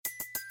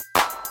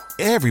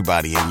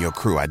Everybody in your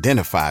crew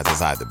identifies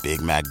as either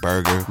Big Mac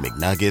Burger,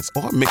 McNuggets,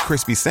 or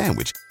McCrispy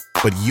Sandwich.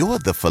 But you're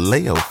the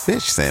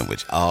Filet-O-Fish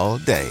Sandwich all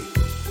day.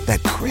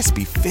 That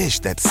crispy fish,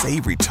 that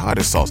savory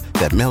tartar sauce,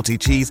 that melty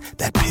cheese,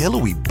 that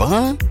pillowy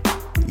bun.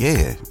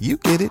 Yeah, you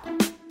get it.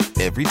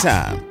 Every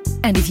time.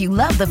 And if you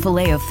love the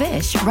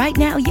Filet-O-Fish, right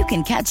now you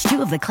can catch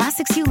two of the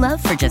classics you love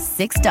for just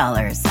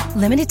 $6.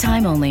 Limited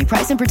time only.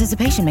 Price and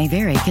participation may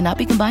vary. Cannot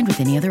be combined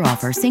with any other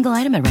offer. Single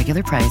item at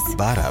regular price.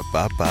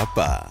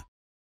 Ba-da-ba-ba-ba.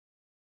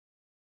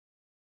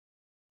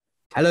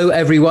 Hello,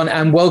 everyone,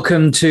 and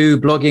welcome to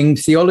Blogging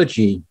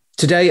Theology.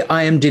 Today,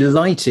 I am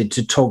delighted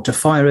to talk to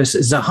Firas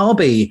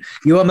Zahabi.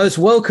 You are most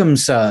welcome,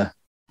 sir.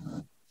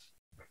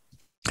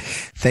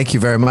 Thank you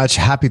very much.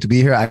 Happy to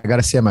be here. I got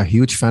to say, I'm a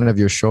huge fan of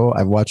your show.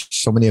 I've watched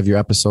so many of your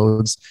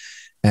episodes,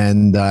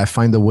 and I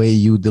find the way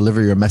you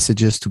deliver your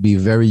messages to be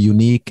very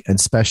unique and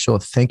special.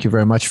 Thank you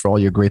very much for all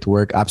your great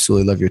work.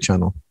 Absolutely love your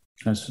channel.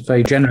 That's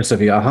very generous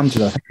of you.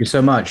 Alhamdulillah. Thank you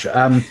so much.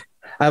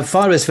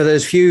 Firas, for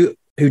those few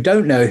who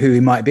don't know who he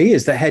might be,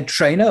 is the head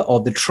trainer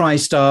of the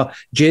TriStar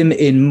gym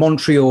in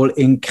Montreal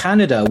in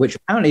Canada, which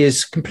apparently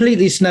is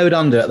completely snowed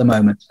under at the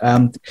moment.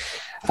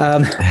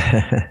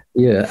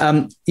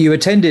 You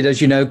attended,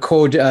 as you know,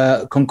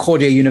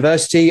 Concordia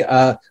University,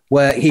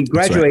 where he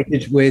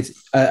graduated with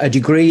a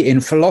degree in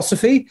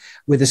philosophy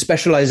with a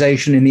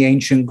specialization in the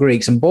ancient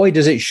Greeks. And boy,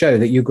 does it show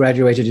that you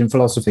graduated in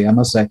philosophy, I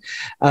must say.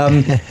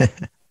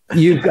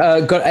 You've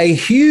got a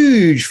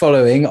huge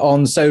following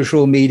on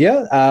social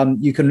media.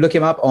 You can look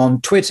him up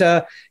on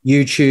Twitter,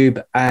 YouTube,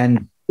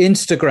 and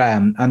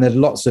Instagram. And there's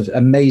lots of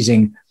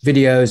amazing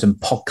videos and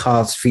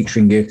podcasts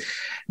featuring you.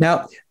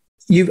 Now,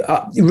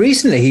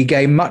 recently he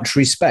gained much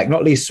respect,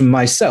 not least from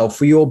myself,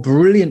 for your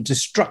brilliant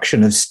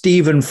destruction of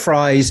Stephen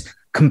Fry's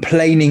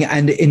complaining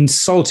and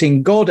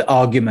insulting God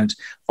argument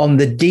on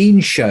the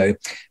Dean Show,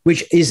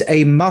 which is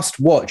a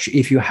must watch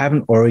if you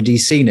haven't already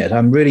seen it.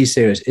 I'm really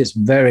serious. It's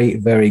very,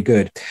 very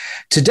good.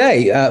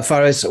 Today,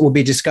 Firas will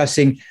be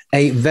discussing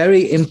a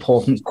very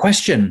important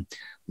question.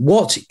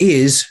 What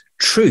is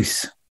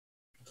truth?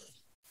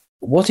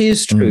 What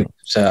is truth,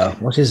 sir?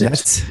 What is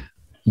it?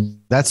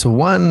 That's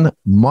one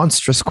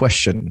monstrous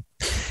question.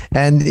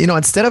 And,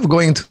 instead of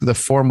going to the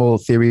formal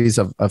theories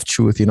of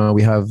truth,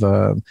 we have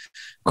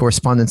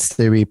correspondence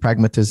theory,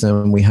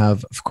 pragmatism. We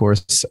have, of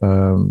course,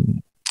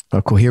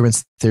 a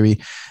coherence theory.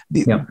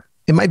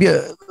 It might be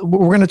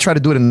we're going to try to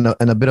do it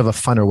in a bit of a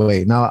funner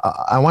way. Now,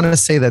 I want to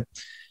say that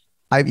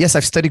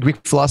I've studied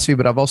Greek philosophy,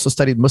 but I've also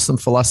studied Muslim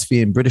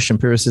philosophy and British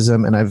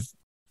empiricism. And I've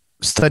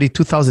studied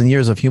 2,000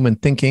 years of human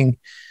thinking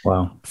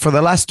for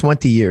the last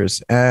 20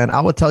 years. And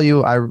I will tell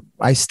you,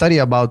 I study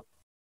about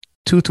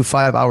 2 to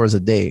 5 hours a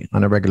day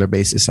on a regular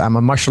basis. I'm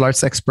a martial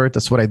arts expert.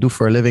 That's what I do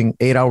for a living,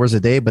 8 hours a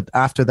day. But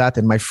after that,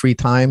 in my free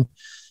time,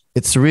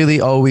 it's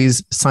really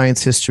always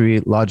science,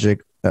 history,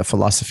 logic,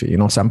 philosophy.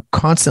 So I'm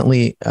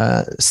constantly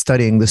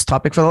studying this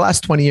topic for the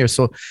last 20 years.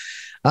 So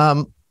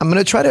I'm going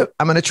to try to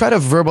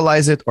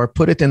verbalize it or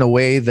put it in a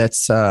way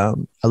that's a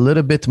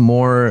little bit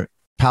more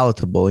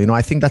palatable.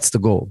 I think that's the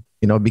goal.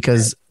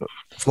 Because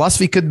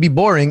philosophy could be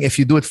boring if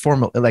you do it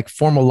formal. Like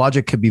formal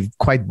logic could be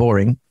quite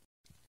boring,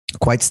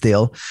 quite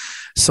stale.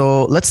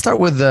 So let's start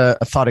with a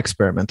thought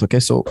experiment.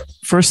 Okay. So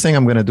first thing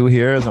I'm going to do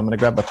here is I'm going to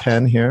grab a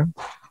pen here,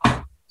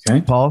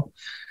 Paul,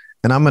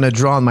 and I'm going to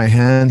draw on my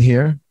hand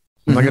here.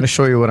 I'm not going to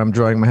show you what I'm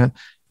drawing in my hand.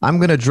 I'm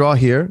going to draw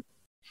here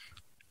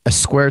a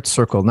squared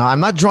circle. Now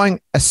I'm not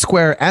drawing a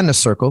square and a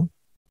circle.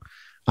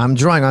 I'm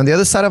drawing on the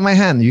other side of my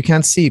hand. You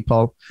can't see,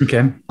 Paul.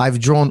 Okay. I've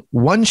drawn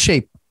one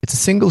shape. It's a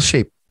single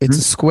shape. It's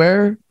a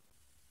square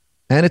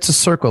and it's a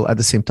circle at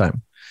the same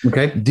time.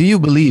 Okay. Do you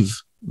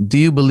believe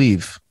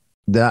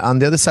that on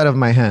the other side of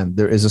my hand,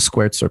 there is a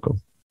squared circle?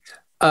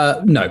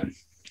 No.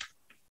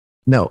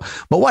 No.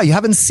 But why? You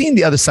haven't seen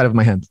the other side of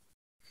my hand.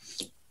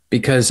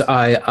 Because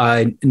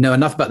I know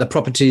enough about the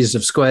properties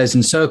of squares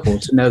and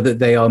circles to know that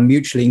they are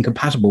mutually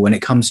incompatible when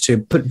it comes to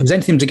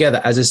presenting them together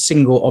as a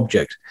single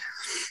object.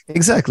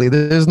 Exactly.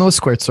 There's no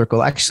squared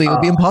circle. Actually, it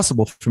would be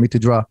impossible for me to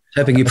draw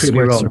a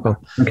squared circle.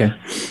 Okay.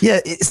 Yeah.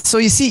 So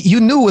you see, you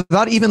knew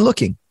without even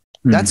looking.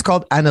 That's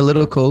called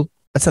analytical.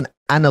 That's an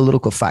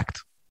analytical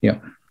fact. Yeah.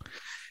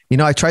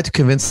 I tried to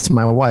convince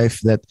my wife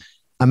that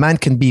a man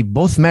can be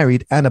both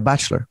married and a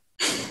bachelor.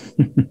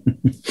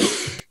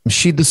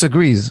 She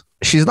disagrees.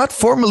 She's not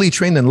formally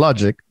trained in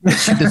logic.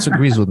 She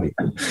disagrees with me.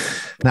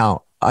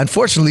 Now,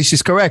 unfortunately,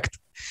 she's correct.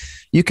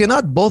 You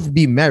cannot both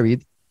be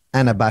married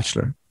and a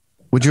bachelor.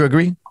 Would you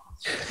agree?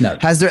 No.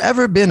 Has there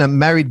ever been a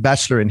married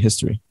bachelor in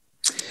history?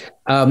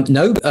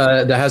 No,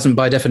 there hasn't.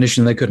 By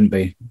definition, there couldn't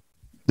be.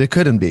 There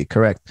couldn't be,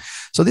 correct.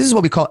 So this is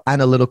what we call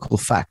analytical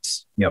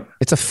facts. Yep.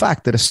 It's a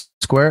fact that a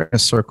square and a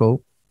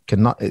circle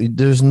cannot,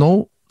 there's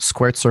no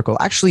squared circle.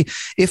 Actually,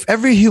 if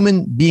every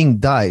human being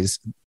dies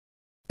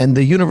and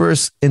the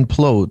universe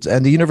implodes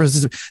and the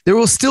universe, there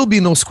will still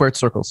be no squared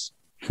circles.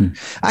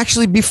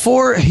 Actually,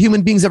 before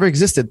human beings ever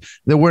existed,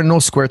 there were no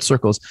squared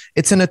circles.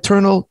 It's an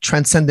eternal,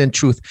 transcendent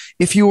truth.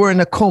 If you were in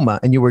a coma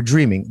and you were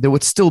dreaming, there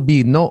would still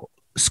be no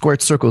squared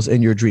circles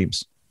in your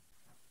dreams.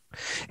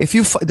 If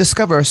you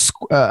discover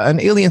an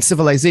alien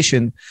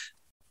civilization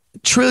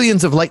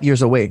trillions of light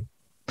years away,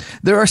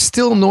 there are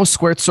still no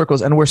squared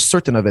circles, and we're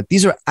certain of it.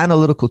 These are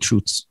analytical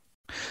truths.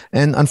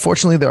 And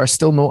unfortunately, there are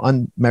still no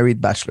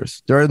unmarried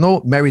bachelors. There are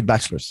no married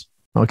bachelors.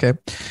 Okay.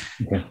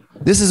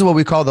 This is what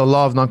we call the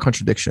law of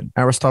non-contradiction.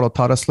 Aristotle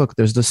taught us, look,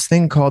 there's this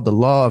thing called the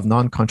law of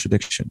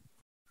non-contradiction.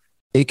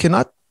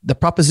 The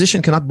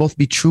proposition cannot both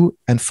be true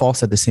and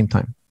false at the same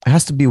time. It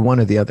has to be one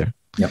or the other.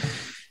 Yep.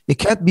 It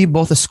can't be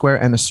both a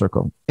square and a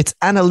circle. It's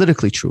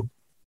analytically true.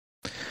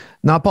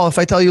 Now, Paul, if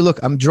I tell you, look,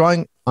 I'm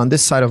drawing on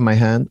this side of my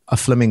hand a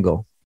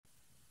flamingo.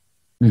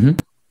 Mm-hmm.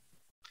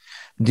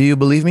 Do you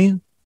believe me?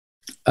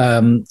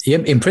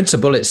 In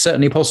principle, it's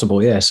certainly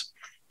possible. Yes.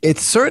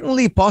 It's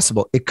certainly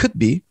possible. It could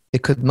be.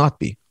 It could not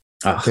be.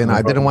 Okay, and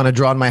I didn't want to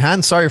draw on my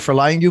hand. Sorry for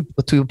lying to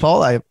you,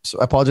 Paul. I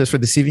apologize for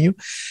deceiving you.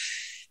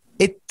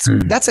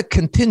 That's a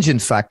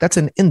contingent fact. That's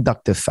an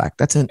inductive fact.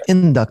 That's an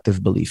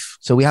inductive belief.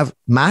 So we have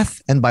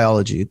math and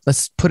biology.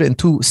 Let's put it in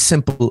two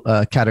simple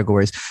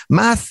categories.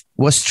 Math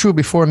was true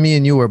before me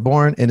and you were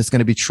born, and it's going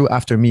to be true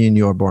after me and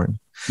you are born.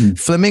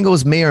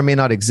 Flamingos may or may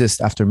not exist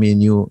after me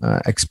and you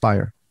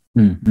expire.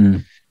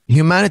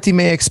 Humanity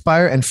may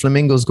expire and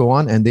flamingos go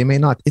on, and they may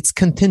not. It's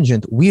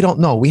contingent. We don't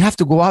know. We have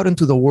to go out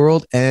into the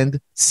world and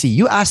see.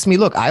 You asked me,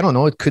 look, I don't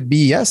know. It could be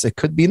yes. It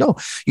could be no.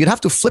 You'd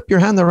have to flip your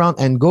hand around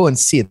and go and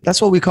see it.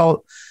 That's what we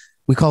call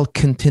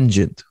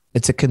contingent.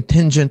 It's a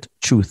contingent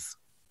truth.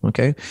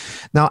 Okay.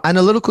 Now,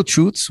 analytical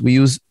truths, we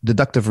use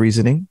deductive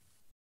reasoning.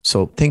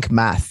 So think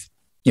math.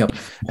 Yep.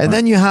 And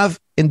then you have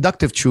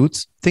inductive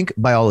truths. Think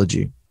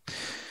biology.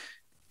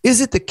 Is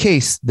it the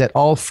case that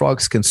all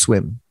frogs can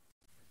swim?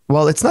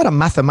 Well, it's not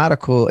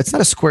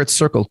a squared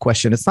circle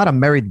question. It's not a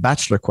married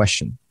bachelor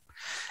question.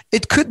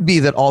 It could be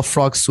that all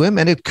frogs swim,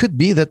 and it could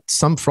be that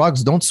some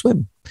frogs don't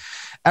swim.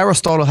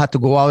 Aristotle had to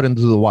go out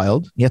into the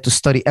wild. He had to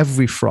study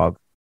every frog.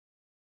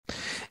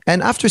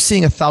 And after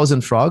seeing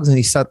 1,000 frogs, and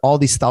he said all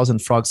these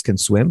 1,000 frogs can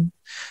swim,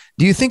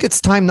 do you think it's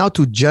time now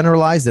to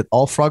generalize that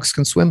all frogs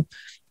can swim?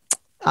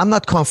 I'm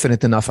not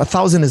confident enough.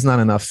 1,000 is not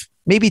enough.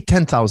 Maybe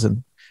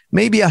 10,000.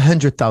 Maybe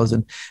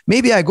 100,000.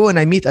 Maybe I go and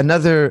I meet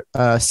another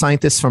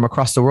scientist from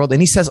across the world, and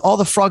he says all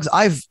the frogs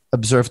I've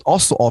observed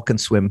also all can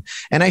swim.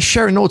 And I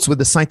share notes with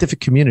the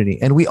scientific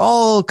community, and we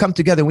all come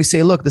together and we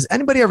say, look, does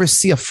anybody ever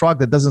see a frog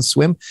that doesn't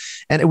swim?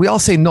 And we all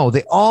say, no,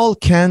 they all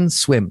can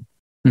swim.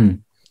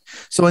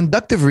 So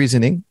inductive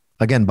reasoning,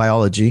 again,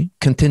 biology,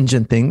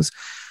 contingent things,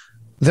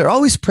 they're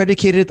always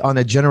predicated on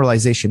a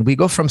generalization. We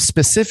go from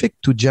specific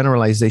to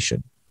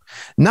generalization.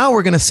 Now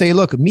we're going to say,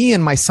 look, me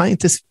and my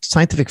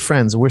scientific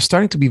friends, we're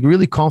starting to be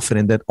really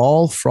confident that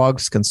all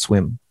frogs can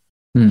swim.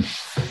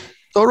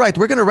 All right,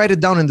 we're going to write it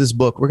down in this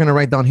book. We're going to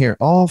write down here,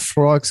 all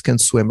frogs can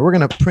swim. We're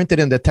going to print it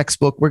in the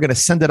textbook. We're going to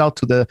send it out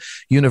to the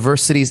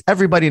universities.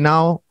 Everybody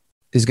now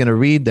is going to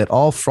read that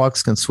all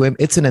frogs can swim.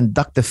 It's an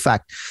inductive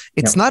fact.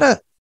 It's not a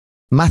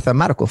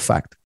mathematical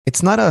fact.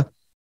 It's not a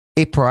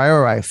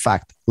priori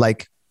fact,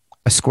 like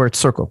a squared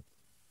circle.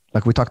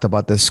 Like we talked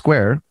about, the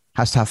square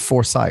has to have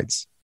 4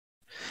 sides.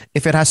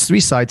 If it has 3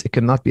 sides, it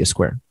cannot be a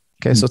square.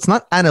 Okay, so it's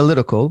not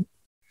analytical.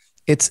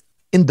 It's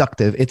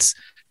inductive. It's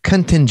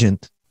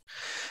contingent.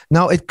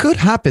 Now, it could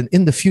happen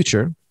in the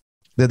future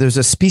that there's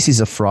a species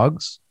of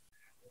frogs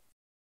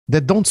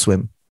that don't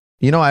swim.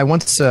 You know, I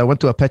once went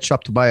to a pet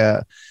shop to buy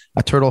a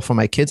turtle for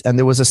my kids, and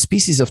there was a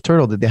species of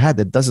turtle that they had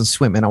that doesn't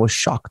swim, and I was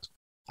shocked.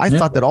 I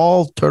thought that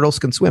all turtles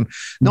can swim.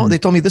 No, they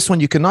told me this one,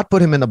 you cannot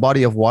put him in a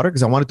body of water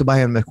because I wanted to buy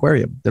him an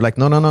aquarium. They're like,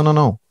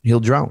 no. He'll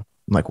drown.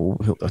 I'm like,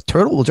 well, a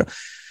turtle will drown.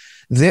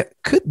 There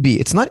could be,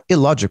 it's not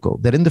illogical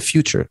that in the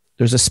future,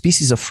 there's a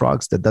species of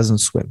frogs that doesn't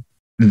swim.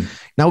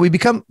 Now it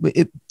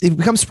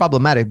becomes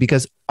problematic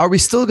because are we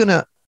still going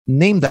to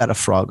name that a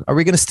frog? Are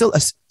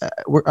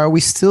we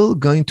still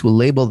going to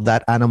label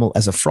that animal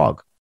as a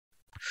frog?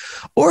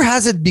 Or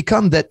has it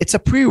become that it's a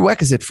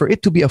prerequisite for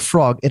it to be a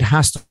frog? It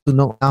has to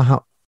know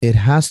how it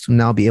has to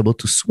now be able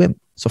to swim.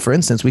 So for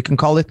instance, we can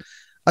call it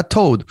a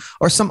toad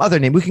or some other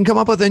name. We can come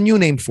up with a new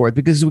name for it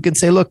because we can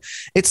say, look,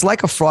 it's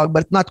like a frog,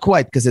 but not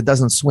quite because it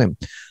doesn't swim.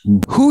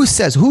 Who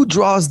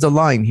draws the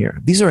line here?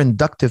 These are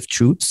inductive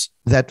truths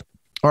that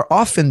are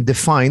often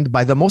defined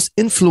by the most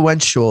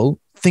influential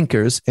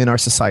thinkers in our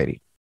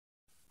society.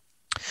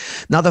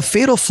 Now, the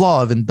fatal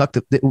flaw of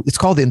inductive, it's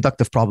called the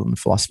inductive problem in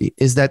philosophy,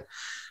 is that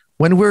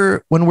when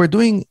we're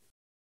doing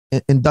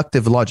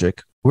inductive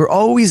logic, we're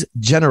always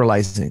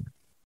generalizing.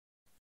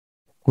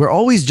 We're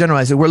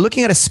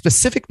looking at a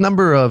specific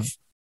number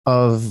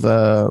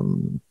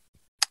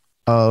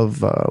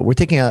we're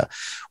taking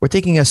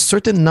a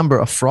certain number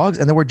of frogs,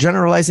 and then we're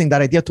generalizing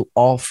that idea to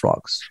all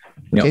frogs.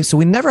 Okay, so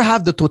we never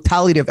have the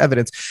totality of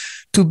evidence.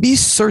 To be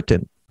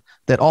certain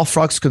that all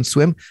frogs can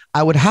swim,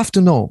 I would have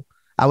to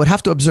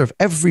observe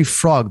every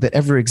frog that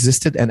ever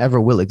existed and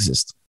ever will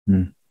exist.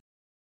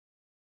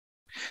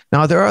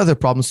 Now, there are other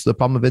problems to the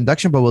problem of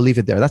induction, but we'll leave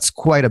it there. That's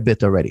quite a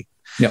bit already.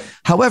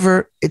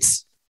 However,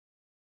 it's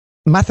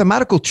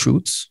mathematical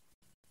truths.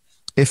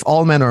 If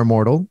all men are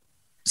mortal,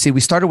 see, we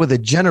started with a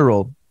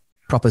general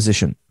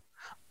proposition.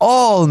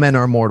 All men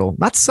are mortal,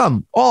 not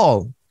some,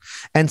 all.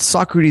 and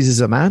Socrates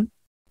is a man,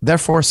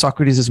 therefore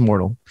Socrates is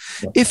mortal.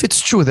 Yeah. If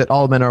it's true that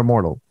all men are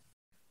mortal,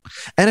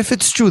 and if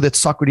it's true that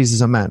Socrates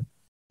is a man,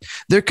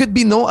 there could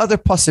be no other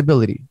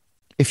possibility.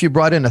 If you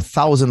brought in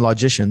 1,000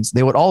 logicians,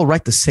 they would all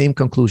write the same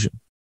conclusion.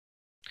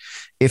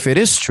 If it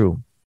is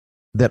true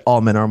that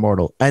all men are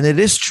mortal, and it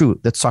is true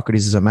that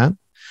Socrates is a man,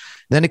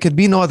 then it could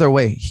be no other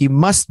way. He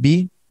must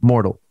be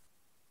mortal.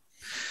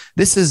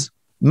 This is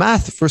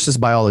math versus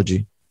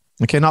biology.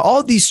 Okay, now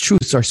all these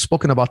truths are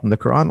spoken about in the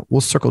Quran.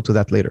 We'll circle to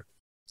that later.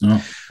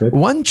 Oh,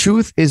 one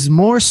truth is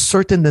more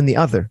certain than the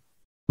other.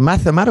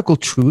 Mathematical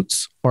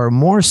truths are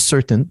more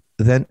certain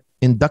than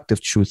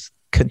inductive truth,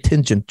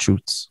 contingent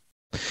truths.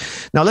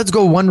 Now let's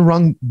go one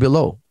rung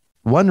below.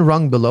 One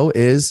rung below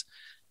is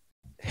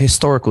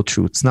historical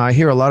truths. Now I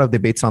hear a lot of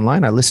debates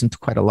online. I listen to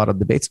quite a lot of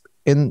debates,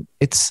 and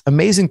it's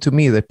amazing to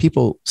me that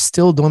people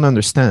still don't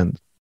understand.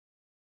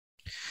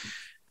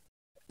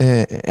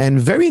 And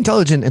very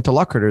intelligent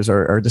interlocutors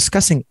are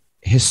discussing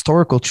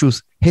historical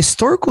truths.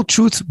 Historical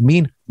truths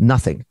mean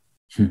nothing.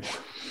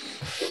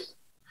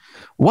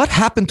 What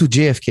happened to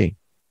JFK?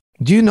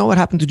 Do you know what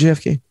happened to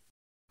JFK?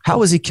 How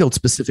was he killed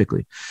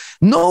specifically?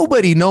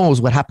 Nobody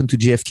knows what happened to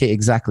JFK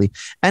exactly.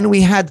 And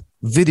we had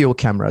video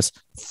cameras,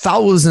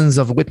 thousands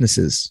of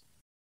witnesses.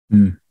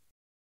 You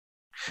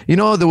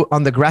know,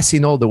 on the grassy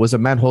knoll, there was a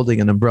man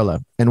holding an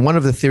umbrella. And one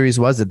of the theories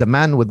was that the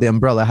man with the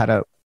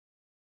umbrella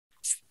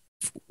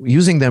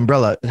using the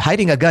umbrella,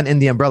 hiding a gun in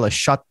the umbrella,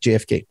 shot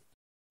JFK.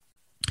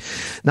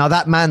 Now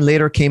that man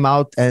later came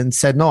out and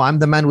said, no, I'm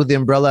the man with the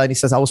umbrella. And he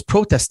says, I was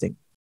protesting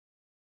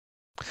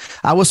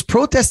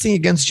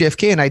against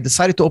JFK, and I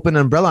decided to open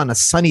an umbrella on a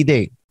sunny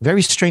day.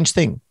 Very strange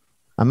thing.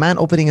 A man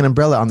opening an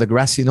umbrella on the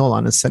grassy knoll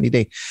on a sunny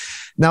day.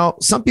 Now,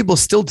 some people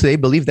still today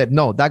believe that,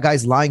 no, that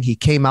guy's lying. He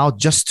came out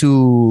just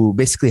to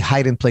basically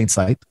hide in plain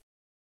sight.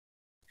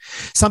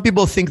 Some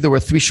people think there were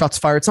 3 shots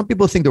fired. Some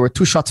people think there were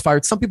 2 shots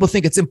fired. Some people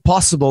think it's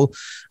impossible.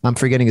 I'm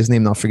forgetting his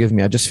name now. Forgive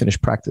me. I just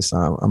finished practice.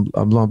 I'm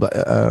blown. But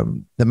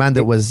the man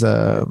that was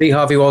Lee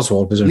Harvey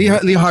Oswald. Lee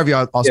Harvey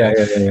Oswald.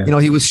 Yeah. You know,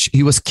 he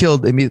was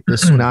killed immediately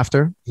soon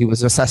after. He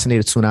was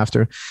assassinated soon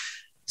after.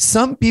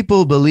 Some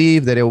people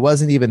believe that it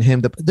wasn't even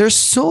him. There's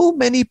so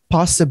many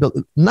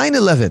possibilities.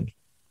 9/11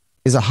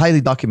 is a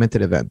highly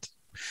documented event.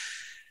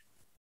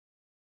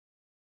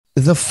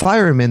 The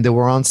firemen that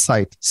were on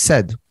site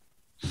said,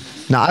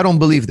 now, I don't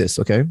believe this,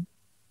 okay?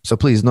 So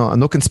please,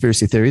 no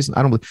conspiracy theories.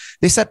 I don't believe.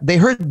 They said they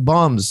heard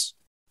bombs.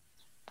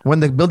 When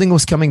the building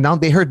was coming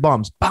down, they heard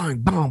bombs. Bang,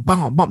 bang,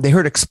 bang, bang. They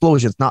heard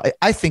explosions. Now,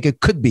 I think it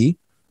could be,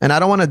 and I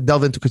don't want to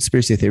delve into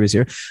conspiracy theories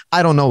here.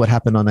 I don't know what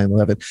happened on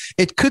 9/11.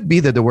 It could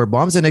be that there were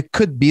bombs, and it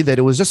could be that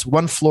it was just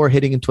one floor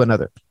hitting into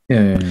another.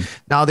 Yeah.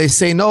 Now, they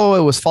say, no,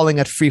 it was falling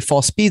at free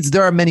fall speeds.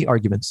 There are many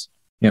arguments.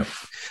 Yeah.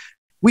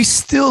 We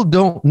still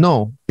don't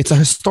know. It's a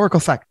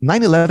historical fact.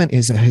 9/11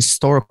 is a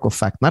historical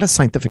fact, not a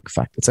scientific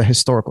fact. It's a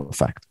historical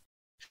fact.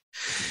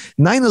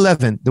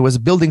 9/11, there was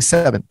Building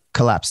 7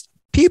 collapsed.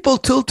 People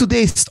till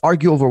today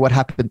argue over what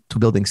happened to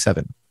Building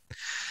 7.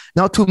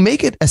 Now, to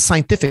make it a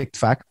scientific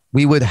fact,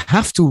 we would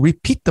have to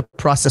repeat the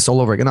process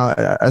all over again. Now,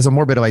 as a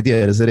morbid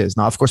idea as it is.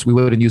 Now, of course, we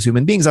wouldn't use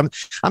human beings. I'm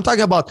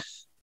talking about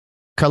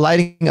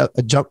colliding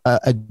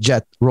a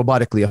jet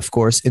robotically, of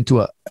course,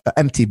 into an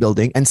empty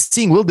building and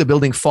seeing, will the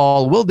building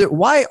fall?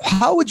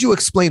 How would you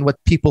explain what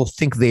people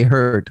think they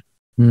heard?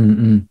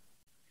 Mm-hmm.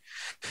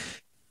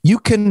 You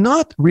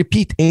cannot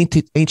repeat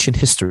ancient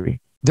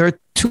history. There are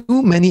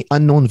too many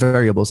unknown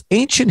variables.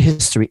 Ancient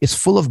history is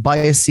full of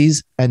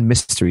biases and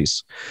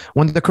mysteries.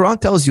 When the Quran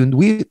tells you,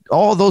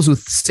 all those who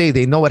say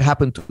they know what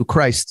happened to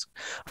Christ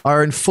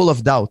are in full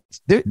of doubt.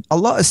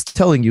 Allah is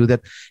telling you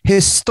that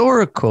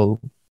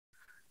historical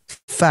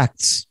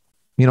facts,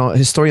 you know,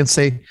 historians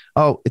say,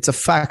 oh, it's a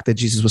fact that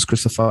Jesus was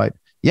crucified.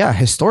 Yeah,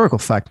 historical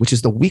fact, which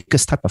is the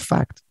weakest type of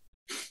fact.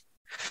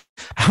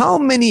 How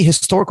many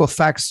historical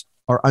facts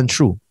are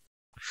untrue?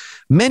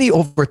 Many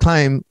over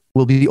time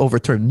will be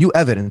overturned. New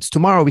evidence.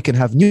 Tomorrow we can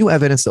have new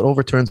evidence that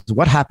overturns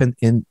what happened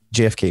in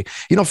JFK.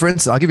 You know, for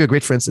instance, I'll give you a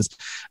great for instance.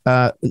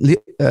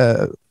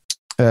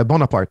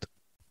 Bonaparte.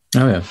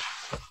 Oh,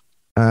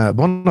 yeah.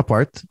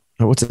 Bonaparte.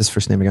 What's his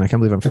first name again? I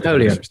can't believe I'm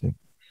forgetting his first name.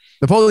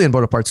 Napoleon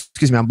Bonaparte.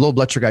 Excuse me, I'm low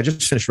blood sugar. I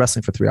just finished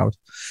wrestling for 3 hours.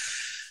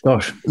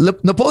 Gosh.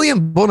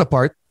 Napoleon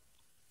Bonaparte,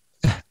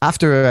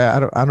 after I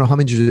don't know how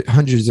many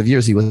hundreds of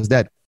years he was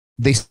dead,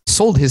 they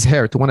sold his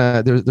hair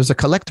to there's a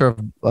collector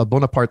of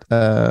Bonaparte,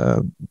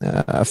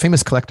 a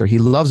famous collector. He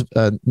loves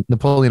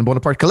Napoleon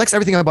Bonaparte, collects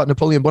everything about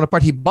Napoleon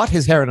Bonaparte. He bought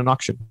his hair in an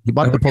auction. He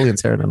bought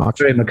Napoleon's hair in an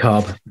auction. Very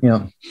macabre.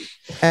 Yeah.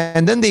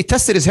 And then they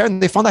tested his hair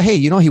and they found out, hey,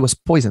 you know, he was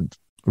poisoned.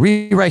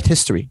 Rewrite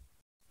history.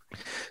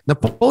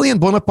 Napoleon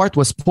Bonaparte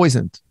was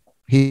poisoned.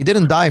 He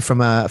didn't die from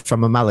a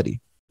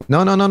malady.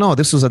 No.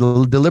 This was a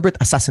deliberate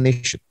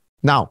assassination.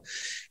 Now,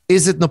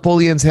 is it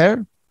Napoleon's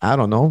hair? I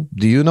don't know.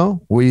 Do you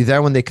know? Were you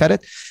there when they cut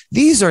it?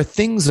 These are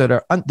things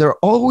that there are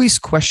always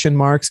question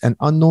marks and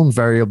unknown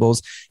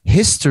variables.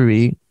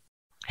 History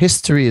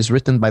is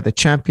written by the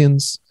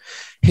champions.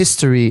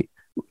 History.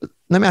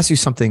 Let me ask you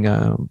something,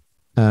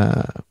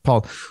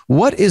 Paul.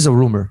 What is a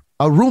rumor?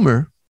 A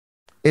rumor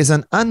is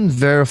an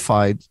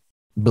unverified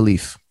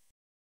belief.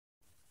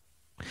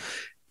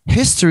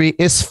 History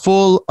is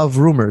full of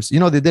rumors. You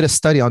know, they did a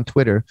study on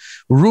Twitter.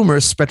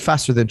 Rumors spread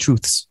faster than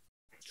truths.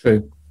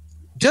 True.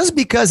 Just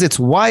because it's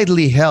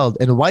widely held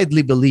and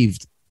widely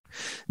believed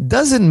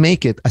doesn't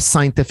make it a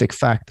scientific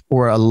fact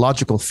or a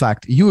logical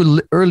fact.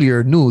 You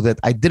earlier knew that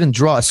I didn't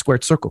draw a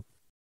squared circle.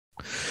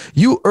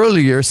 You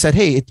earlier said,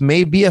 hey, it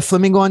may be a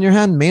flamingo on your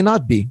hand, may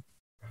not be.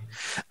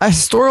 A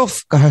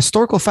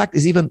historical fact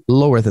is even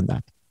lower than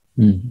that.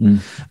 Mm-hmm.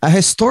 A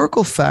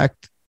historical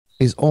fact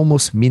is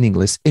almost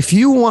meaningless. If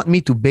you want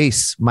me to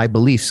base my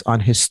beliefs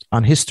on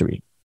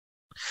history,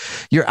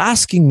 you're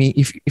asking me,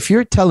 if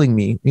you're telling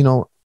me, you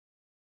know,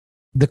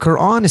 the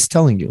Quran is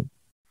telling you,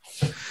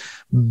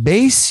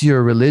 base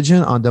your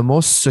religion on the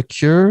most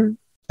secure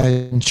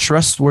and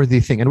trustworthy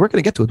thing. And we're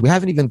going to get to it. We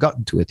haven't even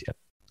gotten to it yet.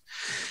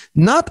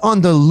 Not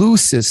on the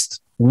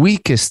loosest,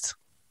 weakest.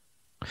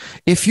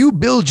 If you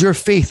build your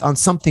faith on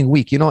something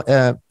weak, you know,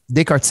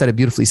 Descartes said it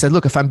beautifully. He said,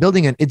 look, if I'm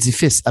building an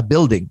edifice, a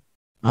building,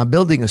 I'm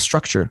building a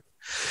structure,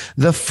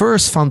 the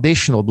first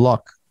foundational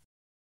block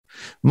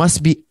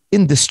must be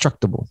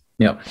indestructible.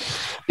 Yeah.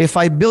 If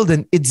I build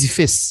an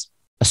edifice,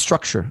 a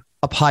structure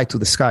up high to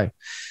the sky,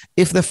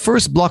 if the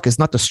first block is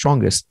not the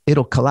strongest,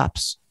 it'll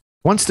collapse.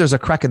 Once there's a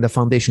crack in the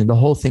foundation, the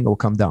whole thing will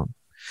come down.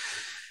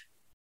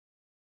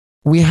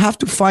 We have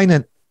to find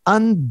an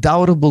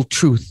undoubtable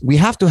truth. We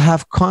have to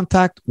have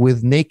contact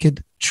with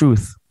naked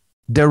truth,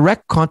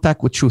 direct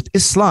contact with truth.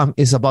 Islam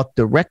is about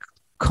direct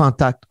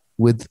contact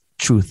with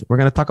truth. We're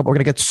going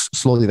to get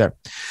slowly there.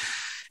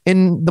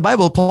 In the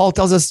Bible, Paul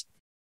tells us,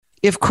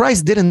 if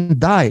Christ didn't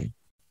die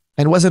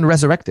and wasn't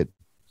resurrected,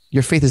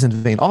 your faith is in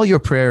vain. All your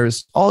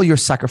prayers, all your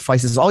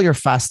sacrifices, all your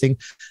fasting,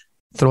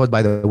 throw it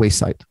by the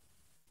wayside.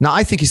 Now,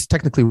 I think he's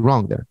technically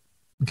wrong there.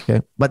 Okay.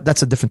 But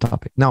that's a different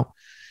topic. Now,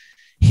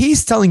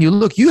 he's telling you,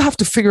 look, you have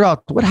to figure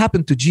out what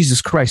happened to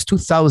Jesus Christ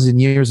 2,000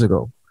 years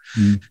ago.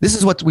 Mm. This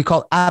is what we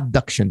call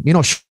abduction. You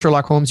know,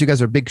 Sherlock Holmes, you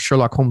guys are big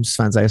Sherlock Holmes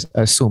fans, I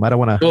assume. I don't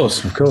want to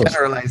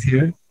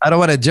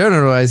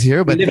generalize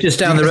here. But he lived just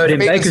down the road in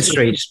Baker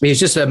Street. He's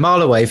just a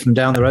mile away from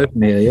down the road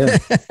from here, yeah.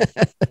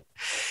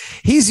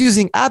 He's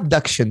using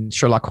abduction,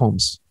 Sherlock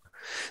Holmes.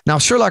 Now,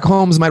 Sherlock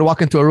Holmes might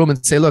walk into a room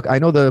and say, look, I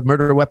know the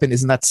murder weapon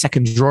is in that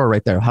second drawer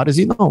right there. How does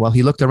he know? Well,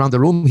 he looked around the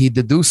room. He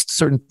deduced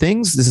certain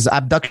things. This is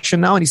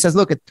abduction now. And he says,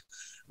 look,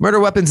 murder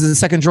weapons is in the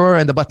second drawer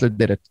and the butler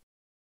did it.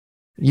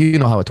 You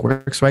know how it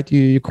works, right?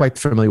 You're quite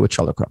familiar with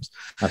Sherlock Holmes.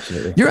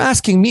 Absolutely. You're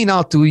asking me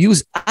now to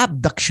use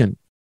abduction.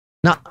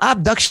 Now,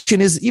 abduction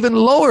is even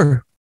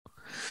lower.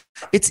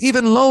 It's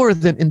even lower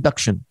than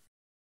induction.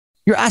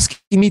 You're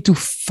asking me to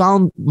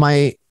found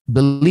my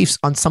beliefs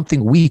on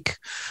something weak.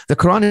 The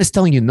Quran is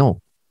telling you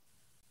no.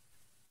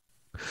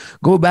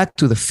 Go back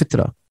to the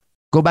fitrah.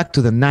 Go back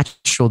to the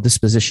natural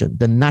disposition,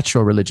 the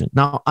natural religion.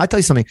 Now, I'll tell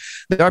you something.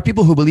 There are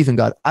people who believe in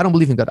God. I don't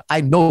believe in God.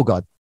 I know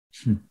God.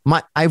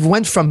 I've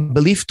went from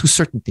belief to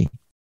certainty.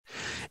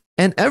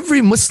 And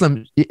every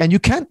Muslim, and you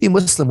can't be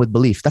Muslim with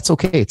belief. That's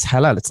okay. It's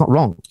halal. It's not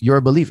wrong. You're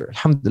a believer.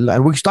 Alhamdulillah.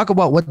 And we should talk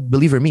about what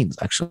believer means,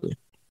 actually.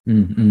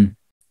 Mm-hmm.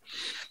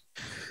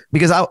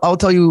 Because I'll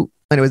tell you,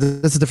 anyway,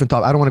 that's a different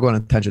topic. I don't want to go on a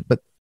tangent,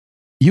 but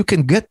you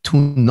can get to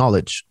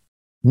knowledge,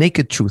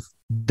 naked truth,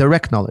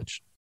 direct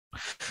knowledge.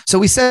 So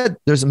we said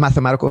there's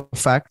mathematical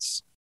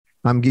facts.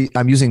 I'm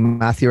using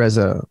math here as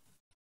an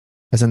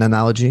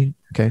analogy.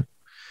 Okay.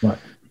 Right.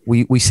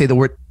 We say the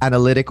word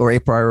analytic or a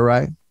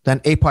priori, then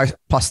a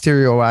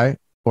posteriori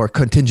or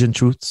contingent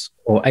truths,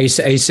 or a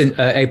synthetic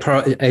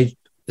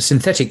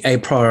a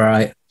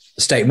priori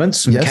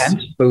statements. Yes.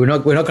 But we're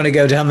not going to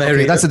go down there.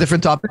 Okay, that's a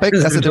different topic.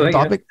 That's a different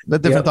topic. A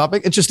different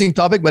topic. Interesting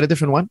topic, but a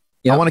different one.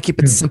 I want to keep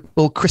it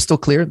simple, crystal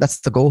clear. That's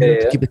the goal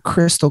here, to keep it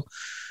crystal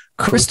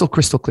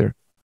clear.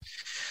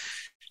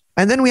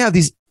 And then we have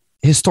these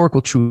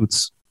historical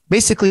truths.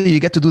 Basically, you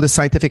get to do the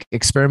scientific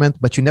experiment,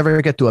 but you never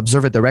get to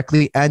observe it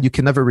directly, and you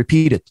can never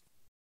repeat it.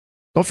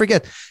 Don't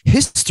forget,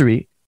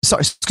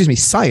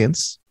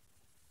 science.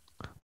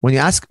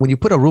 When you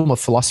put a room of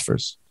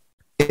philosophers,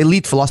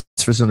 elite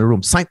philosophers in a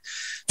room,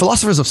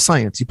 philosophers of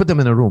science, you put them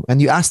in a room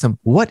and you ask them,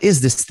 what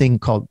is this thing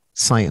called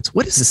science?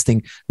 What is this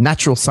thing?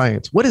 Natural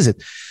science. What is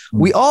it?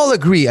 We all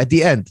agree at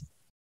the end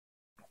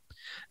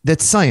that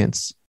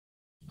science,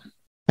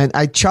 and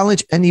I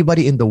challenge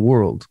anybody in the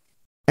world,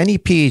 any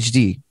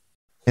PhD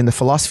in the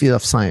philosophy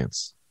of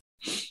science,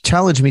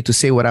 challenge me to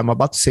say what I'm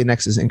about to say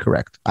next is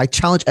incorrect. I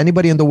challenge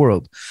anybody in the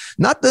world,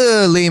 not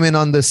the layman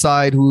on the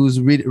side who's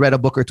read a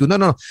book or two.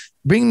 No.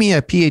 Bring me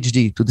a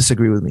PhD to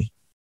disagree with me.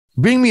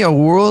 Bring me a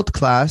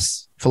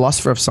world-class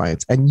philosopher of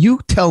science, and you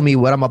tell me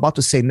what I'm about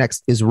to say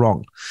next is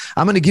wrong.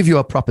 I'm going to give you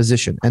a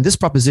proposition. And this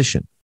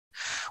proposition,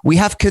 we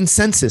have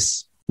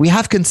consensus.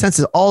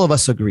 All of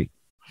us agree.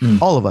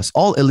 All of us,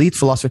 all elite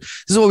philosophers.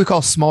 This is what we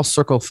call small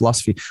circle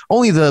philosophy.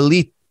 Only the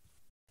elite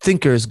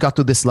thinkers got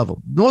to this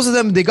level. Most of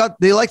them,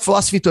 they like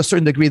philosophy to a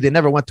certain degree. They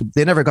never got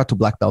to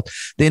black belt.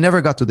 They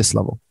never got to this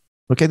level.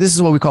 Okay. This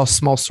is what we call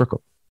small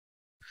circle.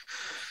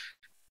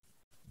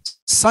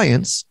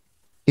 Science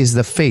is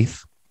the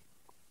faith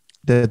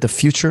that the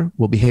future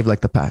will behave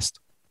like the past.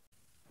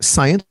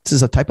 science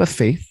is a type of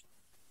faith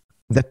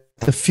that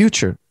the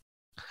future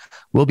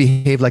will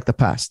behave like the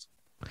past.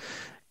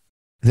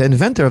 The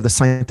inventor of the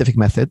scientific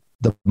method,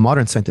 the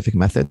modern scientific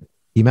method,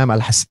 Imam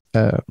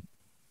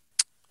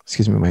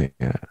excuse me,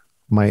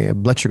 my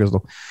blood sugar is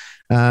low.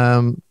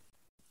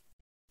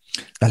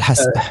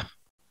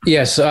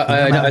 Yes,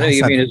 I know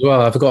you mean as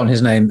well. I've forgotten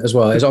his name as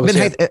well. It's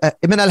obviously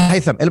Ibn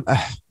al-Haytham.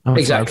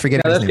 Exactly. I'm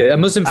forgetting his name. Good. A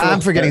Muslim.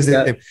 I'm forgetting his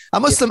name. A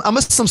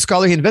Muslim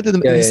scholar. He invented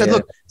them. He said,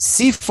 "Look,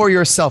 see for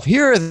yourself.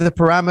 Here are the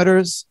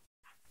parameters."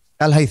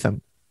 Al-Haytham,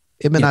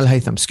 Ibn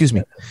al-Haytham. Excuse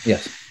me.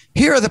 Yes.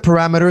 Here are the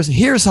parameters.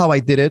 Here's how I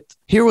did it.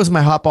 Here was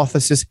my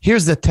hypothesis.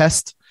 Here's the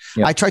test.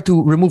 Yeah. I tried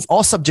to remove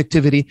all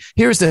subjectivity.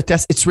 Here's the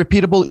test. It's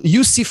repeatable.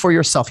 You see for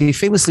yourself. He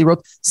famously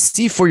wrote,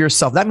 "See for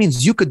yourself." That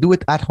means you could do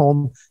it at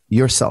home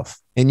yourself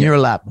in your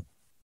lab.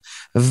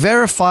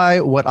 Verify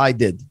what I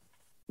did.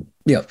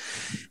 Yeah.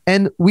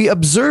 And we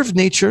observe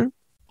nature.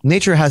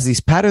 Nature has these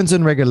patterns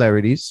and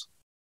regularities.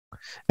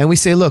 And we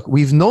say, look,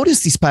 we've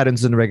noticed these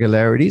patterns and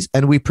regularities,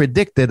 and we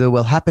predict that it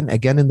will happen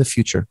again in the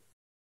future.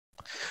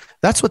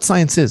 That's what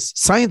science is.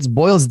 Science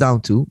boils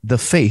down to the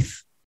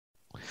faith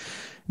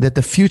that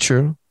the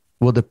future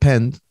will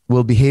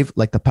behave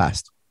like the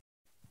past.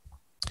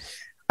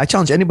 I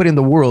challenge anybody in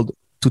the world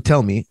to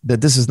tell me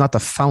that this is not the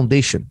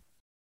foundation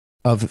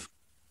of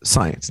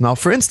science. Now,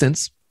 for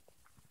instance,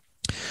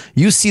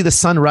 you see the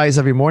sun rise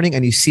every morning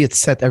and you see it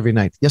set every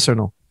night. Yes or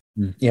no?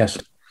 Yes.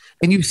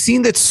 And you've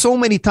seen that so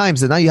many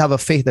times that now you have a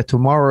faith that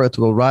tomorrow it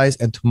will rise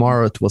and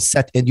tomorrow it will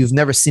set, and you've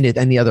never seen it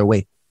any other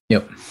way.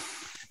 Yep.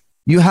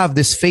 You have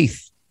this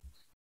faith.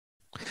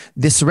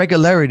 This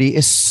regularity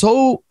is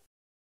so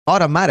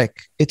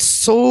automatic. It's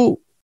so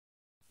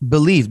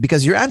believed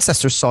because your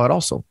ancestors saw it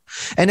also,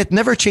 and it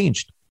never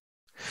changed.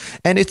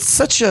 And it's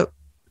such an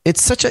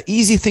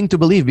easy thing to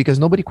believe because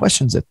nobody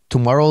questions it.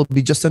 Tomorrow will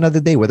be just another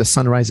day where the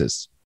sun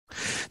rises.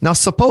 Now,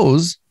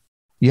 suppose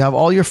you have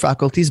all your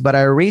faculties, but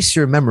I erase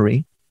your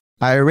memory.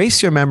 I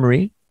erase your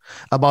memory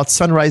about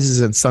sunrises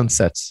and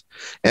sunsets.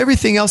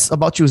 Everything else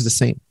about you is the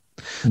same.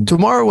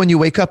 Tomorrow, when you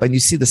wake up and you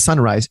see the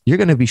sunrise, you're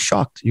going to be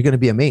shocked. You're going to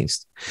be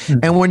amazed.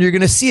 And when you're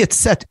going to see it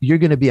set, you're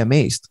going to be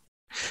amazed.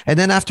 And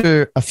then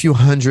after a few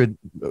hundred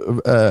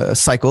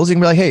cycles, you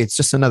can be like, hey, it's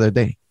just another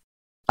day.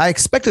 I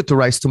expect it to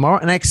rise tomorrow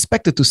and I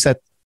expect it to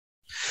set.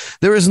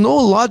 There is no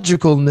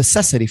logical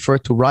necessity for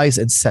it to rise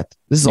and set.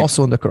 This is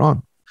also in the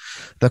Quran.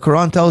 The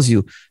Quran tells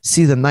you,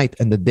 see the night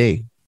and the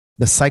day,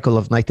 the cycle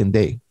of night and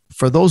day.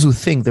 For those who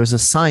think there's a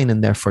sign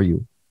in there for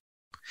you.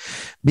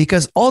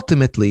 Because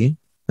ultimately,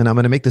 and I'm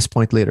going to make this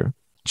point later,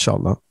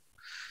 inshallah,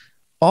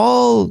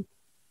 all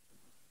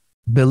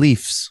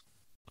beliefs,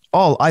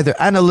 all either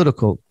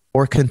analytical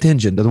or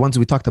contingent, the ones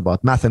we talked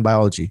about, math and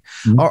biology,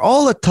 are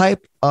all a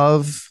type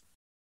of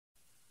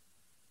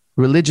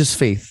religious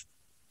faith.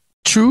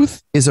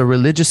 Truth is a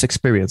religious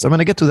experience. I'm going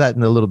to get to that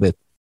in a little bit.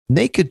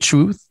 Naked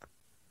truth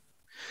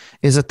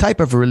is a type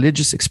of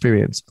religious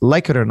experience,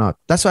 like it or not.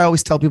 That's why I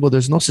always tell people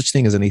there's no such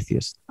thing as an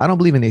atheist. I don't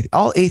believe in atheists.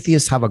 All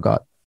atheists have a God.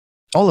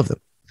 All of them.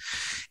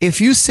 If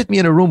you sit me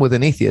in a room with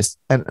an atheist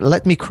and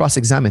let me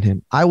cross-examine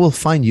him, I will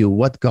find you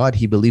what God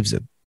he believes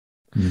in.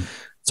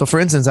 So for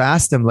instance, I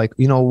asked them, like,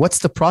 what's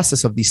the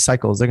process of these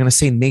cycles? They're going to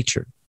say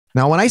nature.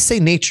 Now, when I say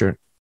nature,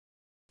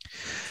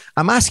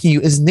 I'm asking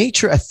you, is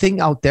nature a thing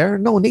out there?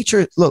 No,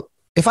 nature, look,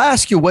 if I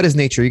ask you what is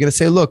nature, you're going to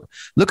say, look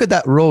at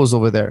that rose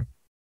over there.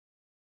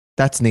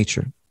 That's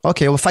nature.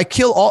 Okay, well,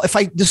 if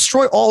I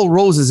destroy all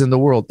roses in the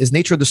world, is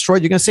nature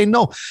destroyed? You're going to say,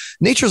 no.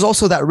 Nature is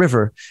also that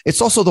river.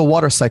 It's also the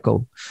water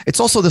cycle. It's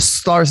also the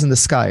stars in the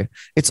sky.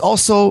 It's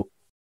also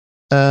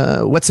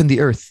what's in the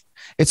earth.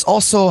 It's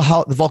also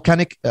how the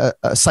volcanic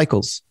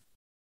cycles.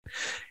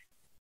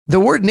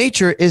 The word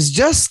nature is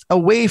just a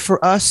way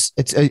for us.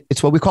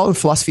 It's what we call in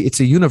philosophy.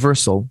 It's a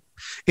universal.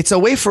 It's a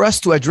way for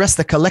us to address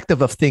the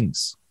collective of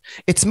things.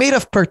 It's made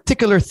of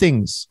particular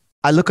things.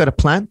 I look at a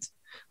plant.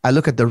 I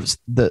look at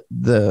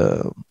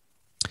the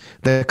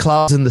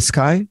clouds in the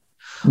sky.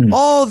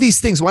 All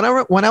these things. When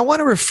I want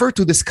to refer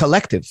to this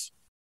collective,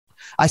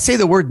 I say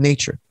the word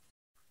nature.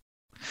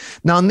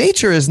 Now,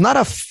 nature is not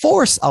a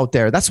force out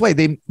there. That's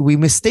why we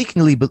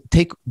mistakenly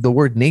take the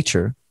word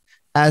nature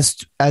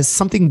as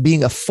something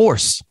being a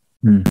force.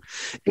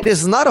 It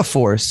is not a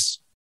force.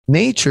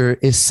 Nature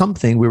is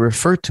something we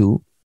refer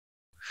to,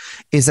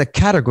 is a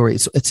category.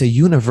 It's a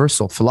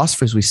universal.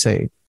 Philosophers, we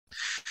say,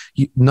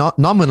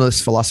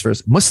 nominalist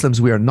philosophers, Muslims,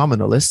 we are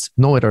nominalists.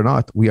 Know it or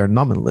not, we are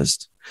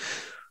nominalists.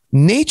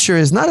 Nature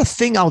is not a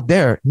thing out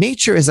there.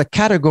 Nature is a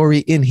category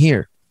in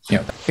here.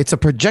 Yeah. It's a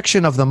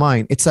projection of the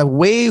mind. It's a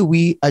way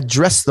we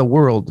address the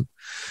world.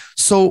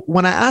 So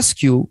when I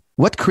ask you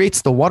what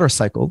creates the water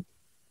cycle,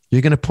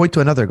 you're going to point to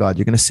another God.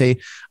 You're going to say,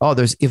 oh,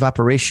 there's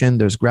evaporation,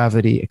 there's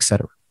gravity,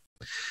 etc.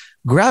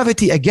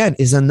 Gravity, again,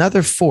 is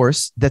another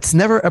force that's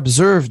never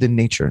observed in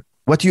nature.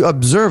 What you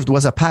observed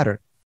was a pattern.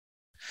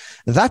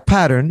 That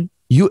pattern,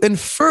 you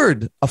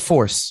inferred a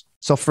force.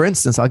 So for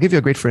instance, I'll give you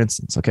a great for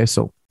instance. Okay,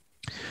 so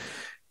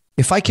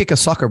if I kick a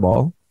soccer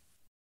ball,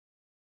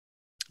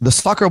 the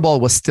soccer ball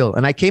was still,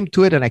 and I came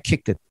to it and I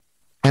kicked it.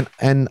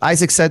 And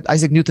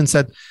Isaac Newton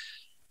said,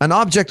 an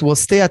object will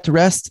stay at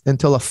rest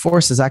until a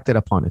force is acted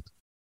upon it.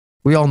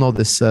 We all know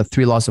this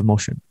 3 laws of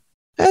motion.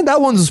 And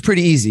that one was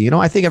pretty easy.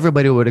 I think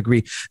everybody would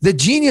agree. The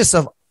genius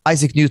of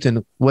Isaac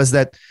Newton was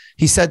that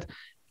he said,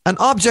 an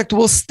object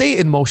will stay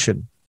in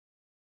motion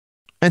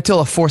until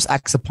a force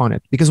acts upon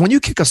it. Because when you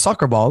kick a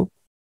soccer ball,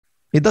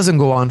 it doesn't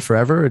go on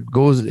forever.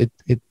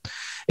 It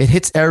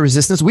hits air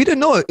resistance. We didn't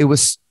know it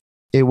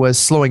was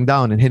slowing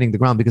down and hitting the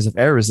ground because of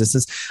air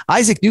resistance.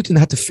 Isaac Newton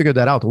had to figure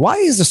that out. Why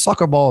is the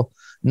soccer ball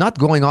not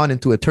going on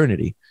into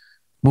eternity,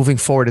 moving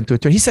forward into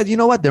eternity? He said, you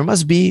know what? There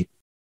must be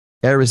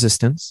air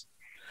resistance.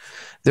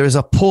 There's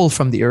a pull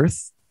from the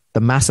earth,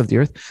 the mass of the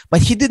earth.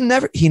 But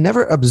he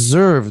never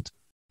observed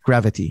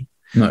gravity.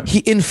 No.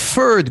 He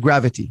inferred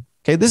gravity.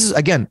 Okay, this is,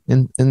 again,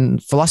 in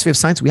philosophy of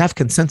science, we have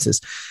consensus.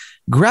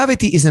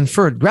 Gravity is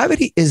inferred.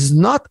 Gravity is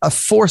not a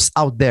force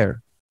out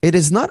there. It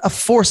is not a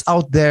force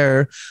out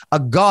there, a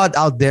God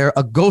out there,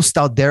 a ghost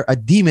out there, a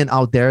demon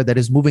out there that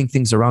is moving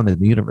things around in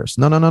the universe.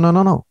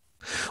 No.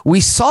 We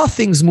saw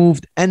things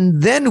moved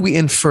and then we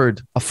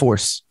inferred a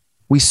force.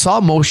 We saw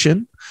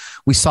motion,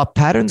 we saw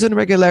patterns and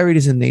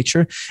regularities in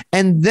nature,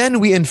 and then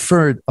we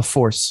inferred a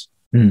force.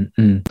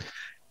 Mm-hmm.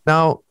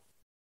 Now,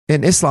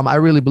 in Islam, I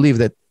really believe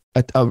that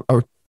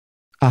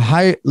a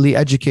highly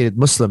educated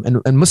Muslim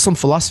and Muslim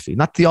philosophy,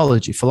 not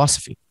theology,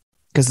 philosophy.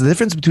 Because the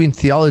difference between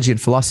theology and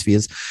philosophy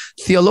is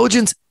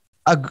theologians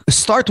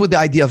start with the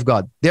idea of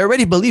God. They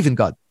already believe in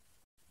God.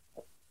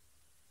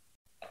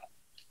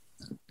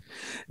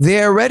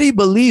 They already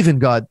believe in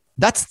God.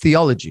 That's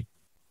theology.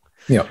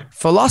 Yeah.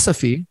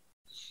 Philosophy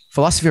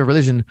of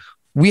religion,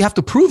 we have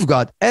to prove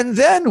God and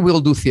then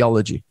we'll do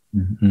theology.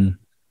 Mm-hmm.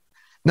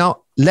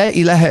 Now, La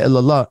ilaha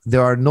illallah,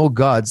 there are no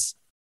gods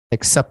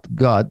except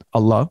God,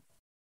 Allah,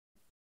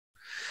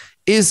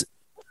 is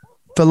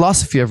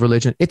philosophy of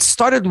religion. It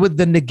started with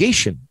the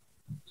negation.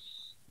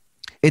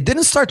 It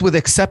didn't start with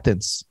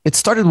acceptance. It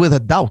started with a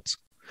doubt.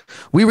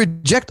 We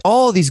reject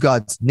all these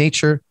gods,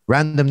 nature,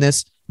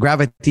 randomness,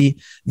 gravity.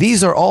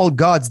 These are all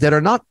gods that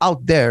are not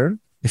out there.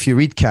 If you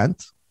read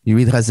Kant, you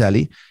read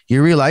Ghazali,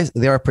 you realize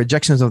they are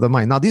projections of the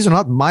mind. Now, these are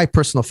not my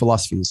personal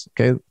philosophies.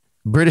 Okay,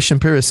 British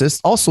empiricists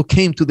also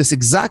came to this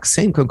exact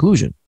same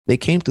conclusion. They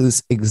came to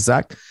this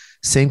exact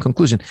same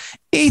conclusion.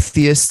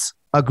 Atheists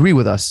agree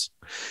with us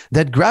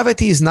that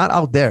gravity is not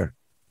out there.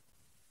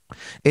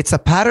 It's a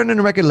pattern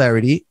and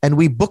regularity, and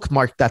we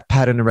bookmarked that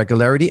pattern and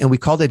regularity, and we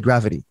called it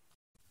gravity.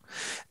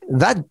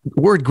 That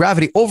word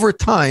gravity, over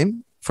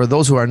time, for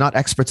those who are not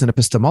experts in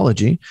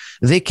epistemology,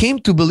 they came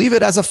to believe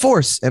it as a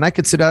force, and I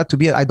consider that to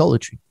be an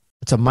idolatry.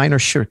 It's a minor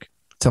shirk.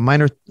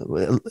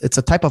 It's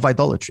a type of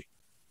idolatry.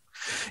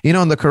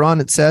 In the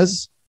Quran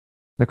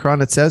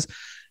it says,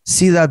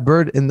 see that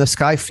bird in the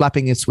sky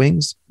flapping its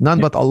wings? None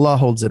but Allah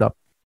holds it up.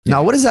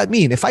 Now, what does that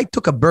mean? If I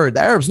took a bird,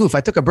 the Arabs knew if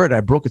I took a bird,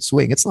 I broke its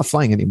wing. It's not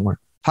flying anymore.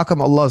 How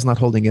come Allah is not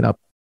holding it up?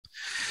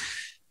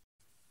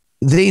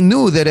 They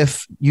knew that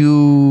if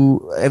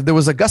there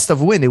was a gust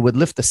of wind, it would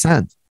lift the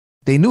sand.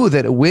 They knew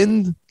that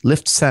wind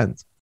lifts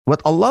sand.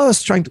 What Allah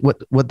is what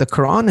the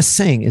Quran is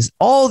saying is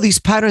all these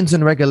patterns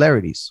and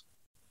regularities.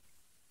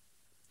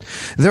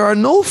 There are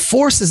no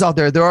forces out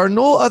there. There are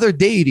no other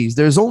deities.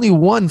 There's only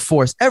one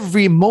force.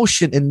 Every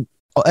motion and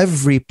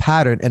every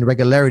pattern and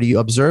regularity you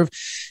observe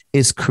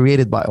is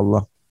created by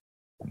Allah.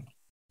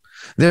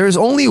 There is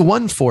only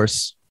one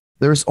force.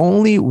 There is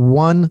only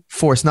one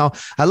force. Now,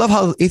 I love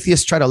how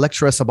atheists try to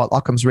lecture us about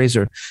Occam's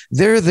razor.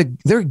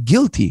 They're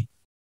guilty.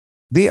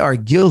 They are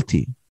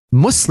guilty.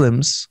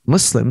 Muslims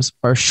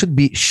should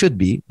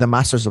be the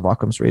masters of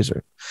Occam's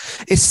razor.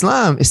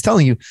 Islam is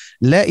telling you,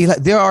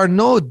 there are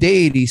no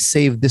deities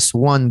save this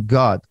one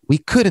God.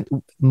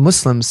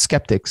 Muslim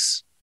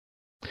skeptics.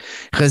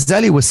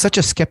 Ghazali was such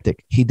a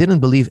skeptic. He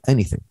didn't believe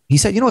anything. He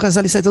said,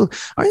 Ghazali said,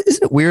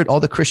 isn't it weird? All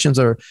the Christians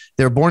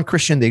they're born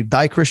Christian, they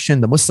die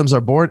Christian. The Muslims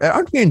are born.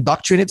 Aren't we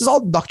indoctrinated? It's all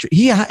doctrine.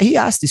 He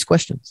asked these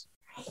questions.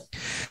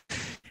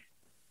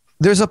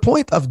 There's a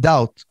point of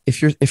doubt.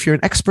 If you're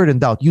an expert in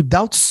doubt, you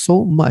doubt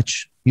so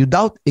much. You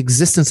doubt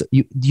existence.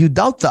 You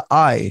doubt the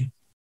I.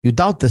 You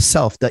doubt the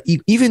self.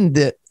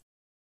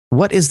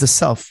 What is the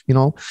self?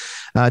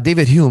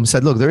 David Hume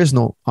said, look, there is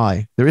no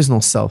I. There is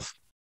no self.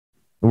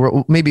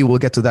 Maybe we'll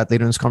get to that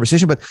later in this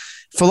conversation. But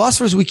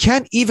philosophers, we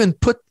can't even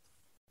put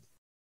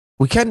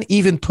the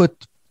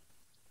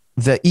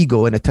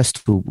ego in a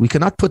test tube. We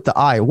cannot put the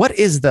I. What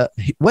is the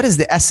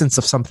essence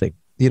of something?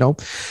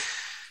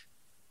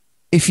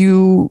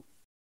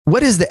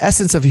 What is the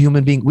essence of a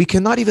human being? We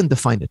cannot even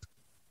define it.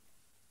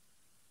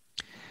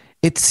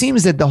 It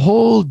seems that the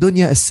whole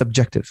dunya is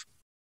subjective.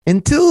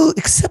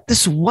 Except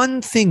this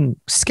one thing,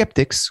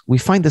 skeptics, we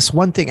find this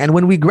one thing. And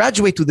when we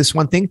graduate to this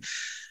one thing,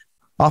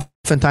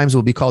 oftentimes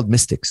we'll be called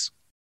mystics.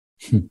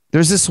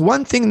 There's this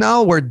one thing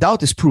now where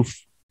doubt is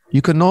proof.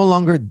 You can no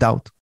longer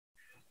doubt.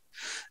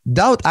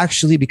 Doubt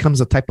actually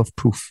becomes a type of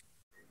proof.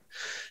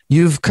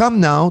 You've come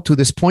now to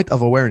this point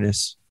of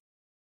awareness.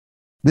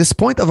 This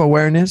point of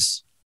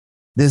awareness,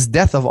 this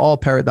death of all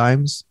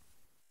paradigms,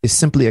 is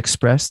simply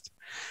expressed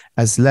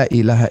as La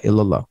ilaha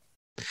illallah.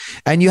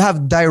 And you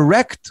have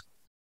direct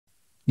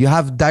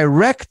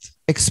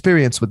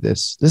experience with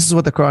this. This is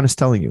what the Quran is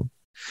telling you.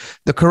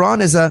 The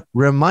Quran is a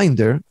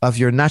reminder of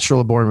your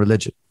natural born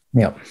religion.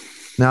 Yeah.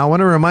 Now, I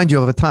want to remind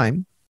you of a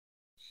time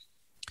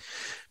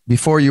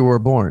before you were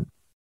born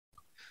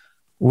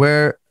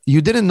where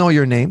you didn't know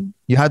your name.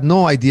 You had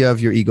no idea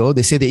of your ego.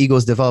 They say the ego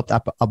is developed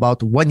at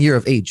about 1 year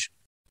of age.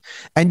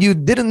 And you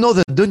didn't know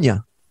the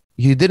dunya.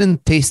 You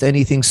didn't taste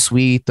anything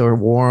sweet or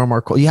warm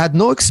or cold. You had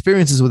no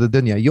experiences with the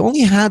dunya. You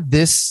only had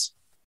this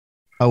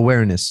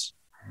awareness.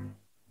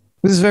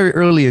 This is very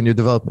early in your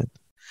development.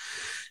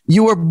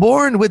 You were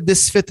born with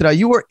this fitrah.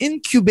 You were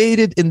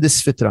incubated in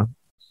this fitrah.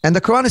 And the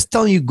Quran is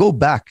telling you, go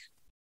back.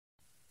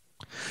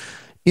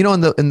 You know,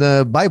 in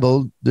the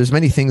Bible, there's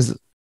many things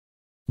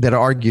that are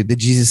argued. Did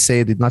Jesus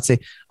say, did not say?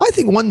 I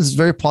think one is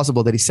very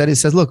possible that he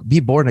said, look, be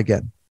born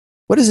again.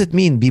 What does it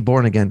mean, be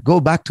born again?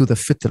 Go back to the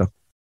fitrah.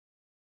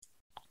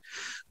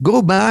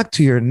 Go back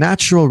to your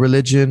natural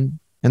religion.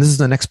 And this is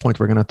the next point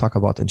we're going to talk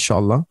about,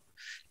 inshallah.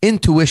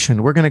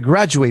 Intuition. We're going to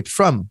graduate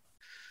from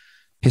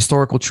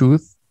historical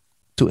truth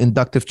to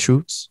inductive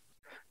truths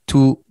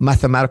to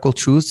mathematical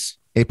truths,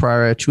 a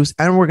priori truths.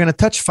 And we're going to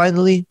touch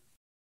finally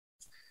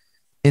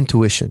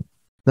intuition,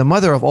 the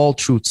mother of all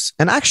truths.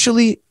 And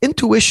actually,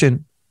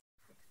 intuition,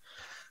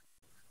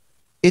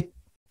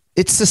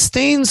 it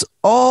sustains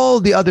all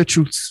the other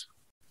truths.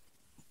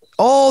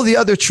 All the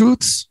other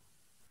truths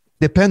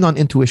depend on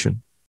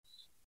intuition.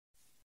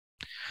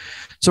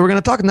 So we're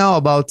going to talk now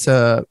about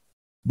the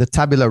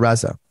tabula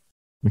rasa.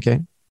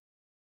 Okay.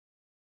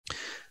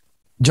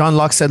 John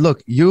Locke said,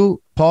 look,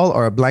 you, Paul,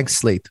 are a blank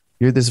slate.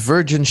 You're this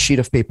virgin sheet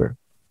of paper.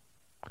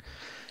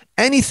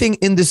 Anything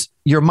in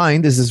your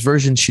mind is this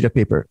virgin sheet of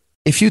paper.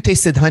 If you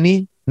tasted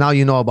honey, now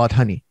you know about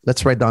honey.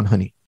 Let's write down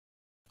honey.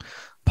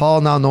 Paul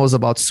now knows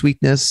about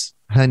sweetness,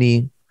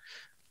 honey,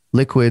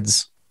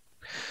 liquids.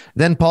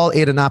 Then Paul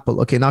ate an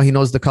apple. Okay, now he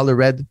knows the color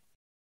red.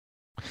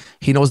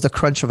 He knows the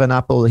crunch of an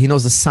apple. He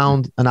knows the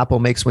sound an apple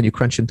makes when you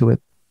crunch into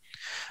it.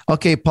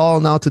 Okay,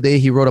 Paul now today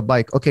he rode a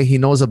bike. Okay, he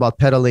knows about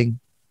pedaling.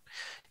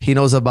 He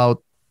knows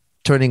about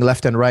turning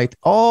left and right.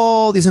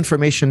 All this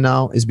information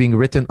now is being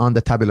written on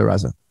the tabula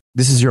rasa.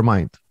 This is your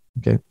mind.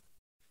 Okay.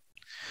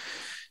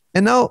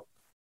 And now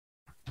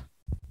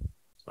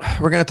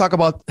we're going to talk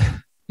about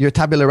your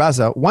tabula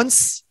rasa.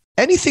 Once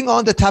anything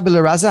on the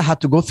tabula rasa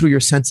had to go through your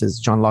senses,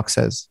 John Locke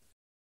says.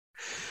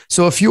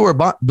 So if you were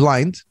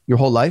blind your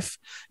whole life,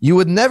 you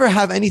would never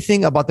have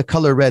anything about the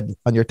color red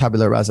on your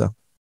tabula rasa.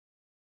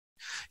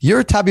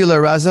 Your tabula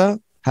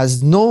rasa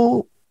has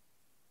no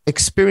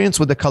experience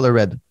with the color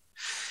red.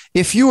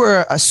 If you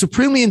were a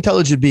supremely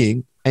intelligent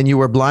being and you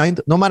were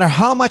blind, no matter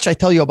how much I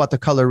tell you about the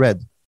color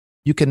red,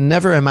 you can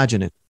never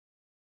imagine it.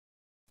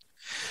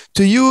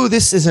 To you,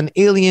 this is an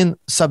alien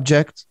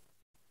subject.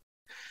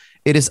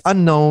 It is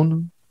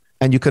unknown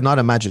and you could not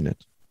imagine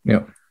it.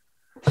 Yeah.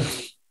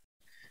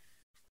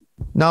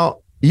 Now,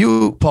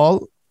 you,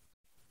 Paul,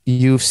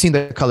 you've seen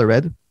the color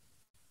red.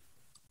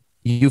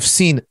 You've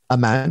seen a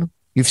man.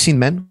 You've seen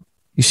men.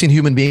 You've seen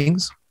human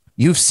beings.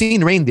 You've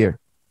seen reindeer.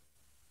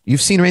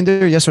 You've seen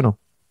reindeer, yes or no?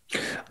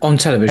 On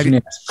television,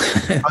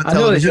 yes. On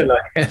television?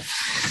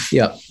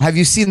 Yeah. Have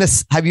you seen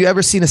this? Have you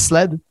ever seen a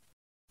sled?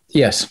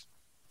 Yes.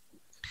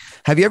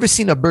 Have you ever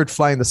seen a bird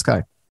fly in the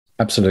sky?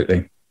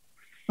 Absolutely.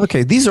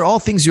 Okay, these are all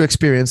things you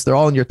experienced. They're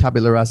all in your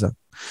tabula rasa.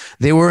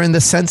 They were in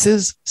the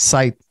senses: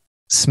 sight,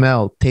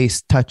 smell,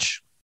 taste,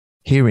 touch,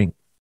 hearing.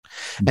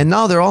 And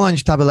now they're all on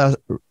your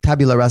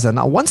tabula rasa.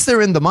 Now, once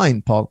they're in the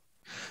mind, Paul,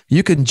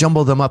 you can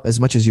jumble them up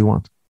as much as you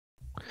want.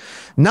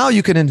 Now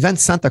you can invent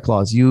Santa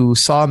Claus. You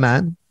saw a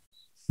man,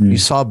 you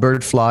saw a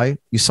bird fly,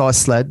 you saw a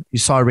sled, you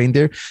saw a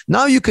reindeer.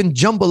 Now you can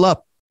jumble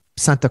up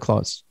Santa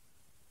Claus.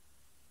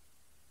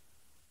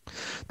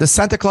 Does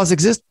Santa Claus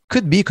exist?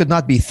 Could be, could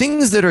not be.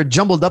 Things that are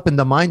jumbled up in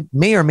the mind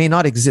may or may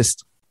not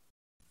exist.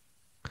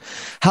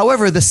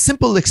 However, the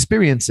simple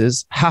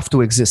experiences have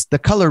to exist. The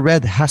color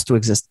red has to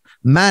exist.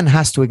 Man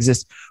has to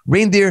exist.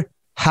 Reindeer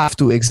have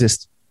to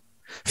exist.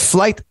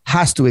 Flight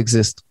has to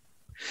exist.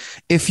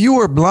 If you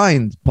were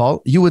blind,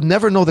 Paul, you would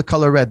never know the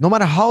color red, no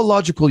matter how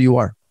logical you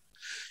are.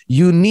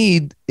 You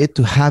need it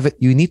to have it.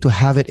 You need to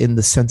have it in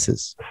the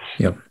senses.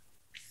 Yep.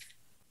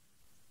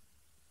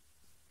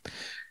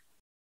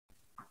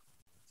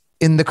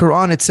 In the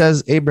Quran, it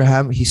says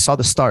Abraham, he saw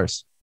the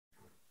stars.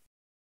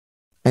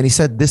 And he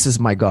said, this is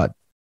my God.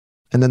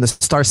 And then the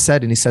stars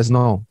said, and he says,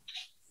 no,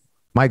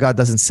 my God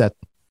doesn't set.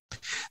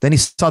 Then he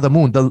saw the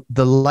moon.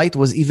 The light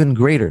was even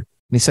greater.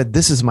 And he said,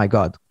 this is my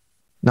God.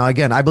 Now,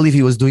 again, I believe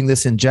he was doing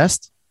this in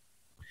jest.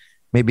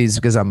 Maybe it's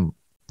because I'm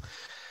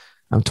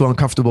too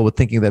uncomfortable with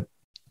thinking that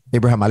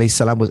Abraham alayhi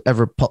salam was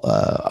ever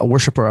a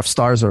worshiper of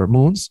stars or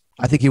moons.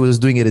 I think he was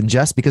doing it in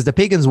jest because the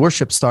pagans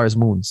worship stars,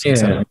 moons.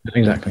 Yeah,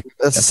 exactly.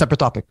 That's a separate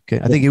topic. Okay,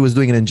 I think he was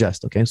doing it in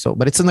jest. Okay, so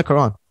but it's in the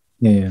Quran.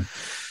 Yeah.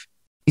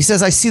 He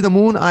says, I see the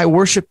moon. I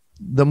worship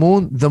the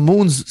moon. The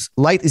moon's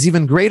light is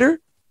even greater.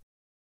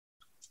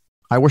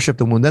 I worship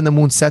the moon. Then the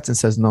moon sets and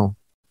says no.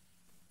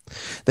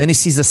 Then he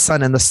sees the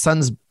sun, and the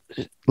sun's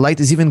light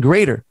is even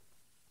greater.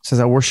 He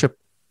says, I worship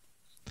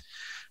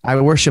I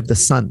worship the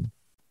sun.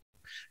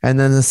 And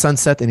then the sun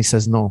set and he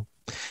says, no.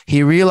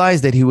 He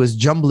realized that he was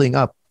jumbling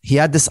up. He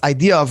had this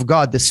idea of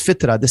God, this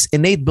fitra, this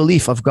innate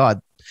belief of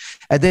God.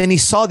 And then he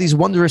saw these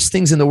wondrous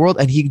things in the world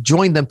and he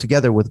joined them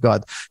together with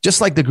God. Just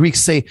like the Greeks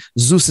say,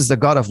 Zeus is the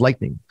god of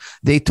lightning.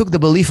 They took the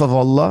belief of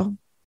Allah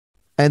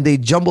and they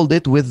jumbled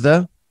it with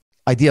the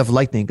idea of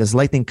lightning, because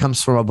lightning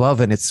comes from above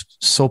and it's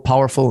so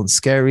powerful and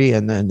scary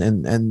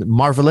and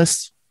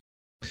marvelous.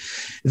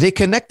 They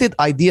connected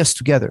ideas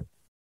together.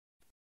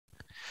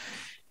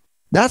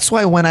 That's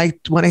why when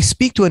I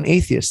speak to an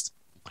atheist,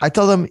 I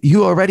tell them,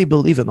 you already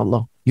believe in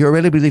Allah. You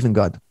already believe in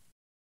God.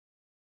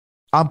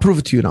 I'll prove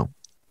it to you now.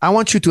 I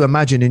want you to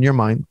imagine in your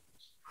mind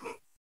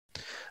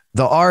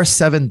the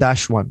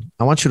R7-1.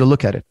 I want you to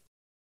look at it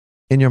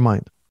in your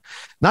mind.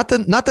 Not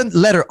the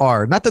letter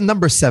R, not the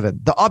number 7,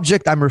 the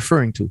object I'm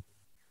referring to.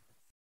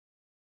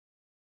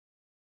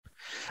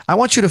 I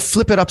want you to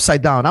flip it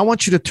upside down. I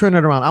want you to turn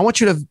it around. I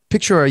want you to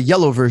picture a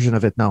yellow version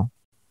of it now.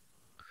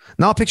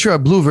 Now picture a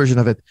blue version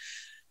of it.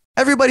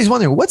 Everybody's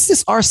wondering, what's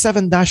this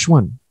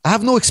R7-1? I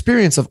have no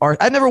experience of R.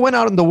 I never went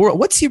out in the world.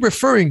 What's he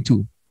referring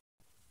to?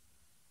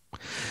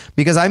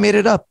 Because I made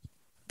it up.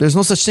 There's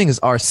no such thing as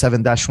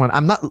R7-1.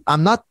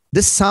 I'm not,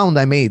 this sound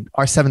I made,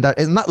 R7,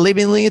 I'm not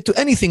labeling it to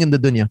anything in the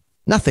dunya.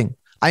 Nothing.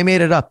 I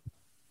made it up.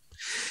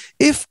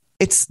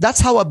 That's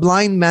how a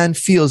blind man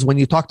feels when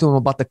you talk to him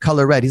about the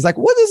color red. He's like,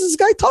 what is this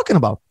guy talking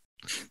about?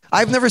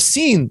 I've never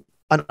seen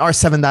an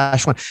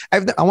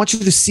R7-1. I want you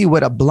to see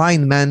what a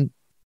blind man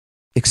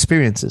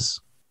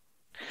experiences.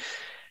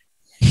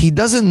 He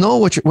doesn't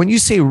know when you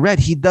say red,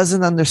 he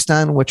doesn't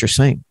understand what you're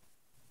saying.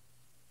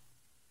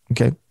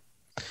 Okay.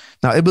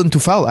 Now, Ibn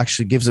Tufal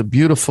actually gives a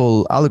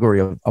beautiful allegory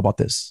about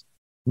this,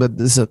 but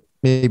this is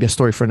maybe a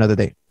story for another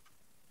day.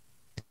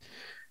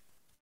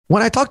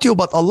 When I talk to you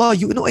about Allah,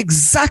 you know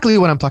exactly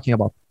what I'm talking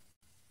about.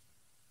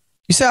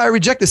 You say, I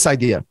reject this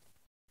idea.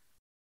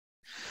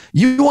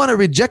 You want to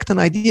reject an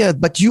idea,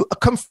 but you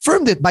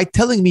confirmed it by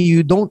telling me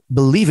you don't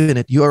believe in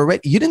it. You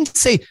didn't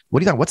say, what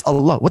are you talking? What's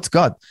Allah? What's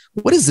God?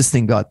 What is this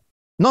thing, God?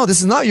 No, this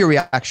is not your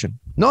reaction.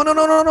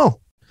 No.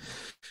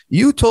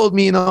 You told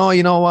me, no,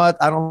 you know what?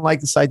 I don't like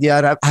this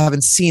idea. I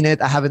haven't seen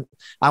it.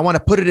 I want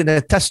to put it in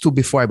a test tube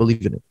before I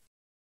believe in it.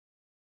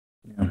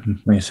 Yeah,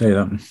 when you say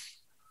that.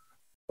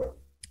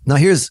 Now,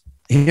 here's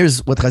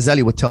what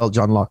Ghazali would tell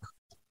John Locke.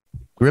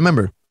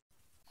 Remember,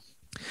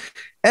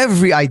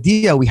 every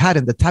idea we had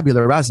in the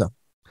tabula rasa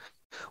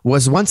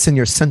was once in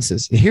your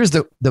senses. Here's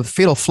the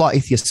fatal flaw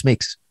atheists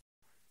makes.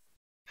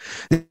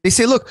 They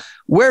say, look,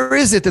 where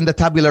is it in the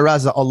tabula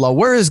rasa, Allah?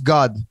 Where is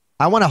God?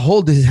 I want to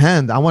hold his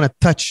hand. I want to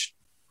touch.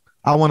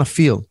 I want to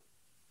feel.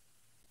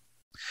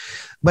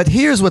 But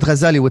here's what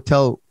Ghazali would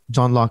tell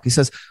John Locke. He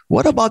says,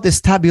 what about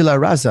this tabula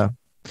rasa?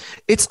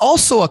 It's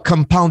also a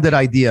compounded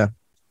idea.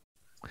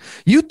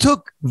 You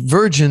took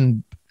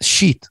virgin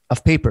sheet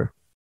of paper.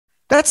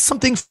 That's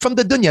something from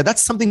the dunya.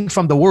 That's something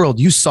from the world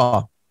you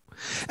saw.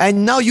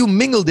 And now you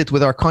mingled it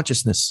with our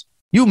consciousness.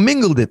 You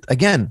mingled it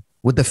again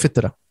with the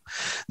fitra.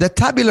 The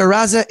tabula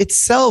rasa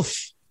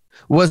itself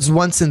was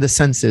once in the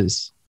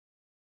senses.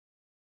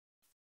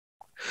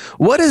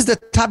 What is the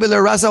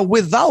tabula rasa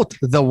without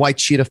the white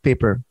sheet of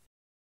paper?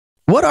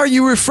 What are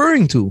you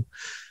referring to?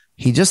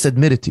 He just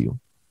admitted to you.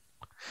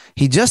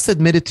 He just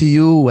admitted to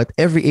you what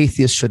every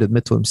atheist should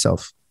admit to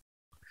himself.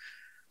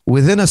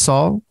 Within us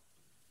all,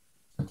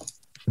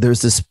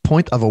 there's this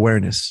point of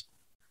awareness.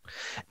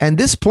 And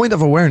this point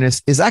of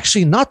awareness is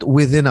actually not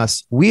within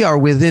us. We are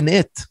within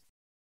it.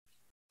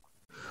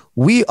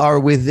 We are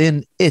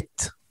within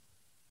it.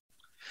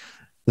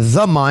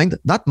 The mind,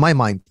 not my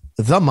mind,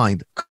 the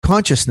mind,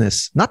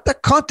 consciousness, not the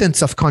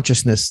contents of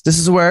consciousness. This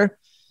is where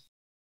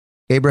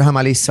Abraham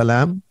alayhi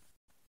salam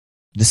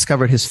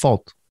discovered his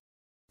fault.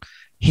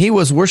 He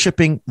was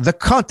worshiping the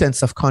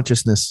contents of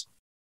consciousness.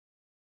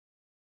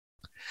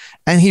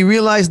 And he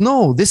realized,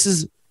 no, this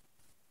is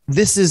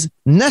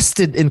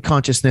nested in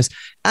consciousness,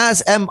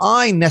 as am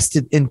I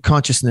nested in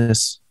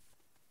consciousness.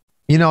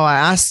 You know,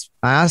 I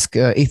ask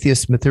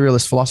atheist,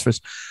 materialist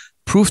philosophers,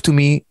 prove to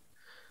me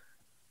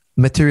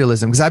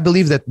materialism. Because I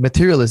believe that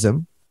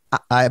materialism,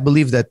 I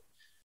believe that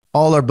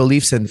all our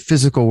beliefs in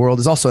physical world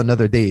is also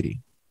another deity.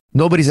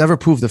 Nobody's ever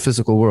proved the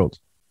physical world.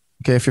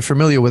 Okay, if you're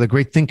familiar with a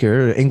great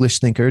thinker, English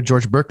thinker,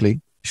 George Berkeley,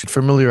 you should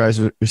familiarize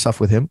yourself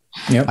with him.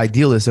 Yep.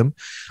 Idealism.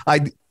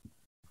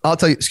 I'll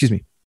tell you, excuse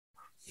me.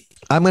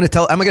 I'm going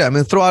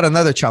to throw out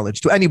another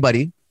challenge to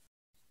anybody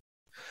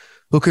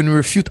who can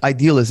refute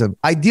idealism.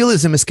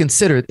 Idealism is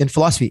considered in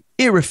philosophy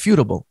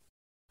irrefutable.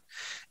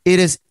 It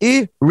is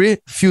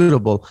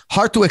irrefutable.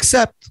 Hard to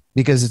accept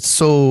because it's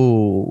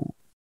so,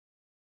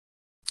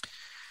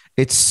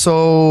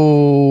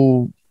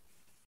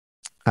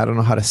 I don't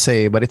know how to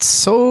say, but it's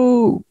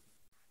so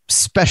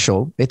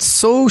special. It's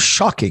so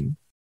shocking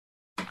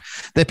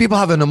that people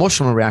have an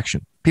emotional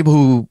reaction.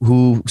 People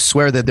who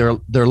swear that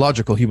they're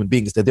logical human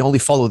beings, that they only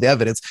follow the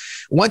evidence.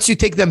 Once you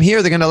take them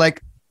here, they're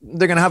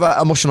gonna have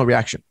an emotional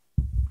reaction.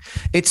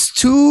 It's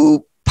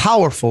too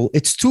powerful.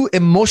 It's too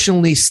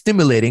emotionally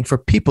stimulating for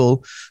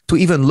people to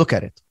even look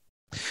at it.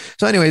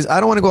 So anyways, I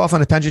don't want to go off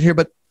on a tangent here,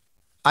 but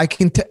I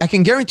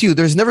can guarantee you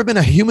there's never been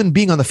a human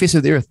being on the face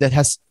of the earth that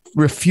has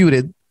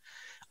refuted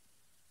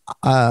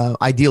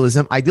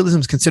idealism.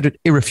 Idealism is considered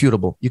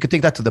irrefutable. You can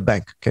take that to the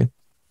bank, okay?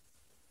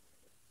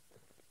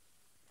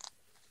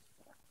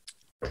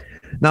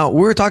 Now,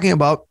 we're talking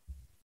about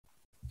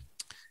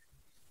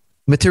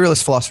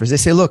materialist philosophers. They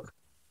say, look,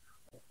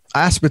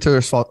 I ask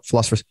materialist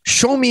philosophers,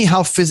 show me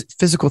how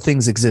physical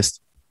things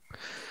exist.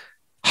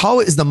 How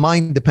is the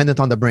mind dependent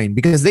on the brain?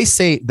 Because they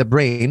say the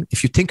brain,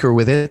 if you tinker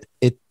with it,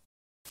 it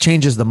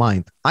changes the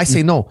mind. I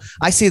say no.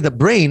 I say the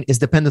brain is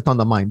dependent on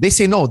the mind. They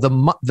say no, the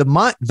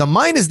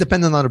mind is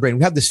dependent on the brain.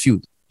 We have this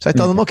feud. So I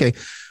tell them, okay,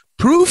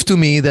 prove to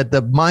me that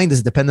the mind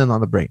is dependent on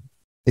the brain.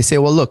 They say,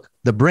 well, look,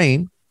 the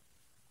brain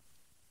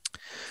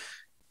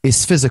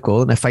is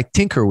physical, and if I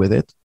tinker with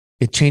it,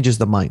 it changes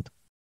the mind.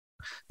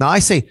 Now I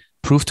say,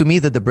 prove to me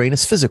that the brain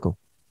is physical.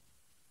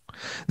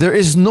 There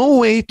is no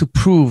way to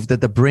prove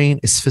that the brain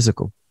is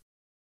physical.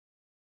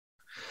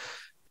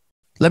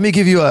 Let me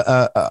give you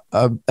a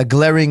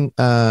glaring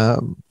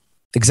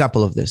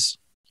example of this.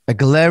 A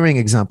glaring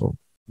example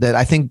that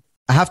I think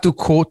I have to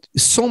quote.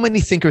 So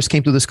many thinkers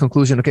came to this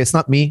conclusion. Okay, it's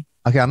not me.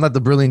 Okay, I'm not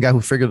the brilliant guy who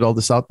figured all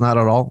this out. Not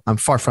at all. I'm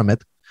far from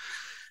it.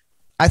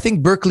 I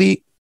think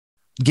Berkeley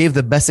gave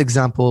the best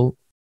example,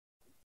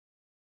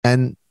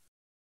 and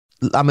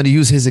I'm going to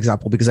use his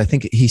example because I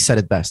think he said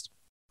it best.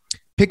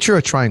 Picture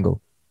a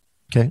triangle.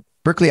 Okay.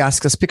 Berkeley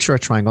asks us, picture a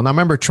triangle. Now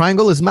remember,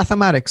 triangle is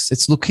mathematics.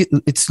 It's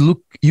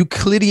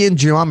Euclidean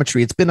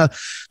geometry. It's been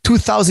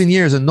 2,000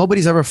 years and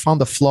nobody's ever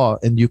found a flaw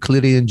in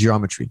Euclidean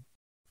geometry.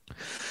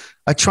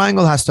 A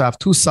triangle has to have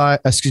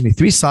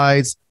three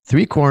sides,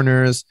 three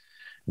corners.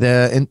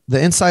 The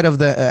inside of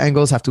the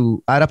angles have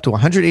to add up to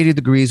 180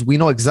 degrees. We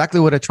know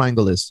exactly what a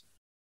triangle is.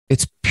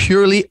 It's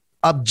purely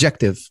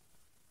objective.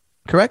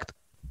 Correct?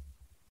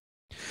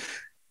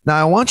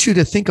 Now, I want you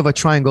to think of a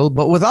triangle,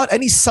 but without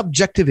any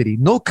subjectivity,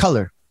 no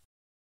color.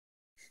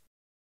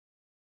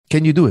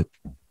 Can you do it?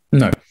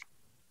 No.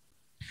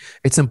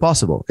 It's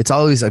impossible. It's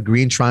always a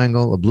green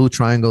triangle, a blue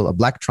triangle, a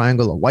black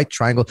triangle, a white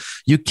triangle.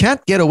 You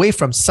can't get away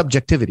from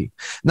subjectivity.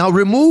 Now,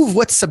 remove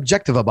what's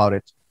subjective about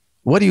it.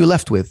 What are you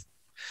left with?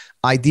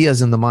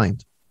 Ideas in the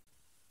mind.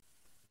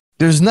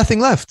 There's nothing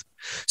left.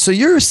 So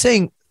you're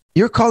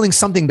calling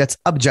something that's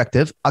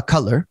objective a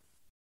color.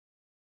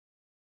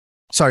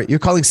 Sorry, you're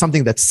calling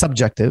something that's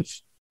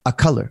subjective a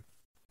color.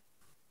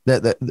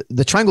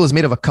 The triangle is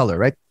made of a color,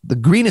 right? The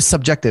green is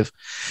subjective.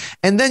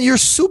 And then you're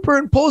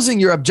superimposing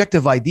your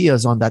objective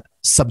ideas on that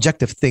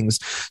subjective things.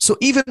 So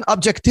even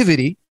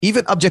objectivity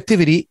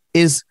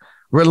is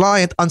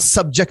reliant on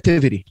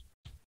subjectivity.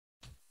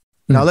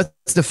 Now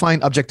let's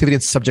define objectivity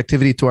and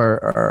subjectivity to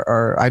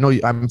our I know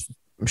I'm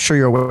sure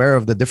you're aware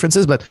of the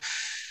differences, but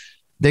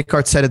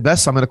Descartes said it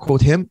best. So I'm going to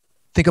quote him.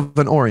 Think of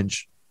an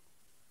orange.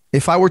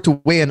 If I were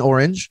to weigh an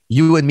orange,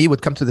 you and me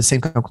would come to the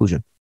same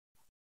conclusion.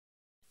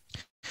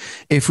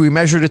 If we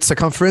measured its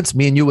circumference,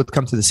 me and you would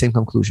come to the same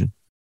conclusion.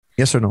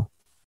 Yes or no?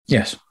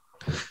 Yes.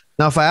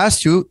 Now, if I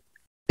asked you,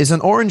 is an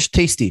orange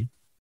tasty?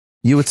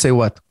 You would say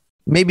what?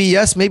 Maybe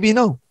yes, maybe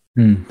no.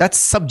 That's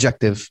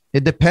subjective.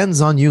 It depends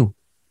on you.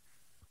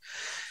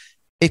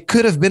 It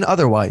could have been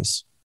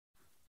otherwise.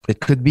 It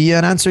could be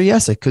an answer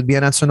yes, it could be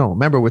an answer no.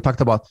 Remember, we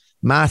talked about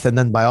math and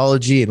then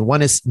biology, and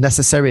one is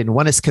necessary and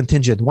one is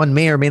contingent. One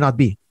may or may not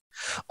be.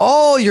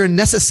 All your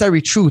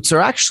necessary truths are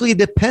actually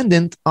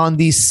dependent on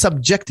these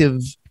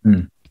subjective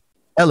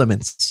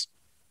elements.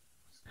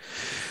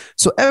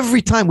 So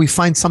every time we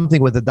find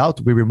something with a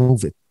doubt, we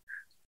remove it.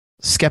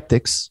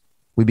 Skeptics,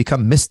 we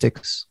become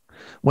mystics.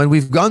 When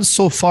we've gone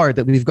so far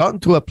that we've gotten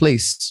to a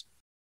place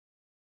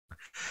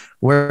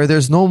where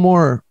there's no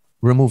more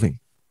removing.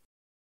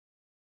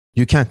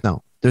 You can't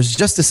now. There's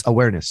just this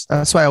awareness.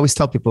 That's why I always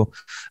tell people,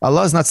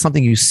 Allah is not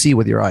something you see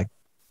with your eye.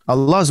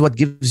 Allah is what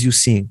gives you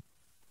seeing.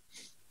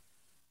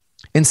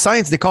 In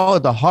science, they call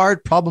it the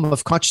hard problem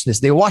of consciousness.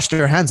 They wash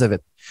their hands of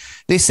it.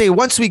 They say,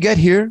 once we get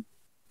here,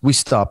 we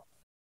stop.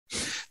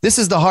 This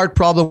is the hard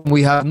problem.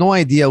 We have no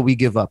idea. We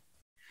give up.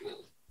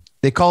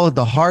 They call it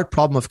the hard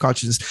problem of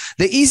consciousness.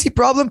 The easy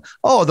problem,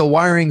 the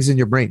wirings in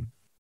your brain.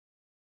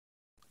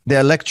 The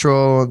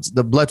electrons,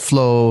 the blood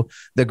flow,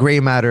 the gray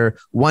matter,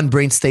 one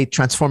brain state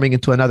transforming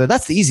into another.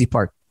 That's the easy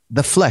part.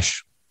 The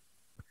flesh.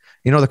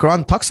 The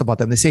Quran talks about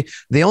them. They say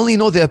they only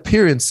know the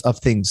appearance of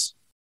things.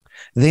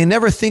 They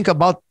never think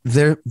about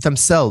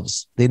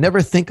themselves. They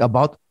never think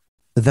about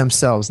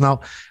themselves.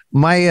 Now,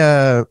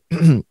 my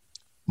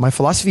my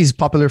philosophy is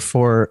popular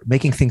for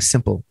making things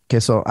simple. Okay,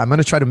 so I'm going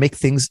to try to make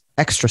things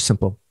extra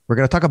simple. We're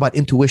going to talk about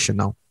intuition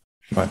now.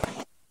 Right.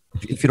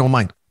 If you don't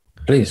mind.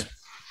 Please.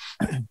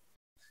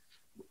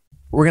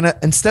 We're going to,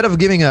 instead of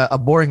giving a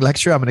boring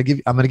lecture, I'm going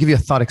to give you a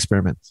thought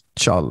experiment,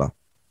 inshallah.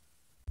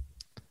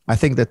 I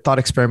think that thought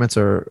experiments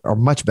are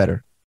much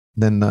better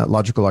than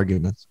logical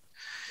arguments.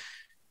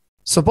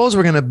 Suppose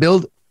we're going to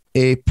build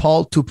a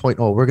Paul 2.0.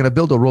 We're going to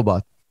build a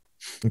robot.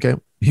 Okay.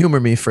 Humor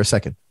me for a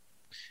second.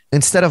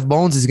 Instead of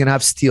bones, he's going to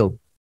have steel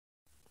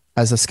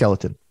as a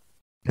skeleton.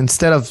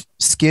 Instead of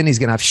skin, he's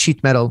going to have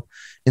sheet metal.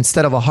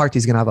 Instead of a heart,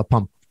 he's going to have a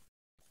pump.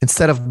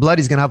 Instead of blood,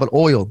 he's going to have an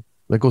oil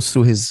that goes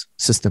through his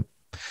system.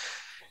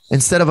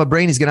 Instead of a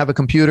brain, he's going to have a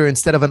computer.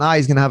 Instead of an eye,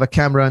 he's going to have a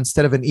camera.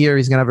 Instead of an ear,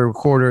 he's going to have a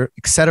recorder,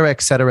 etc.,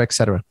 etc.,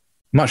 etc.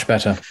 Much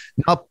better.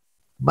 Now,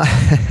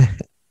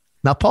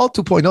 now Paul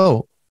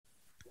 2.0,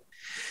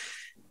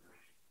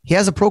 he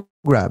has a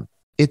program.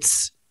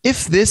 It's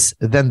if this,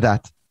 then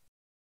that.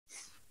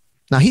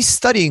 Now, he's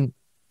studying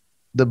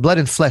the blood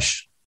and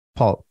flesh,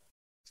 Paul.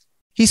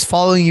 He's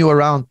following you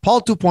around.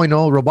 Paul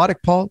 2.0,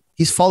 robotic Paul,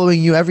 he's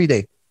following you every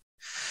day.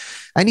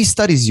 And he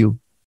studies you.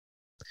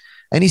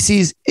 And he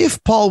sees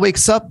if Paul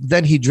wakes up,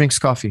 then he drinks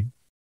coffee.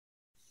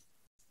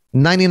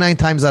 99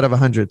 times out of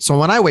 100. So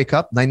when I wake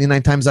up,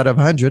 99 times out of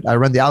 100, I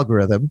run the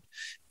algorithm.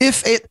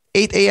 If at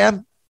 8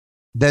 a.m.,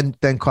 then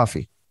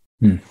coffee.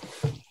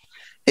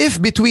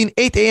 If between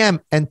 8 a.m.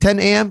 and 10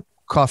 a.m.,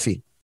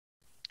 coffee.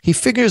 He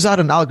figures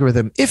out an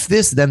algorithm. If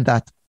this, then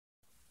that.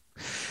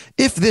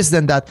 If this,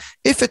 then that.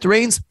 If it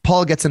rains,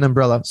 Paul gets an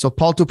umbrella. So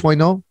Paul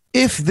 2.0,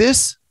 if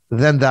this,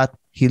 then that.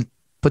 He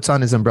puts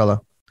on his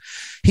umbrella.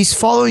 He's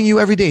following you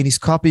every day and he's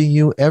copying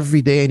you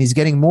every day and he's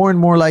getting more and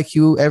more like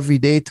you every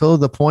day till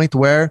the point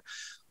where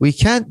we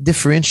can't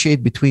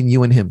differentiate between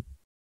you and him.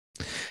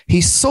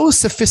 He's so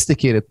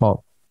sophisticated,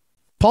 Paul.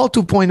 Paul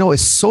 2.0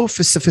 is so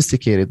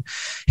sophisticated.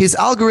 His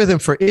algorithm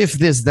for if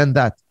this, then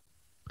that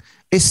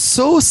is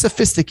so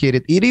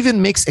sophisticated. It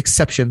even makes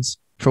exceptions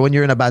for when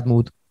you're in a bad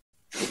mood.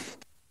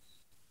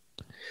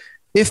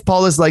 If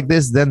Paul is like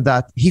this, then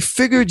that. He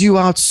figured you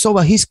out so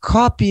well. He's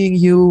copying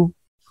you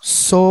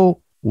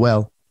so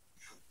well.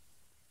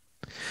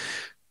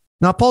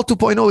 Now, Paul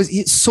 2.0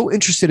 he's so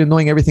interested in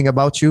knowing everything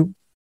about you.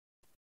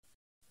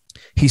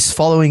 He's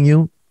following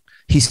you.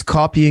 He's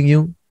copying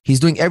you.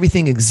 He's doing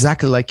everything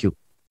exactly like you.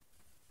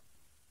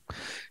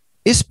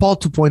 Is Paul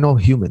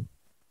 2.0 human?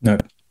 No.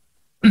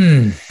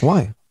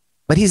 Why?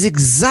 But he's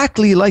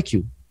exactly like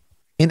you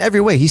in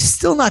every way. He's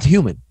still not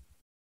human.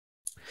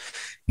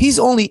 He's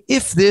only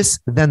if this,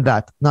 then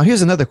that. Now,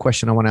 here's another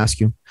question I want to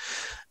ask you.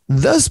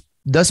 Does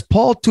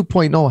Paul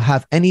 2.0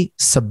 have any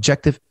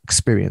subjective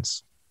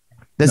experience?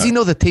 Does he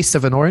know the taste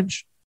of an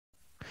orange?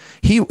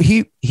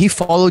 He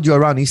followed you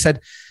around. He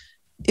said,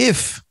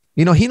 if,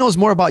 he knows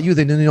more about you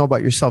than you know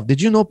about yourself.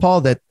 Did you know,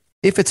 Paul, that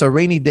if it's a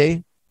rainy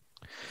day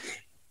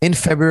in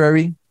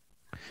February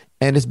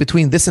and it's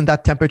between this and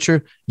that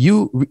temperature,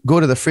 you go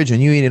to the fridge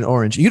and you eat an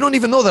orange. You don't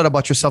even know that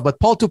about yourself, but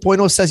Paul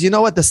 2.0 says, you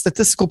know what? The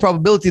statistical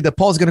probability that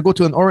Paul's going to go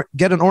to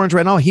get an orange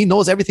right now, he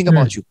knows everything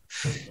about you.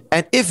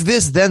 And if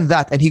this, then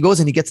that, and he goes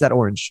and he gets that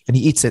orange and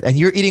he eats it. And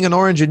you're eating an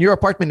orange in your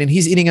apartment and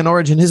he's eating an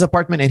orange in his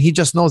apartment. And he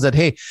just knows that,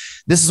 hey,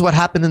 this is what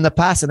happened in the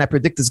past and I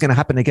predict it's going to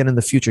happen again in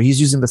the future. He's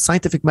using the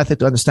scientific method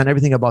to understand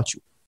everything about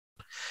you.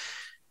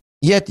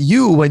 Yet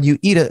you, when you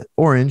eat an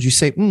orange, you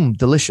say,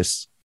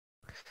 delicious.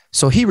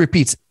 So he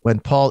repeats,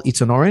 when Paul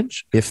eats an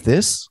orange, if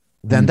this,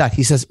 then that.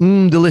 He says,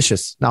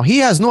 delicious. Now, he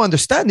has no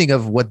understanding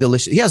of what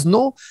delicious. He has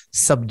no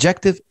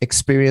subjective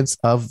experience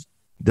of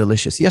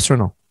delicious. Yes or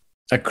no?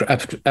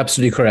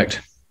 Absolutely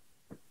correct.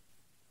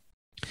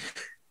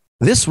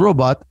 This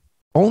robot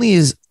only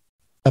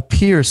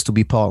appears to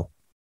be Paul.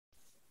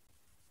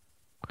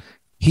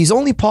 He's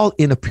only Paul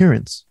in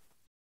appearance.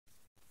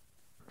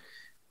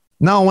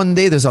 Now, one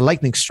day there's a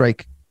lightning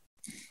strike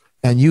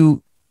and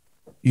you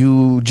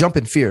jump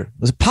in fear.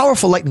 There's a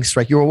powerful lightning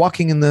strike. You were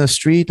walking in the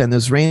street and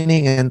it's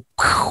raining and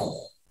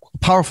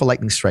powerful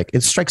lightning strike.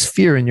 It strikes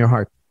fear in your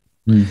heart.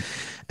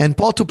 And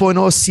Paul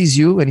 2.0 sees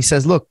you and he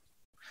says, look,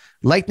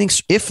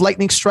 if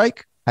lightning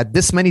strike at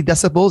this many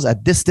decibels,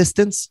 at this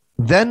distance,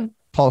 then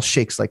Paul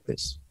shakes like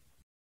this.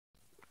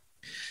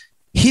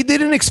 He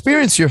didn't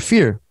experience your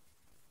fear.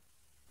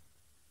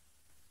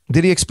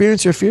 Did he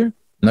experience your fear?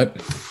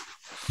 Nope.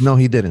 No,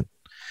 he didn't.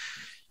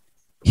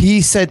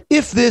 He said,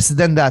 if this,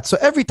 then that. So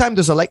every time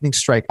there's a lightning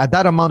strike at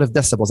that amount of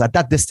decibels, at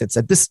that distance,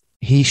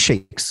 he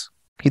shakes.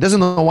 He doesn't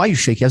know why you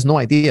shake. He has no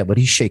idea, but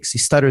he shakes. He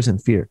stutters in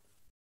fear.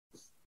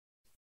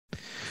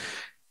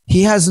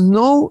 He has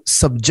no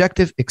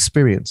subjective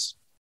experience.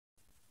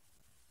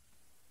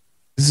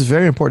 This is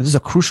very important. This is a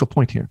crucial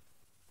point here.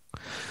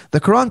 The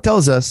Quran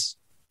tells us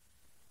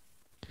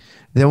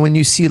that when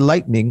you see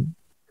lightning,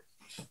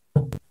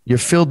 you're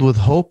filled with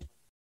hope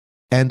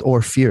and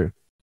or fear.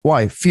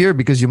 Why? Fear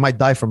because you might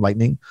die from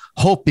lightning.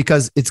 Hope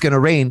because it's going to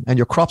rain and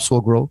your crops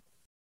will grow.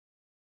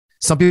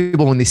 Some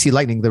people, when they see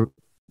lightning,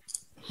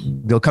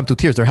 they'll come to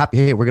tears. They're happy.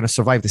 Hey, we're going to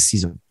survive this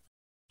season.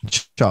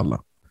 Inshallah.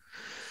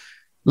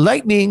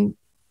 Lightning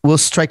will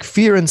strike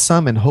fear in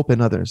some and hope in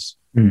others.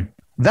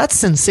 That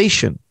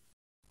sensation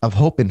of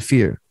hope and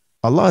fear,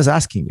 Allah is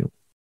asking you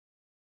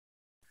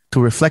to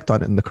reflect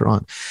on it in the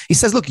Quran. He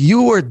says, look,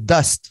 you were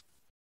dust.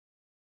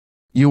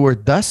 You were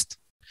dust.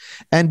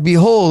 And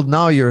behold,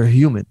 now you're a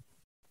human.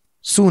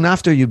 Soon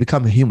after you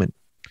become a human.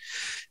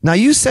 Now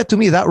you said to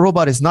me that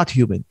robot is not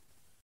human.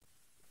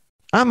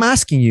 I'm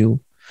asking you,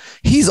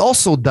 he's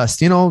also dust.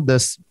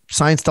 The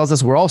science tells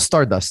us we're all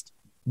stardust.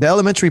 The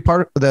elementary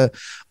part,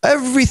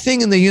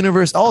 everything in the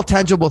universe, all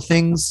tangible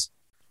things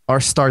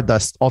are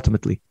stardust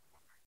ultimately.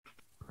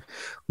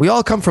 We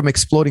all come from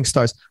exploding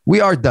stars. We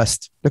are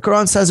dust. The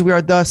Quran says we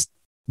are dust.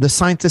 the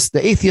scientist,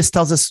 the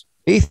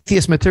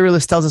atheist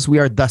materialist tells us we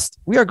are dust.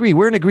 We agree.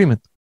 We're in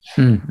agreement.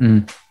 Mm-hmm.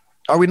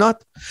 Are we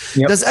not?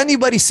 Yep. Does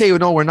anybody say,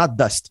 no, we're not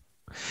dust?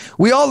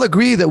 We all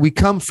agree that we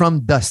come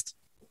from dust.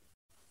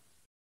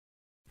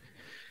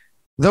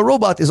 The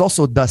robot is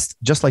also dust,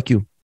 just like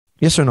you.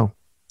 Yes or no?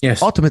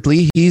 Yes.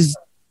 Ultimately, he's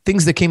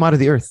things that came out of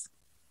the earth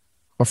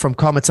or from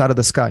comets out of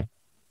the sky.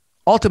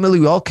 Ultimately,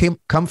 we all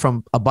come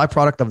from a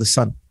byproduct of the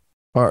sun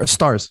or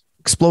stars,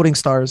 exploding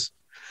stars.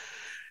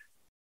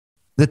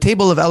 The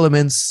table of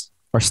elements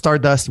or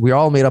stardust, we're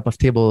all made up of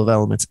table of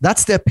elements.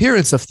 That's the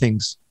appearance of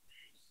things.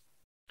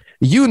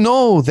 You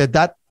know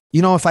that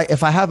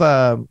if I have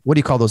what do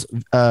you call those?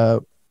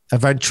 A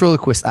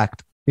ventriloquist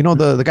act. You know,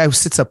 the guy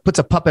who puts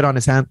a puppet on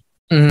his hand.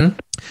 Mm-hmm.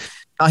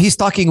 Now he's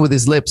talking with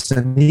his lips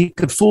and he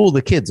could fool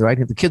the kids, right?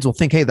 The kids will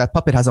think, hey, that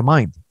puppet has a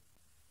mind.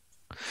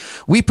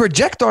 We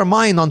project our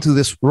mind onto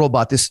this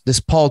robot, this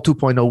Paul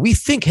 2.0. We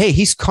think, hey,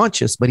 he's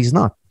conscious, but he's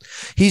not.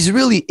 He's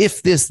really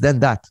if this, then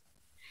that.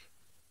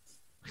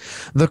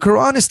 The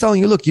Quran is telling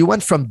you, look, you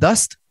went from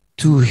dust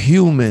to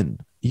human.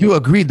 You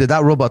agreed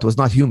that robot was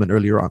not human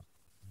earlier on.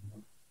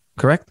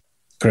 Correct?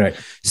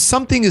 Correct.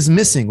 Something is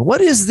missing. What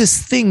is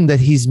this thing that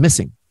he's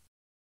missing?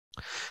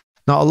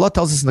 Now, Allah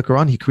tells us in the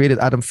Quran, He created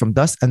Adam from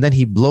dust and then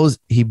He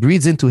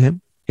breathes into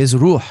him His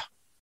ruh.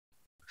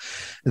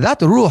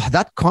 That ruh,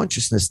 that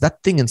consciousness,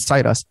 that thing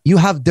inside us, you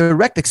have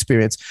direct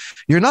experience.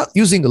 You're not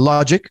using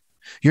logic.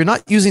 You're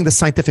not using the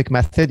scientific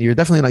method. You're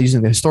definitely not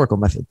using the historical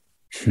method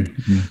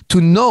to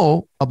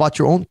know about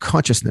your own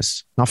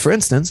consciousness. Now, for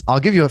instance,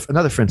 I'll give you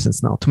another for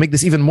instance now to make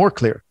this even more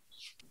clear.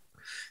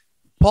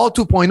 Paul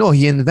 2.0,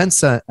 he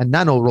invents a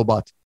nano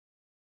robot.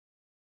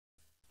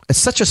 It's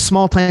such a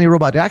small, tiny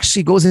robot. It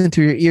actually goes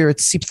into your ear. It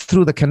seeps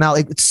through the canal.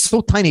 It's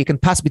so tiny. It can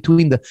pass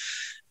between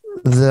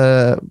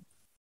the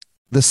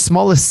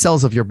smallest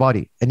cells of your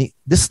body. And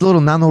this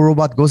little nano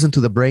robot goes into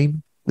the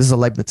brain. This is a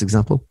Leibniz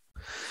example.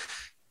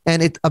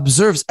 And it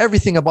observes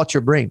everything about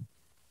your brain.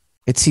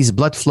 It sees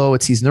blood flow.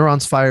 It sees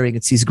neurons firing.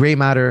 It sees gray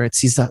matter. It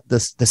sees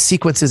the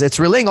sequences. It's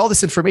relaying all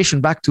this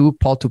information back to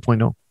Paul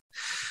 2.0.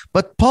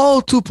 But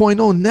Paul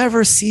 2.0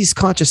 never sees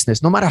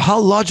consciousness, no matter how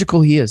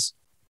logical he is.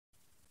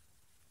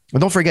 And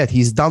don't forget,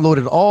 he's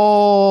downloaded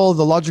all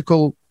the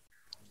logical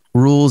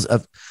rules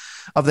of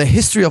the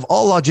history of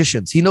all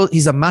logicians.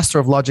 He's a master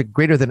of logic,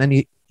 greater than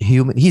any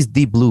human. He's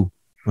Deep Blue,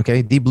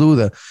 okay? Deep Blue,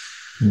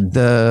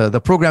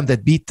 the program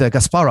that beat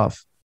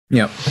Kasparov.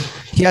 Yeah.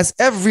 He has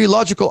every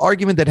logical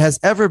argument that has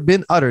ever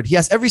been uttered. He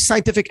has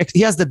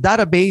he has the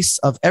database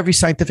of every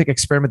scientific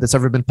experiment that's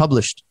ever been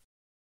published.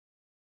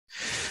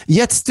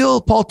 Yet still,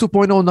 Paul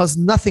 2.0 knows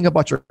nothing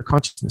about your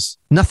consciousness.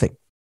 Nothing.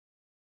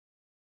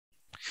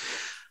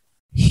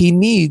 He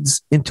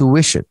needs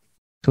intuition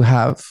to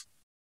have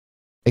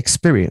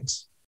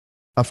experience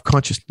of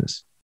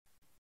consciousness.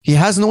 He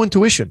has no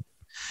intuition.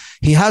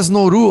 He has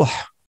no ruh.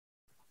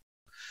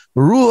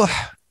 Ruh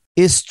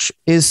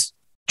is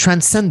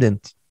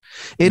transcendent.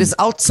 It is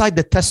outside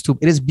the test tube.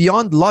 It is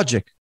beyond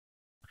logic.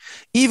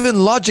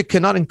 Even logic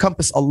cannot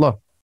encompass Allah.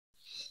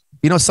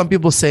 You know, some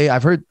people say,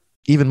 I've heard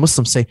even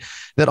Muslims say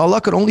that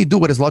Allah could only do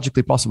what is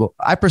logically possible.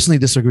 I personally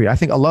disagree. I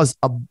think Allah is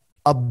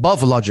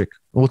above logic.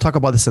 We'll talk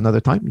about this another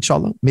time,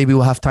 inshallah. Maybe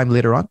we'll have time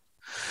later on.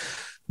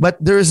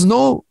 But there is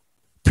no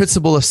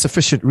principle of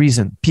sufficient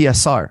reason,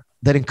 PSR,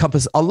 that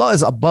encompasses Allah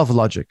is above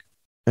logic.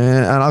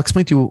 And I'll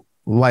explain to you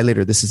why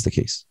later this is the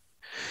case.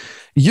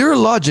 Your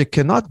logic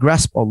cannot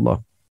grasp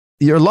Allah.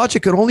 Your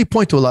logic can only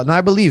point to Allah. And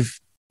I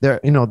believe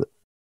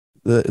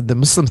the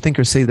Muslim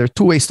thinkers say there are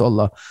two ways to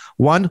Allah.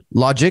 One,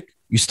 logic.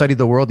 You study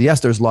the world. Yes,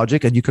 there's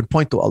logic, and you can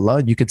point to Allah.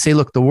 And you can say,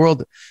 look, the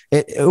world,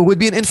 it would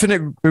be an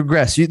infinite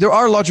regress. There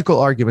are logical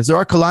arguments. There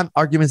are Kalam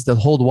arguments that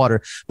hold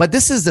water. But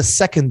this is the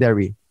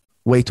secondary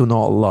way to know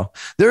Allah.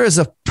 There is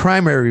a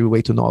primary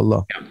way to know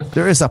Allah.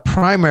 There is a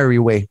primary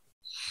way.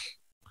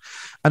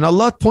 And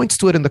Allah points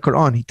to it in the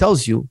Quran. He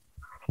tells you,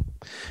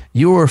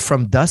 you are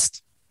from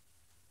dust,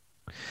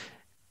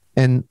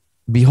 and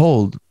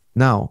behold,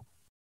 now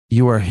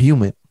you are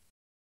human.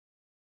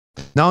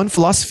 Now in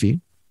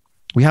philosophy,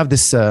 we have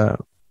this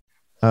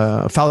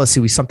fallacy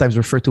we sometimes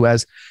refer to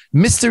as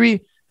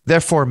mystery,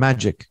 therefore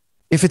magic.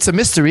 If it's a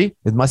mystery,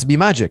 it must be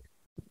magic.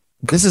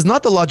 This is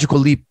not the logical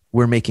leap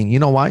we're making. You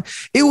know why?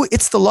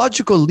 It's the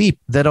logical leap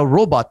that a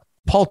robot,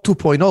 Paul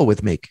 2.0,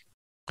 would make.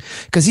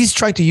 Because he's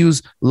trying to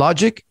use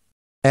logic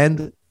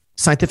and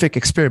scientific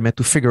experiment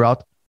to figure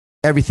out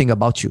everything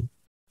about you.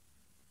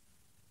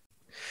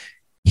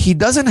 He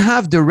doesn't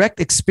have direct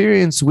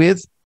experience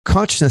with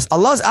consciousness.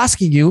 Allah is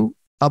asking you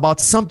about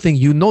something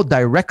you know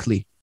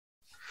directly.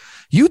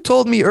 You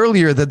told me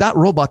earlier that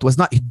robot was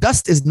not,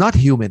 dust is not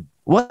human.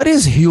 What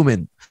is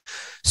human?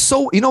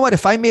 So, you know what?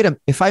 If I made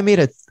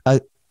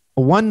a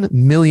 1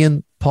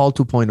 million Paul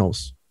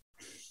 2.0s,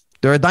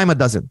 there are a dime a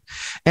dozen,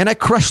 and I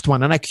crushed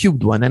one and I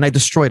cubed one and I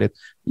destroyed it,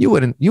 you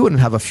wouldn't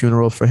have a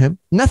funeral for him.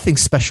 Nothing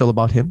special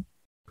about him.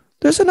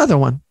 There's another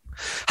one.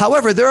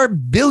 However, there are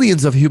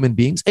billions of human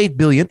beings, 8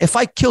 billion. If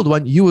I killed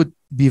one, you would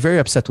be very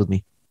upset with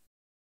me.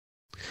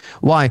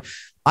 Why?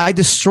 I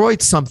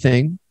destroyed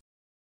something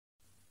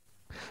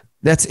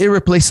that's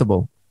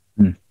irreplaceable.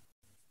 Mm.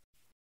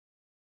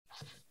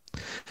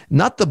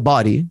 Not the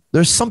body.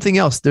 There's something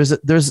else.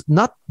 There's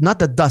not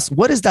the dust.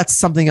 What is that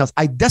something else?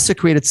 I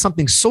desecrated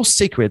something so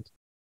sacred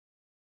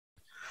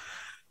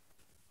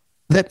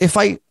that if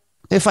I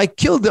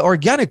killed the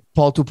organic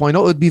Paul 2.0,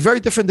 it would be very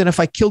different than if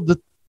I killed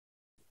the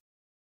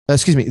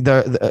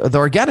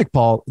organic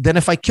Paul than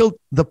if I killed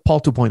the Paul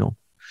 2.0.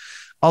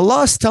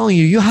 Allah is telling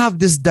you, you have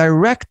this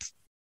direct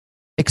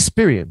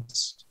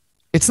experience.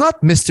 It's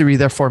not mystery,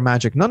 therefore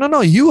magic.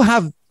 No. You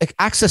have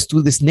access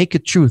to this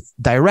naked truth,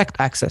 direct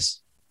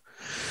access.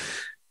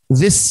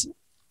 This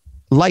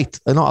light,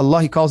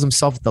 Allah, He calls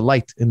Himself the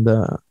light in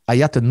the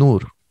Ayat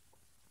al-Nur.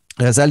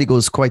 Ghazali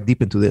goes quite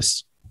deep into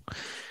this.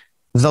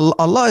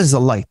 Allah is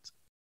the light.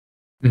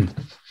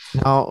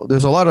 Now,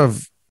 there's a lot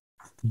of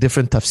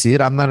different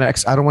tafsir. I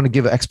don't want to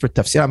give an expert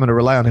tafsir. I'm going to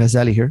rely on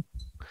Ghazali here.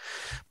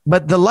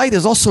 But the light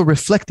is also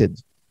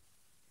reflected.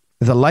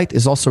 The light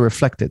is also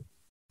reflected.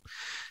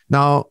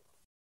 Now,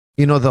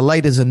 the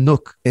light is a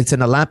nook. It's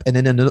in a lamp and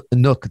in a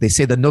nook. They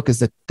say the nook is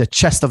the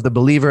chest of the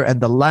believer and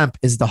the lamp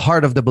is the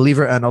heart of the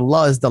believer, and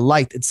Allah is the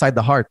light inside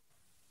the heart.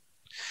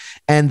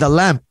 And the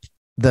lamp,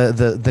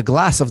 the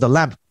glass of the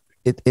lamp,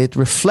 it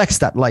reflects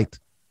that light.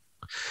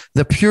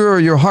 The purer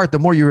your heart, the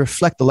more you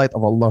reflect the light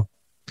of Allah.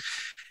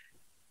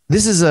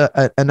 This is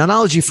an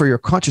analogy for your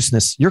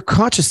consciousness. Your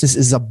consciousness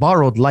is a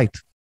borrowed light.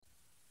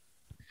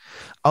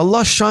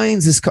 Allah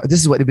shines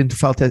this is what Ibn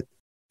Tufayl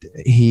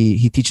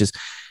he teaches.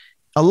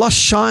 Allah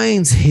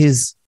shines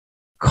His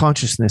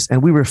consciousness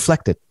and we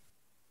reflect it.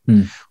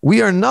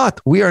 We are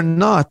not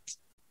one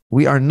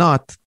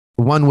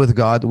with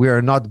God. We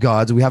are not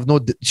gods. We have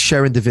no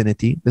share in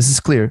divinity. This is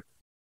clear.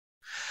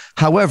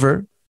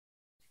 However,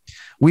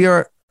 we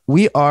are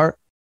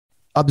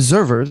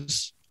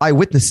observers,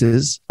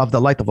 eyewitnesses of the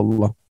light of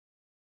Allah.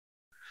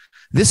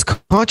 This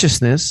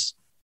consciousness,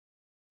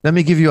 let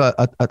me give you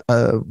a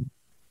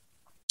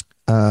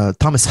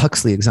Thomas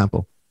Huxley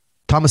example.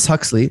 Thomas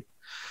Huxley,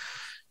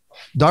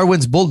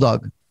 Darwin's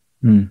bulldog.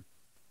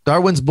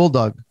 Darwin's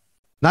bulldog,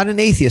 not an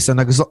atheist, an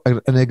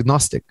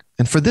agnostic.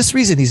 And for this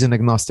reason, he's an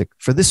agnostic.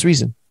 For this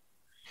reason,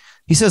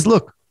 he says,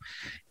 look,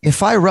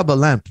 if I rub a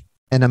lamp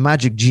and a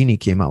magic genie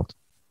came out,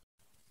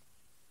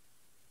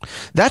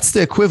 that's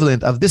the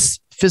equivalent of this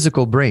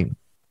physical brain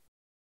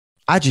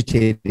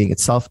agitating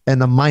itself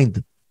and a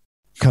mind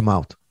come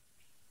out.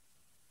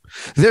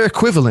 They're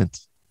equivalent.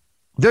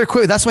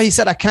 That's why he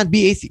said,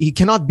 he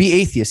cannot be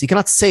atheist. He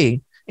cannot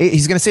say,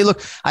 he's going to say,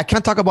 look, I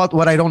can't talk about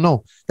what I don't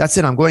know. That's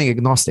it. I'm going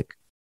agnostic.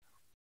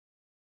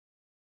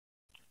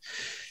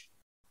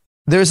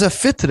 There's a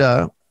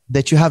fitra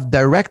that you have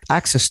direct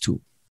access to,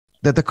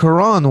 that the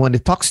Quran, when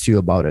it talks to you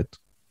about it,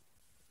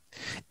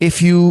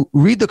 if you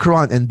read the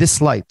Quran in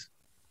this light,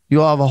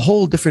 you'll have a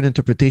whole different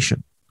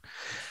interpretation.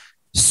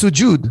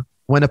 Sujood,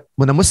 when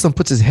a Muslim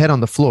puts his head on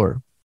the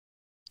floor,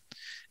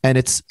 and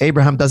it's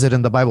Abraham does it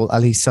in the Bible,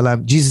 alayhi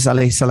salam, Jesus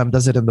alayhi salam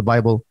does it in the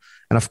Bible,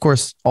 and of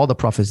course, all the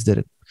prophets did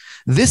it.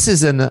 This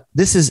is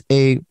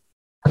a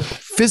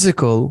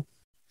physical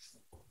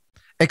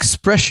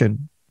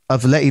expression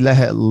of La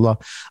ilaha illallah.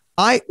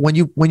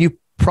 When you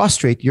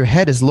prostrate, your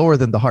head is lower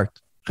than the heart.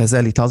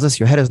 Ghazali tells us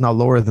your head is now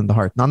lower than the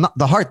heart. Now, not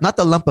the heart, not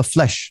the lump of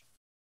flesh.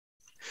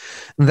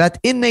 That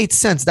innate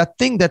sense, that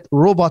thing that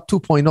Robot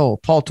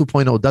 2.0, Paul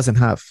 2.0 doesn't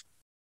have,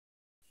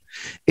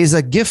 is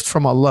a gift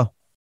from Allah.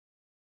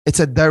 It's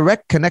a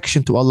direct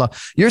connection to Allah.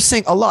 You're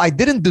saying, Allah, I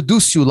didn't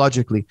deduce you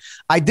logically.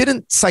 I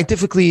didn't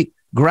scientifically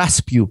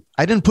grasp you.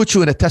 I didn't put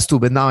you in a test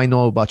tube and now I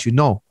know about you.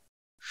 No.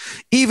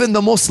 Even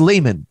the most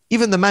layman,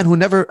 even the man who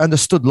never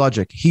understood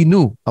logic, he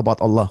knew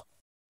about Allah.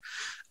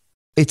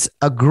 It's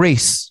a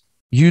grace.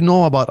 You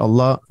know about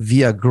Allah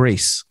via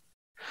grace,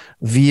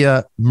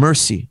 via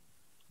mercy.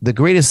 The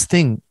greatest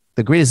thing,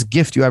 the greatest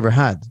gift you ever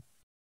had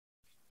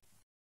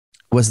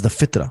was the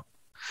fitrah.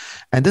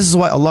 And this is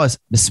why Allah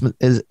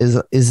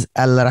is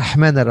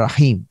Al-Rahman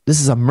Ar-Rahim.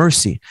 This is a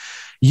mercy.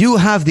 You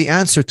have the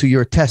answer to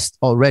your test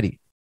already.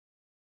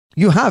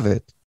 You have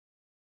it.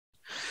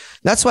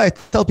 That's why I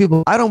tell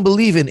people, I don't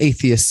believe in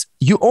atheists.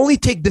 You only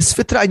take this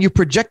fitrah and you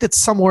project it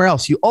somewhere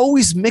else. You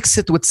always mix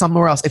it with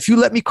somewhere else. If you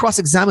let me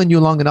cross-examine you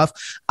long enough,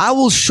 I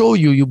will show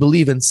you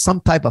believe in some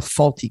type of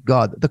faulty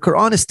God. The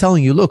Quran is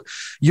telling you, look,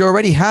 you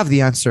already have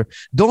the answer.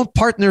 Don't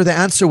partner the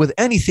answer with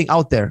anything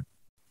out there.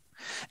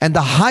 And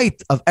the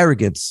height of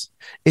arrogance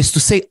is to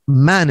say,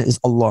 man is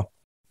Allah.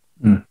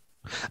 I'm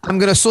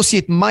going to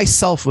associate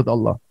myself with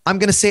Allah. I'm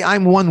going to say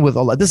I'm one with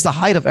Allah. This is the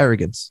height of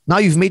arrogance. Now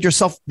you've made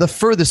yourself the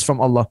furthest from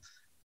Allah.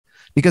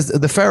 Because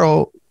the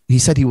Pharaoh, he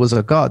said he was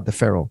a god, the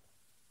Pharaoh.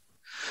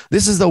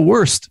 This is the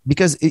worst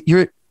because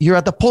you're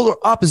at the polar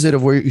opposite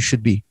of where you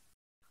should be.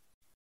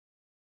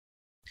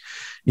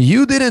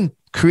 You didn't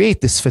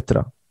create this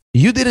fitrah.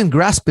 You didn't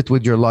grasp it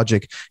with your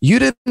logic. You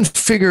didn't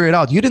figure it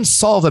out. You didn't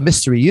solve a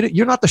mystery.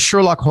 You're not the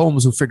Sherlock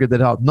Holmes who figured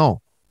it out.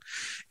 No.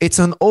 It's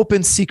an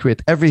open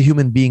secret every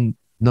human being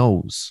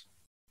knows.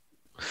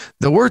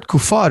 The word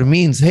kufar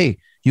means, hey,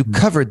 you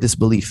covered this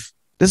belief.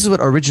 This is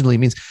what originally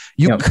means.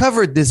 You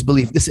covered this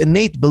belief, this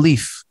innate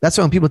belief. That's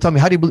why when people tell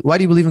me, why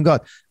do you believe in God?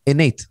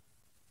 Innate.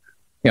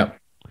 Yeah.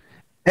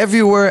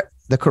 Everywhere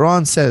the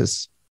Quran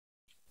says,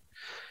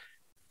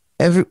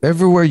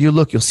 everywhere you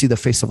look, you'll see the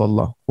face of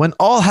Allah. When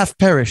all have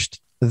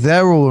perished,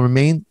 there will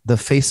remain the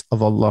face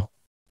of Allah.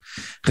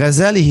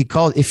 Ghazali, he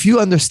called, if you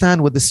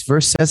understand what this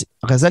verse says,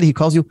 Ghazali, he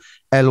calls you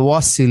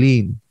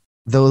al-wasilin,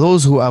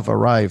 those who have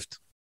arrived.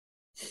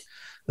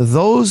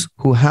 Those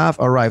who have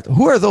arrived.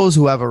 Who are those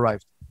who have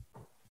arrived?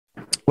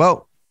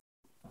 Well,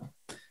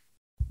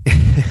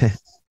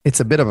 it's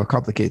a bit of a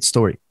complicated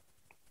story.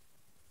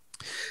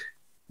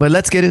 But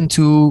let's get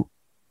into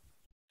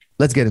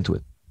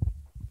it.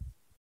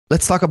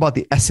 Let's talk about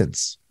the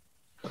essence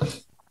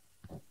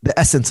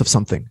of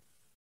something.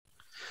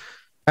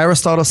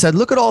 Aristotle said,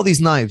 look at all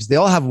these knives. They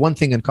all have one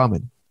thing in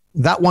common.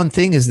 That one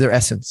thing is their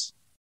essence.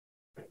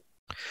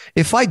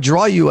 If I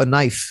draw you a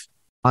knife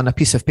on a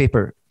piece of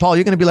paper, Paul,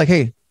 you're going to be like,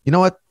 hey, you know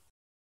what?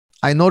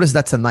 I noticed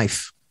that's a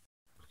knife.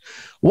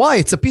 Why?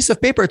 It's a piece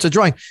of paper. It's a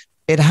drawing.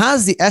 It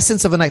has the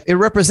essence of a knife. It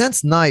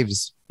represents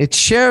knives. It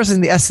shares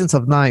in the essence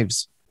of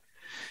knives.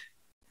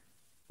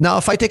 Now,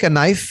 if I take a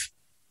knife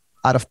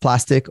out of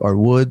plastic or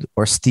wood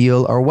or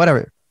steel or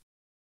whatever,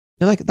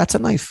 you're like, that's a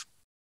knife.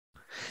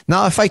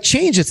 Now, if I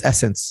change its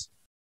essence,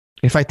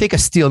 if I take a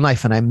steel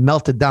knife and I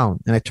melt it down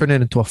and I turn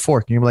it into a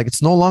fork, and you're like,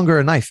 it's no longer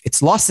a knife.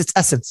 It's lost its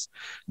essence.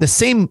 The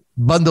same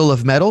bundle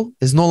of metal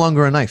is no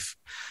longer a knife.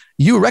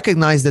 You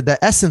recognize that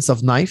the essence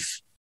of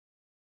knife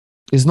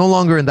is no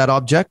longer in that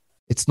object.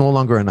 It's no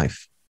longer a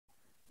knife.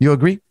 You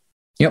agree?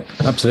 Yep,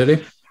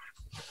 absolutely.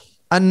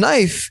 A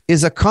knife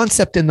is a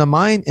concept in the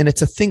mind, and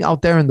it's a thing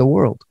out there in the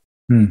world.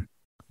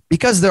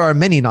 Because there are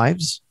many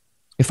knives,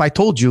 if I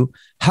told you,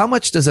 how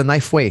much does a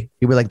knife weigh?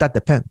 You'd be like, that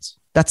depends.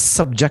 That's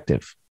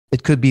subjective.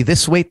 It could be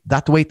this weight,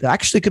 that weight.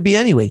 Actually, it could be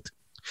any weight.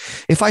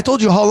 If I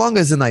told you how long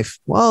is a knife,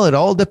 well, it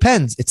all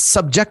depends. It's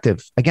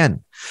subjective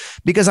again,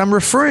 because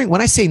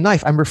when I say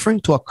knife, I'm referring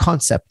to a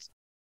concept.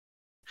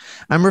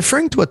 I'm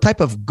referring to a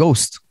type of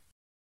ghost.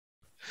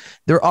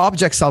 There are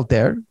objects out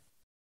there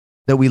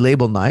that we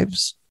label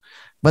knives,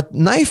 but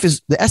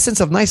the essence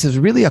of knife is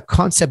really a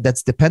concept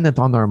that's dependent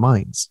on our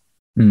minds.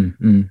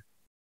 Now,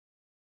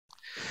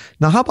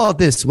 how about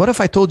this? What if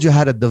I told you I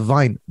had a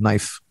divine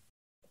knife?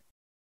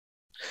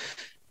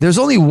 There's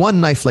only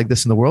one knife like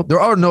this in the world. There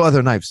are no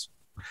other knives.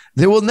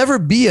 There will never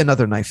be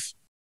another knife.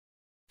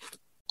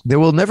 There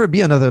will never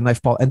be another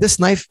knife, Paul. And this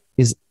knife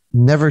is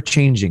never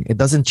changing. It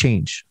doesn't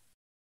change.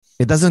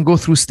 It doesn't go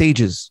through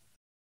stages.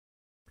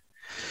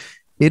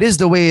 It is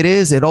the way it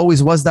is. It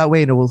always was that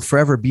way, and it will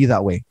forever be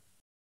that way.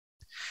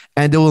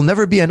 And there will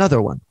never be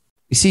another one.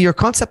 You see, your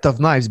concept of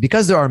knives,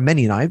 because there are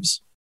many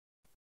knives,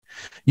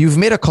 you've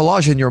made a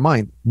collage in your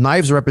mind.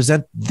 Knives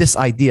represent this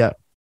idea.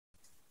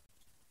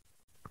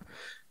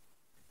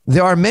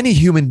 There are many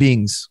human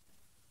beings.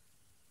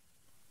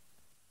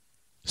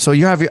 So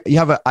you have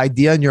an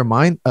idea in your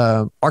mind,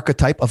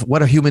 archetype of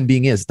what a human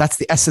being is. That's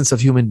the essence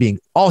of human being.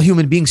 All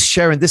human beings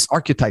share in this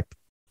archetype.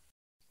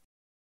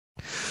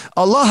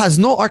 Allah has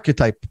no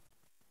archetype.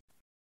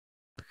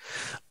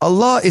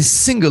 Allah is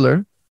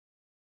singular,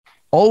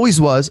 always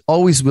was,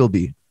 always will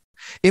be.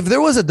 If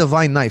there was a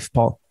divine knife,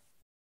 Paul,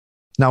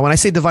 now when I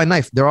say divine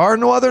knife, there are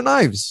no other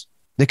knives.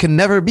 There can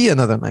never be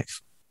another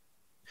knife.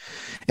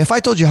 If I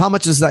told you how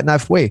much does that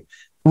knife weigh,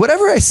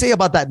 whatever I say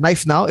about that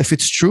knife now, if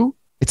it's true,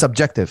 it's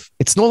objective.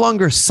 It's no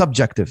longer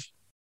subjective.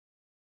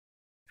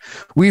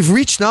 We've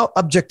reached now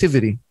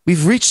objectivity.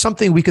 We've reached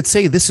something we could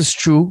say this is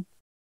true.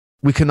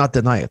 We cannot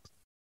deny it.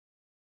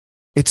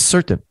 It's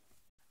certain.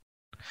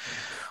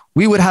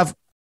 We would have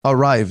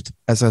arrived,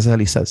 as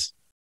Ghazali says,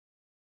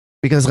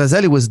 because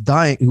Ghazali was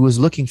dying. He was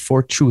looking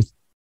for truth.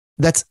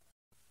 That's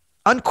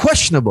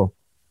unquestionable.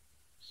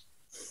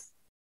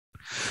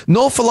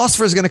 No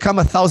philosopher is going to come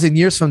 1,000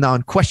 years from now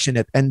and question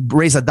it and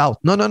raise a doubt.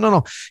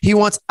 No. He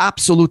wants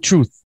absolute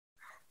truth.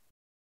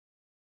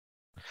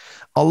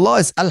 Allah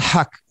is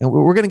al-haq, and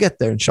we're going to get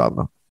there,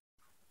 inshallah.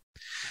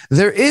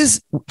 There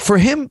is, for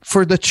him,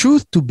 for the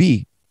truth to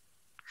be,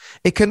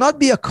 it cannot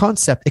be a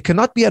concept. It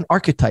cannot be an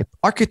archetype.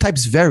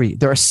 Archetypes vary.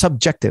 They are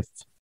subjective.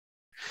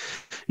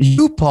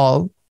 You,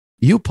 Paul,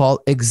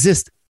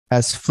 exist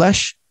as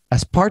flesh,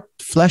 as part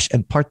flesh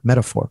and part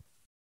metaphor.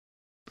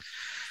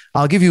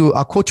 I'll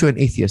quote you an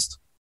atheist,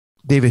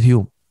 David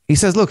Hume. He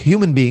says, look,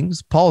 human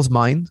beings, Paul's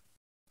mind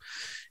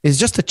is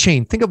just a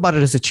chain. Think about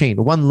it as a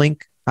chain, one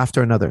link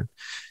after another.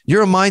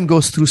 Your mind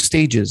goes through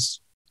stages.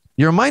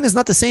 Your mind is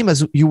not the same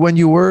as when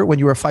you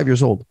were 5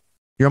 years old.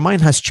 Your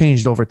mind has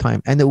changed over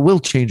time, and it will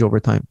change over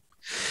time.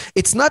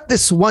 It's not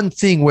this one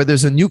thing where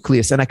there's a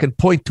nucleus and I can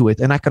point to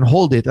it and I can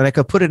hold it and I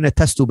can put it in a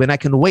test tube and I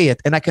can weigh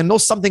it and I can know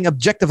something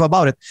objective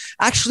about it.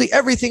 Actually,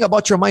 everything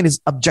about your mind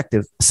is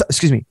subjective.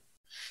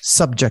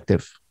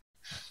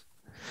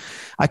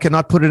 I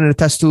cannot put it in a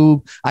test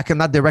tube. I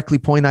cannot directly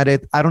point at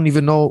it. I don't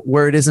even know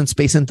where it is in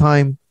space and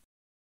time.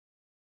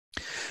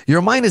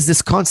 Your mind is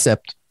this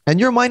concept, and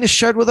your mind is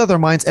shared with other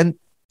minds, and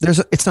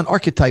it's an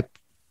archetype.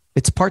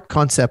 It's part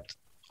concept.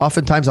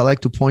 Oftentimes, I like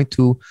to point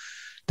to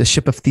the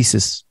ship of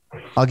Theseus.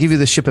 I'll give you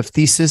the ship of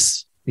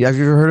Theseus. Have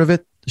you ever heard of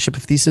it? The ship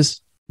of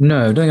Theseus?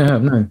 No, don't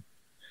have, no.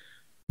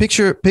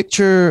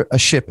 Picture a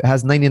ship. It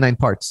has 99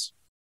 parts.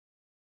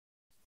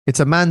 It's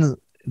a man,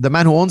 the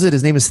man who owns it,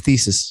 his name is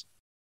Thesis.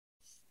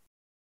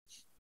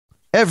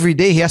 Every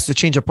day he has to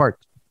change a part.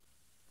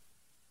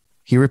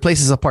 He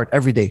replaces a part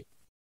every day.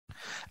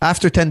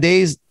 After 10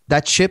 days,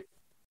 that ship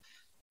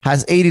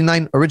has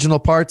 89 original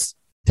parts,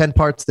 10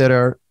 parts that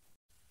are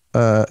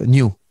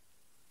new.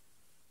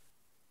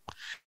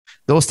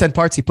 Those 10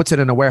 parts, he puts it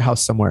in a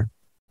warehouse somewhere.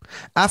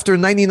 After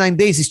 99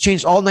 days, he's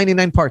changed all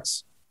 99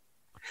 parts.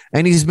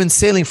 And he's been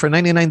sailing for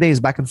 99 days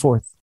back and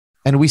forth.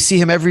 And we see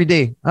him every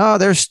day. Oh,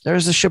 there's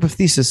the ship of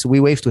Thesis. We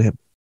wave to him.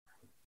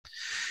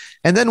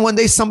 And then one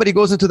day somebody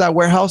goes into that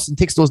warehouse and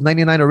takes those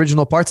 99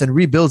 original parts and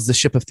rebuilds the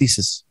ship of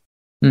Thesis.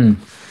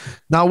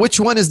 Now, which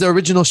one is the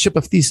original ship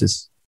of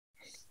Thesis?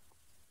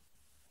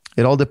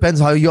 It all depends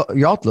how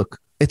your outlook.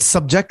 It's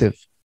subjective.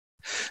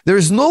 There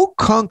is no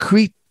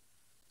concrete,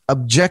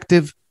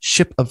 objective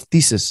ship of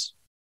Thesis.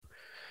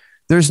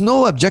 There's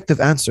no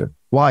objective answer.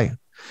 Why?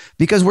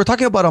 Because we're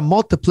talking about a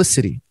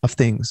multiplicity of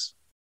things.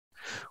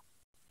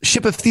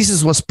 Ship of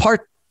Thesis was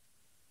part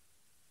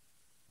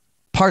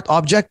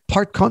object,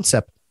 part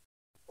concept.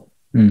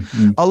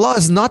 Allah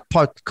is not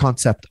part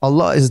concept.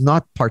 Allah is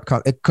not part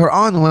concept.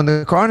 Quran, when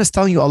the Quran is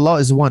telling you Allah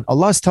is one,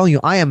 Allah is telling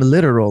you I am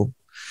literal.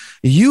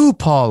 You,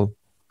 Paul,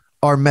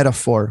 are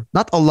metaphor.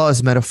 Not Allah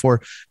is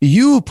metaphor.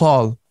 You,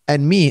 Paul,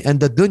 and me and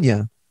the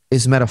dunya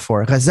is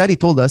metaphor. Ghazali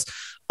told us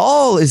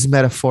all is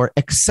metaphor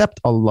except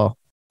Allah.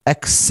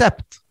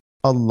 Except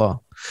Allah.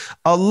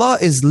 Allah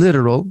is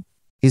literal.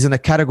 He's in a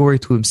category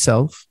to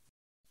himself.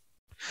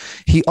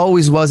 He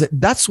always was.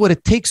 That's what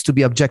it takes to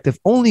be objective.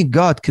 Only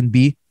God can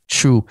be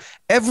true.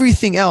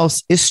 Everything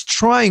else is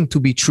trying to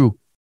be true.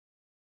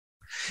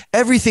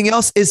 Everything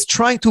else is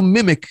trying to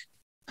mimic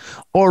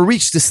or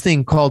reach this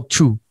thing called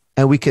true,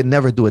 and we can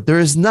never do it. There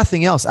is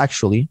nothing else,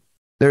 actually.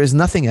 There is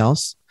nothing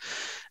else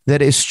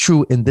that is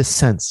true in this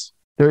sense.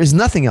 There is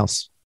nothing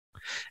else.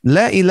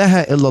 La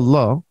ilaha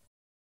illallah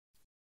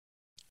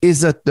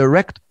is a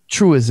direct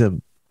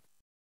truism.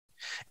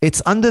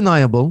 It's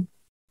undeniable.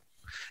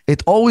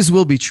 It always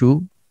will be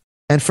true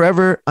and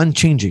forever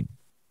unchanging.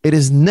 It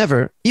is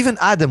never, even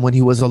Adam, when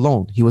he was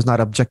alone, he was not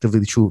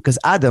objectively true because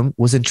Adam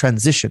was in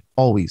transition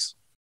always.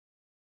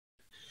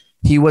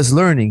 He was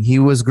learning, he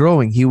was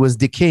growing, he was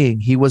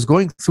decaying, he was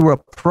going through a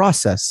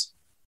process.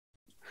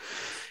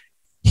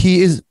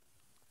 He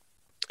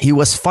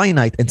was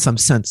finite in some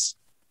sense.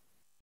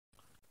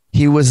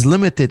 He was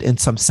limited in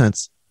some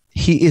sense.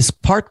 He is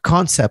part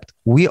concept.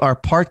 We are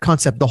part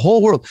concept, the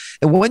whole world.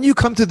 And when you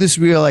come to this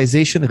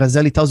realization,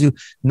 Ghazali tells you,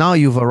 now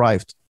you've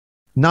arrived.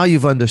 Now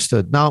you've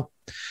understood. Now,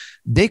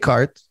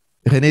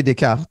 René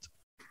Descartes,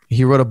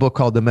 he wrote a book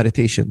called The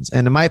Meditations.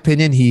 And in my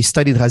opinion, he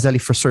studied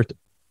Ghazali for certain.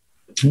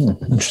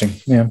 Interesting.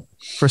 Yeah.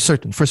 For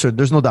certain.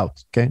 There's no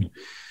doubt. Okay.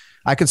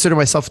 I consider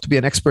myself to be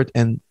an expert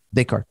in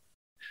Descartes.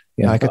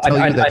 Yeah, I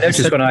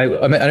noticed when I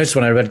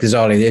read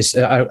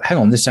Ghazali, hang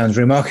on, this sounds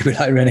remarkably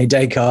like René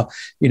Descartes,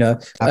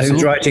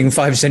 who's writing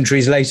 5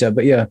 centuries later,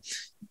 but yeah.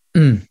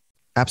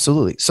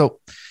 Absolutely. So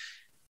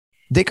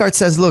Descartes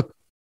says, look,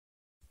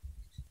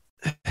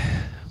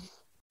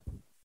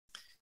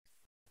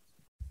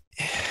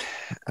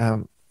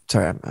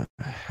 sorry,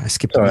 I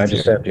skipped. Sorry, I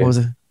disturbed you. What was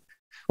it?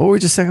 What were we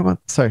just talking about?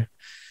 Sorry.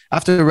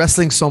 After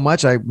wrestling so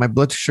much, my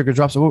blood sugar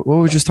drops. What were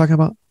we just talking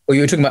about? Well,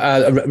 you were talking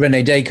about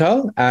René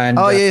Descartes and...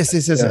 yes.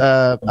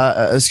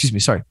 Excuse me,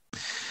 sorry.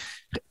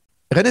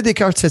 René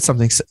Descartes said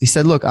something. He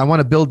said, look, I want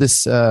to build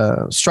this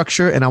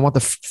structure and I want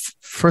the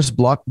first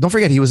block. Don't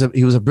forget, he was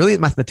a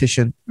brilliant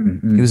mathematician.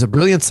 Mm-hmm. He was a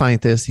brilliant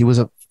scientist. He was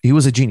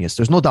a genius.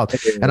 There's no doubt.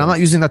 And I'm not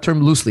using that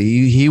term loosely.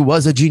 He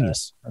was a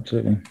genius.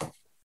 Absolutely.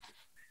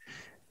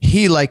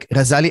 He, like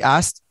Ghazali,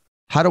 asked,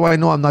 how do I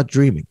know I'm not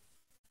dreaming?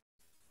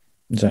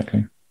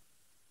 Exactly.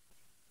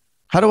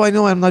 How do I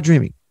know I'm not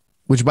dreaming?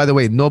 Which, by the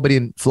way, nobody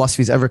in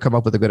philosophy has ever come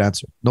up with a good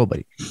answer.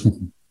 Nobody.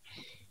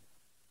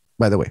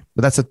 By the way.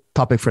 But that's a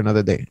topic for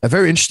another day. A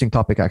very interesting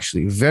topic,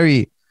 actually.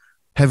 Very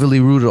heavily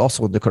rooted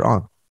also in the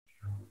Quran.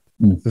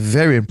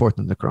 Very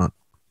important in the Quran.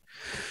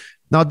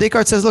 Now,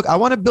 Descartes says, look, I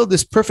want to build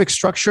this perfect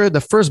structure.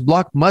 The first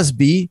block must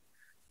be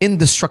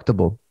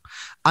indestructible.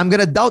 I'm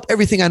going to doubt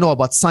everything I know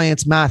about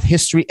science, math,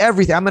 history,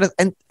 everything.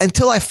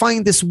 Until I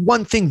find this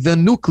one thing, the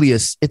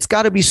nucleus. It's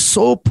got to be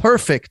so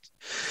perfect.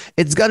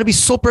 It's got to be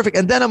so perfect.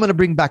 And then I'm going to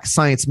bring back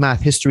science,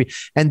 math, history.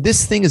 And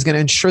this thing is going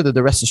to ensure that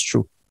the rest is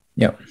true.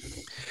 Yeah.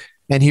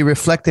 And he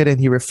reflected and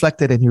he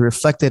reflected and he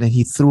reflected and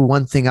he threw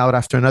one thing out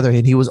after another.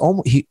 And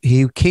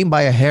he came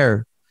by a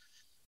hair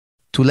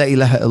to La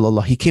ilaha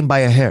illallah. He came by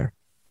a hair.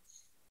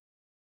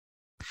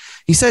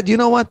 He said, you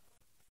know what?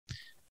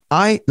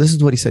 Listen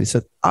to what he said. He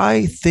said,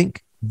 I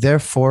think,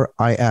 therefore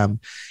I am.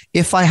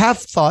 If I have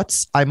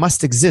thoughts, I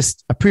must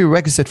exist. A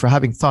prerequisite for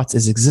having thoughts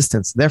is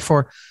existence.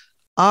 Therefore,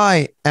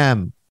 I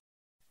am.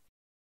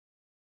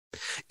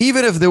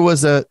 Even if there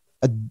was a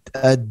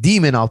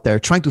demon out there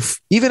trying to,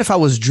 even if I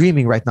was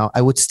dreaming right now,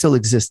 I would still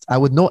exist. I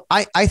would know,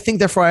 I think,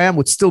 therefore I am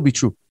would still be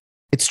true.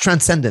 It's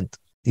transcendent,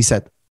 he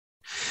said.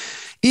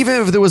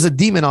 Even if there was a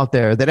demon out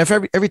there that if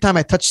every time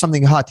I touched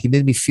something hot, he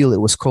made me feel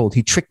it was cold.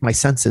 He tricked my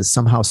senses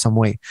somehow, some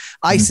way.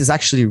 Ice is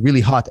actually really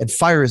hot and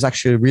fire is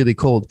actually really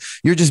cold.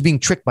 You're just being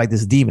tricked by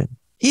this demon.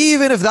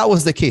 Even if that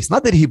was the case,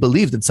 not that he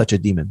believed in such a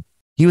demon.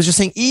 He was just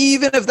saying,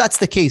 even if that's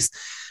the case,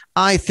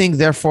 I think,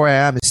 therefore I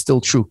am is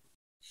still true.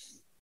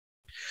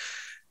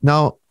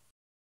 Now,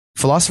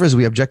 philosophers,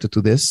 we objected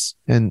to this.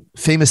 And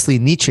famously,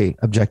 Nietzsche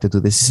objected to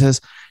this. He says,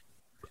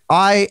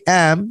 I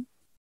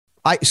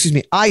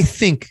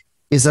think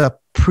is a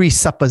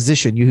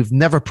presupposition. You have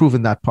never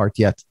proven that part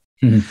yet.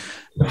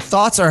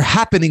 Thoughts are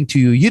happening to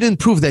you. You didn't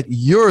prove that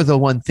you're the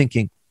one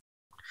thinking.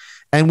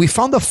 And we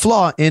found a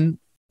flaw in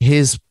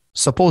his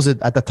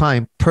supposed, at the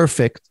time,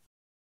 perfect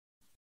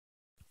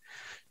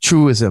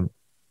truism.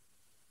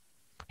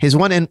 His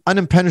one and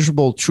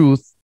unimpenetrable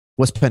truth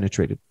was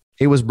penetrated.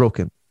 It was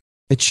broken.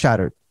 It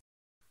shattered.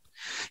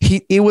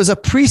 It was a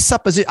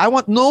presupposition. I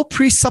want no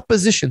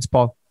presuppositions,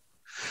 Paul.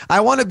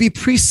 I want to be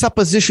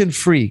presupposition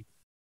free.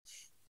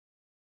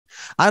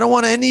 I don't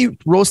want any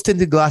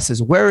rose-tinted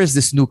glasses. Where is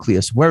this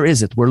nucleus? Where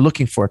is it? We're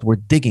looking for it. We're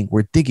digging.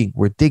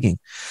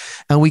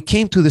 And we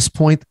came to this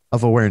point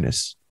of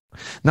awareness.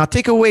 Now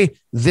take away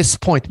this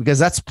point because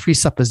that's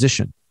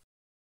presupposition.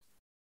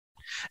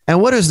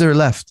 And what is there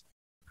left?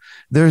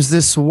 There's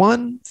this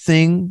one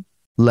thing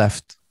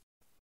left.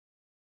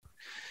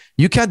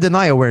 You can't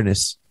deny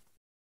awareness.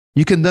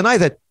 You can deny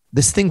that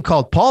this thing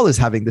called Paul is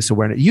having this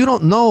awareness. You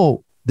don't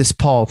know this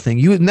Paul thing.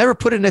 You never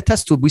put it in a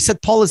test tube. We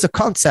said Paul is a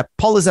concept.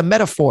 Paul is a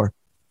metaphor.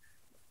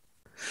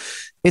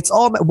 It's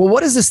all, well,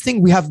 what is this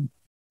thing? We have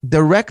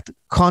direct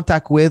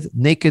contact with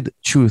naked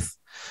truth.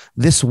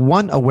 This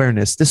one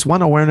awareness,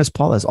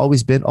 Paul, has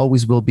always been,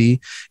 always will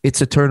be.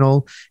 It's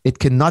eternal. It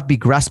cannot be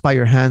grasped by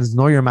your hands,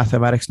 nor your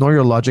mathematics, nor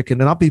your logic. It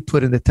cannot be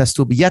put in the test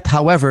tube. Yet,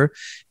 however,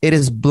 it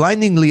is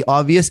blindingly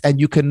obvious and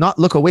you cannot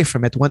look away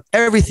from it. When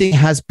everything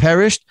has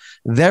perished,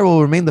 there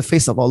will remain the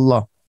face of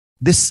Allah.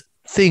 This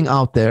thing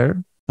out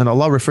there, and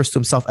Allah refers to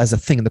himself as a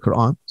thing in the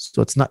Quran.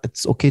 So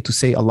it's okay to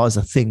say Allah is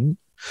a thing.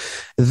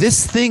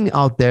 This thing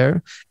out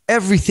there,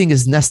 everything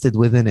is nested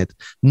within it.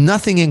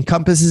 Nothing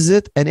encompasses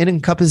it, and it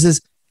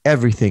encompasses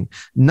everything.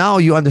 Now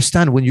you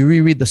understand when you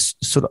reread the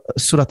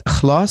Surah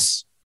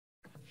Ikhlas,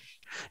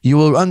 you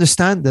will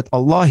understand that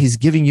Allah is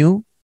giving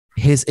you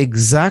his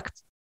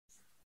exact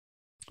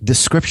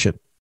description.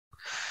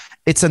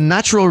 It's a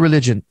natural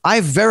religion.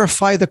 I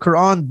verify the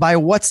Quran by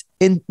what's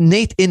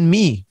innate in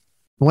me.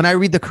 When I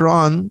read the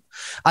Quran,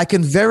 I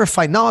can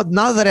verify now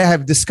that I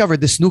have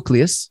discovered this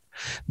nucleus,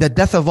 the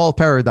death of all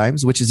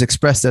paradigms, which is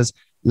expressed as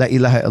La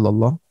ilaha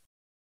illallah.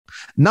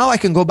 Now I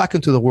can go back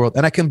into the world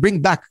and I can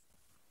bring back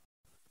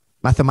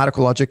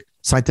mathematical logic,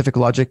 scientific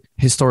logic,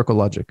 historical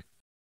logic.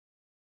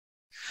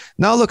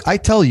 Now look, I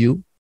tell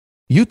you,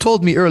 you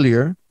told me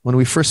earlier when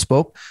we first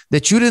spoke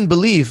that you didn't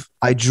believe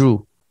I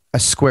drew a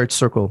squared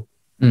circle.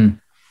 You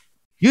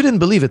didn't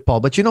believe it,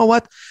 Paul. But you know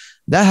what?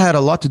 That had a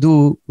lot to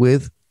do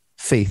with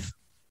faith.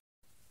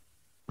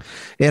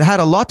 It had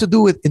a lot to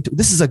do with,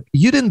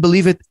 you didn't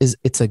believe it,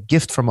 it's a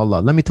gift from Allah.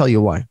 Let me tell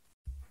you why.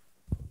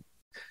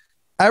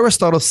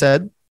 Aristotle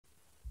said,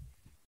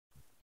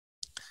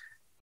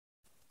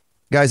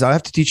 guys, I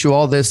have to teach you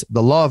all this,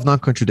 the law of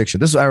non-contradiction.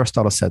 This is what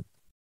Aristotle said.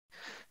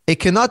 It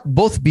cannot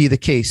both be the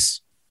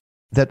case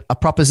that a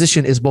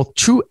proposition is both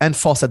true and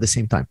false at the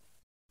same time.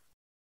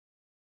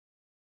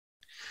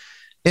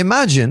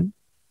 Imagine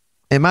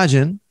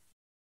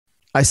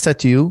I said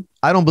to you,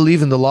 I don't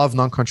believe in the law of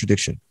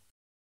non-contradiction.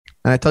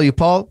 And I tell you,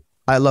 Paul,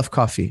 I love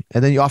coffee.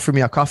 And then you offer me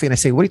a coffee and I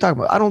say, what are you talking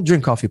about? I don't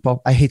drink coffee,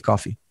 Paul. I hate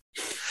coffee.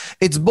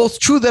 It's both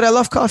true that I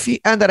love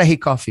coffee and that I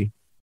hate coffee.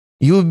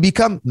 You will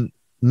become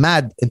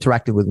mad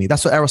interacting with me.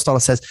 That's what Aristotle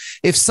says.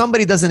 If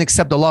somebody doesn't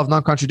accept the law of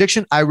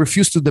non-contradiction, I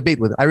refuse to debate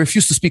with him. I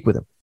refuse to speak with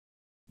him.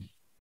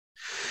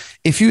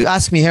 If you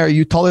ask me, hey, are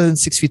you taller than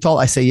 6 feet tall?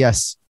 I say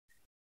yes.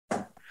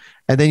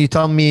 And then you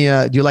tell me,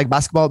 do you like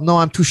basketball? No,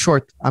 I'm too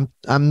short.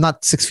 I'm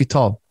not 6 feet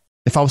tall.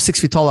 If I was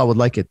 6 feet tall, I would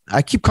like it.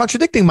 I keep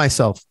contradicting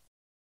myself.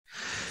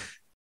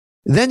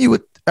 Then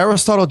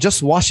Aristotle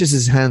just washes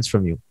his hands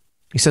from you.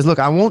 He says, look,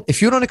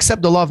 if you don't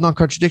accept the law of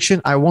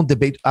non-contradiction, I won't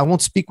debate, I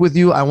won't speak with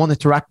you, I won't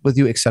interact with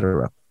you,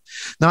 etc.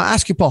 Now I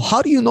ask you, Paul,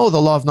 how do you know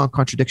the law of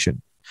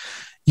non-contradiction?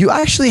 You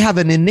actually have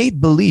an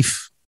innate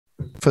belief.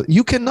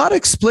 You cannot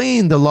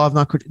explain the law of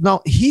non-contradiction.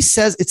 Now he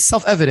says it's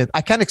self-evident.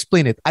 I can't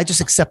explain it. I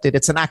just accept it.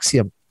 It's an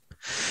axiom.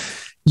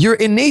 You're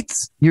innate.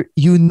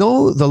 You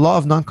know the law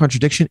of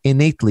non-contradiction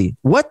innately.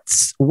 What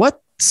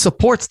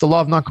supports the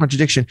law of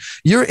non-contradiction?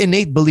 Your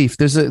innate belief.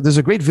 There's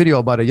a great video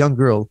about a young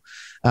girl.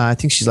 I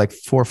think she's like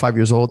 4 or 5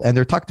 years old, and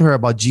they're talking to her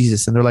about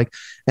Jesus, and they're like,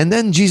 and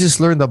then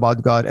Jesus learned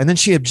about God, and then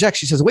she objects.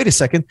 She says, wait a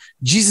second,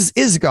 Jesus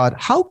is God.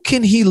 How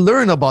can he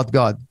learn about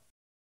God?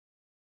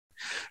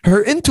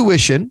 Her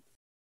intuition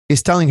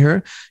is telling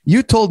her,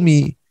 you told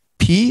me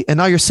P, and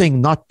now you're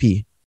saying not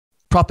P.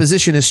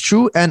 Proposition is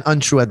true and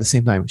untrue at the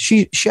same time.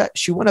 She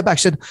went back.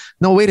 She said,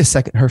 no, wait a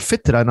second. Her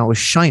fitra now is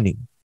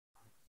shining.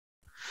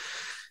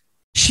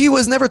 She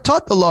was never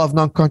taught the law of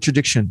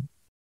non-contradiction.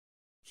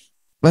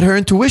 But her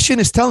intuition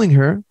is telling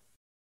her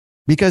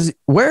Because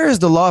where is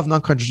the law of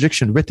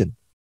non-contradiction written?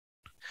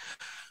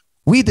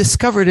 We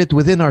discovered it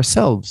within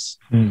ourselves.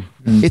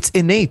 It's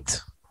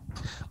innate.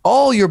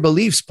 All your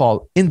beliefs,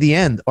 Paul, in the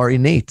end are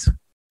innate.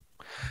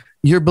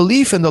 Your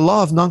belief in the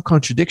law of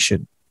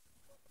non-contradiction,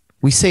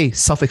 we say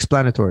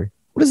self-explanatory.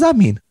 What does that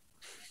mean?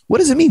 What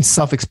does it mean,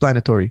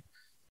 self-explanatory?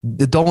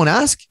 Don't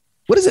ask?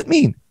 What does it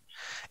mean?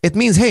 It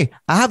means, hey,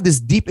 I have this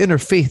deep inner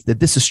faith that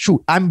this is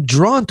true. I'm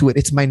drawn to it.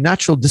 It's my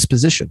natural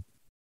disposition.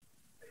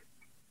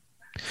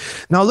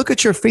 Now look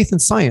at your faith in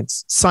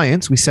science.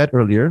 Science, we said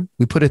earlier,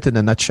 we put it in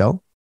a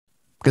nutshell.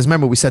 Because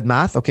remember, we said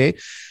math, okay?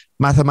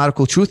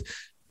 Mathematical truth,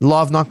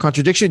 law of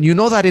non-contradiction. You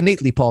know that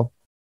innately, Paul.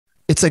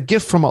 It's a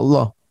gift from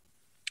Allah.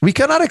 I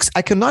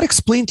cannot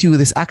explain to you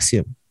this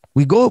axiom.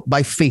 We go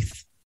by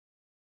faith.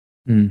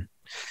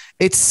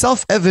 It's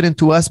self-evident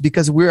to us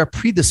because we are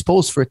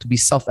predisposed for it to be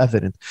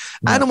self-evident.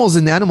 Animals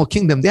in the animal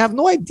kingdom, they have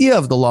no idea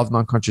of the law of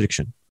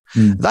non-contradiction.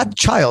 That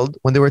child,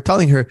 when they were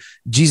telling her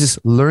Jesus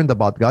learned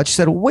about God, she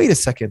said, wait a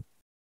second.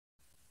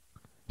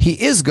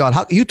 He is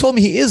God. You told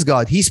me he is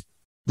God.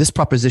 This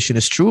proposition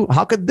is true.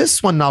 How could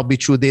this one now be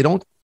true? They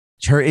don't,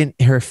 her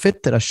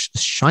fitra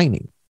is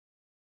shining.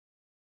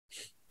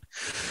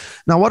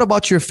 Now, what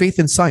about your faith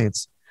in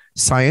science?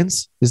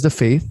 Science is the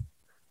faith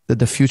that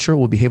the future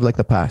will behave like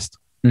the past.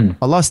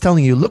 Allah is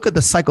telling you, look at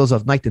the cycles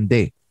of night and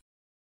day.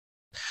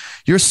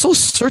 You're so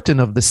certain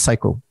of this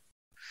cycle,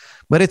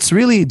 but it's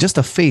really just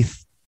a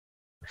faith.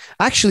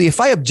 Actually, if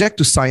I object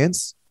to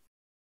science,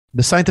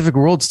 the scientific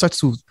world start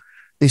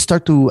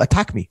to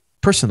attack me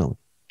personally.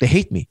 They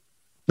hate me.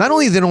 Not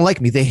only they don't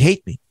like me, they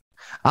hate me.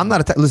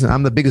 Listen,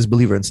 I'm the biggest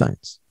believer in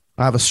science.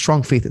 I have a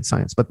strong faith in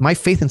science, but my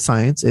faith in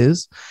science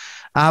is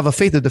I have a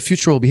faith that the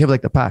future will behave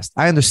like the past.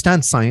 I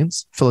understand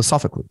science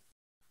philosophically.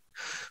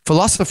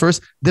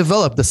 Philosophers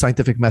develop the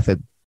scientific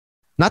method.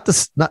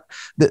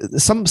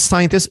 Some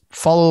scientists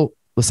follow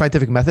the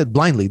scientific method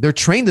blindly. They're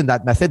trained in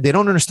that method. They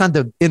don't understand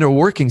the inner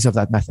workings of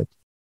that method.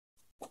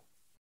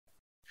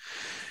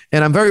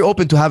 And I'm very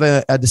open to have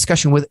a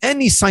discussion with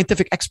any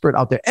scientific expert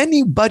out there,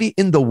 anybody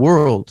in the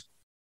world.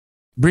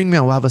 Bring me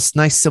on. We'll have a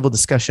nice civil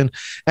discussion.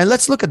 And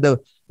let's look at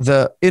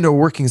the inner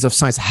workings of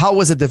science. How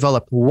was it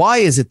developed? Why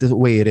is it the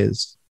way it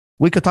is?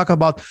 We could talk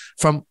about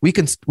from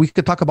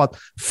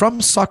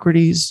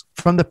Socrates,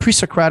 from the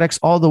pre-Socratics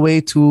all the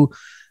way to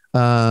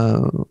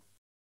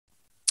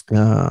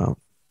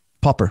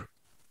Popper.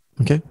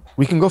 Okay,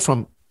 we can go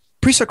from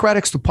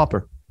pre-Socratics to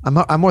Popper.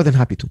 I'm more than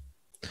happy to.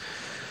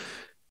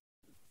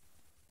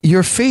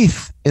 Your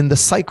faith in the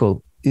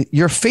cycle,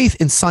 your faith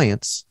in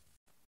science,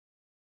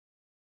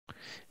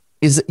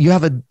 is you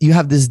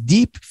have this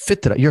deep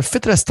fitra. Your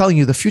fitra is telling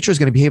you the future is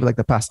going to behave like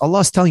the past.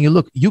 Allah is telling you,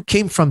 look, you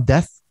came from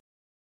death.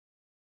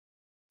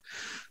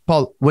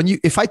 Paul,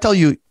 if I tell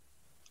you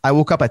I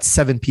woke up at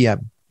 7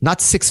 p.m., not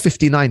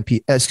 6:59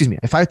 p.m. Excuse me.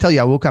 If I tell you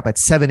I woke up at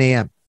 7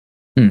 a.m.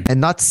 And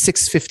not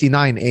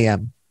 6:59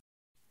 a.m.,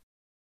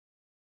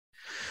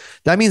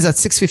 that means at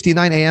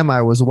 6:59 a.m.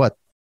 I was what?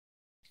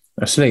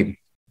 Asleep.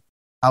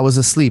 I was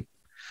asleep.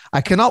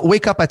 I cannot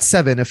wake up at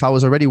 7 if I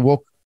was already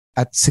woke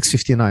at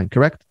 6:59,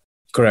 correct?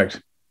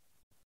 Correct.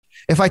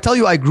 If I tell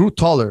you I grew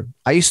taller,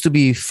 I used to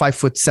be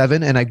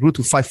 5'7" and I grew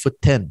to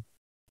 5'10".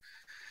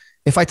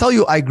 If I tell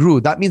you I grew,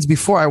 that means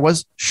before I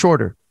was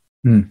shorter.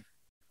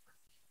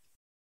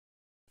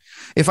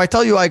 If I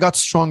tell you I got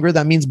stronger,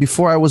 that means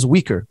before I was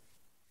weaker.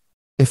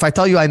 If I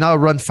tell you I now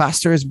run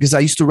faster, it's because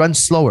I used to run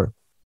slower.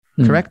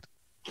 Correct?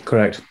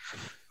 Correct.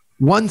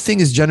 One thing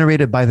is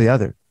generated by the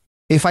other.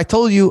 If I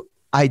told you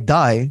I'm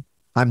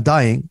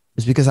dying,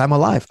 it's because I'm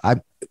alive.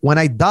 When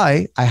I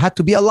die, I had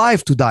to be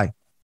alive to die.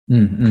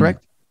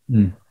 Correct?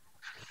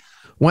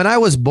 When I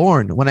was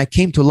born, when I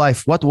came to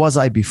life, what was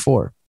I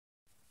before?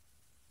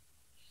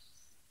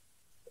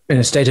 In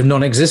a state of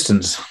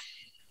non-existence.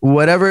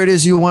 Whatever it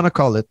is you want to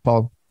call it,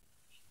 Paul.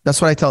 That's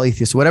what I tell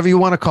atheists. Whatever you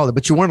want to call it,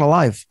 but you weren't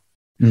alive.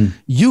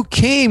 You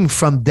came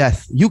from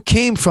death. You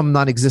came from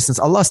non-existence.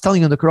 Allah is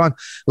telling you in the Quran,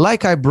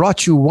 like I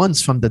brought you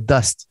once from the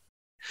dust,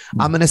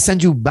 I'm going to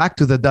send you back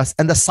to the dust,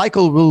 and the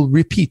cycle will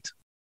repeat.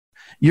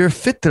 Your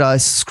fitra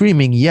is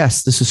screaming,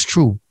 yes, this is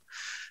true.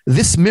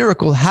 This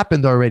miracle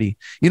happened already.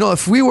 You know,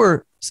 if we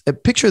were,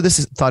 picture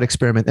this thought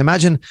experiment.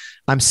 Imagine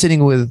I'm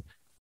sitting with,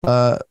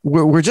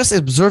 we're just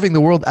observing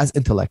the world as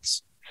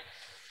intellects.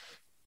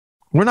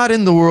 We're not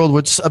in the world.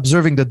 We're just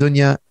observing the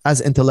dunya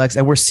as intellects,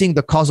 and we're seeing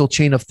the causal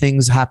chain of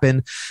things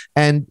happen.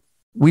 And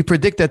we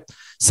predict that,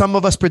 some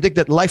of us predict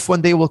that life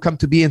one day will come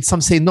to be, and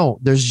some say, no,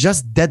 there's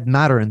just dead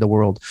matter in the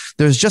world.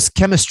 There's just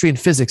chemistry and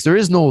physics. There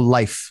is no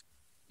life.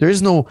 There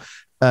is no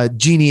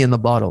genie in the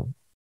bottle.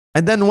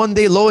 And then one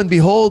day, lo and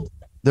behold,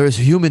 there's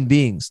human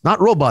beings, not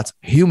robots,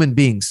 human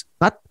beings,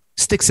 not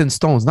sticks and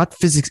stones, not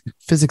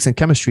physics and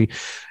chemistry.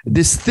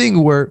 This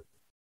thing where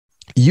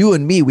you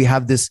and me, we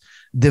have this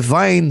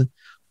divine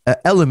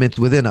element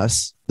within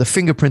us, the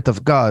fingerprint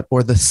of God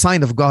or the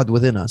sign of God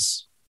within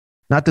us.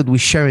 Not that we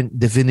share in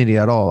divinity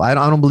at all. I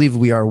don't believe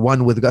we are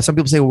one with God. Some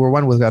people say we're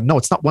one with God. No,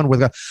 it's not one with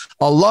God.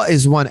 Allah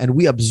is one, and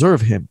we observe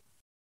him.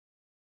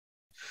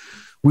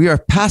 We are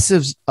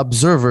passive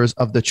observers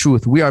of the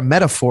truth. We are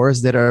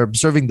metaphors that are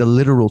observing the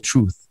literal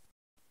truth.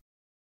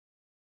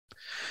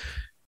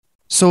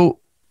 So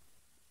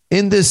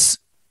in this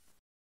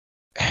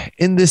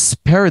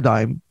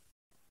paradigm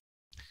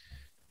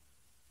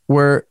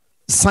where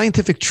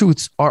scientific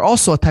truths are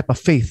also a type of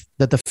faith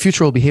that the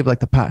future will behave like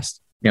the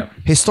past. Yeah.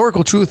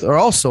 Historical truth are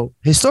also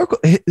historical.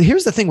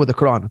 Here's the thing with the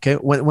Quran, okay?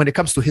 When it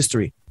comes to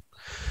history,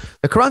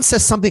 the Quran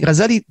says something.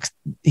 Ghazali,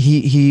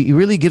 he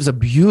really gives a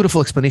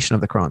beautiful explanation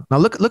of the Quran. Now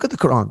look at the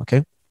Quran,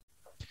 okay?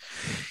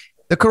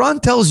 The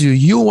Quran tells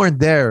you weren't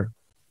there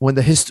when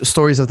the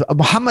stories of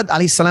Muhammad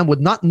alayhi salam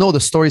would not know the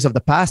stories of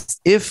the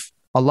past if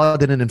Allah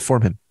didn't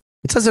inform him.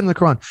 It says it in the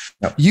Quran.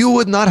 Yep. You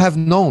would not have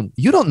known.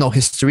 You don't know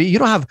history. You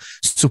don't have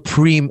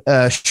supreme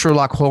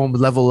Sherlock Holmes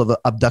level of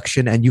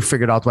abduction and you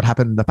figured out what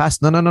happened in the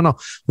past. No.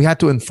 We had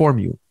to inform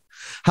you.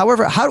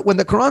 However, when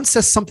the Quran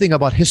says something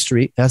about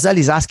history, Ghazali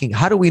is asking,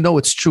 how do we know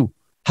it's true?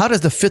 How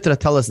does the fitrah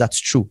tell us that's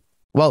true?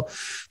 Well,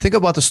 think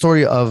about the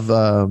story of,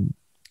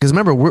 because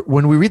remember,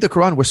 when we read the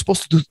Quran, we're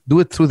supposed to do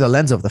it through the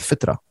lens of the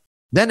fitrah.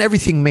 Then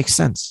everything makes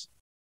sense.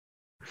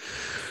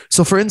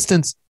 So for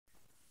instance,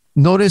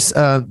 notice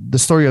the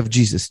story of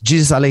Jesus.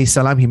 Jesus alayhi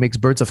salam, he makes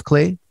birds of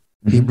clay.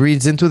 Mm-hmm. He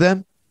breathes into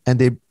them and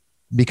they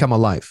become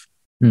alive.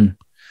 Mm.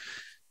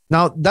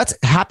 Now that's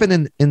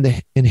happened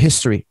in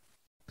history.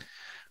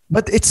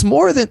 But it's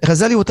more than,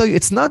 Ghazali will tell you,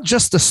 it's not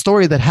just a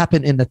story that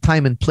happened in the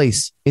time and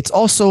place. It's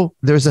also,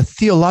 there's a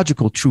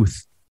theological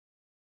truth.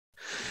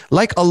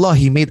 Like Allah,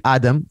 he made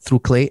Adam through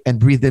clay and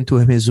breathed into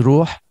him his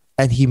ruh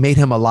and he made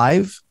him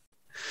alive.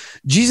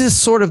 Jesus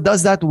sort of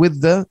does that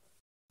with the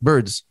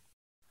birds.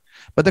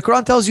 But the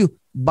Quran tells you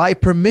by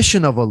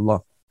permission of Allah.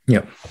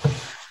 Yeah.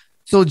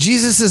 So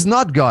Jesus is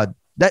not God.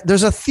 That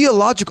there's a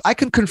theological, I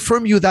can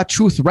confirm you that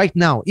truth right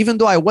now, even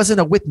though I wasn't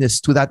a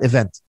witness to that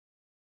event.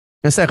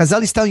 And so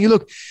Ghazali is telling you,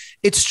 look,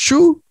 it's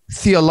true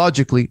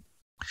theologically.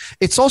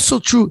 It's also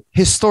true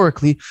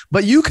historically,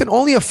 but you can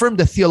only affirm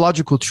the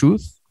theological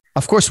truth.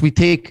 Of course, we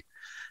take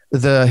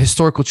the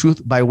historical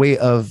truth by way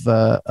of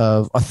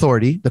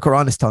authority. The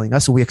Quran is telling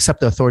us, so we accept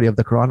the authority of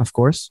the Quran, of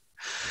course.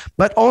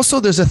 But also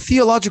there's a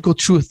theological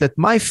truth that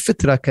my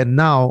fitrah can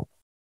now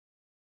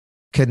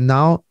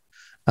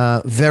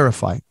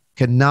verify,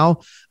 can now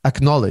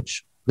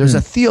acknowledge. There's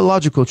a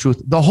theological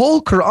truth. The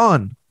whole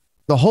Quran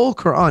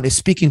is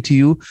speaking to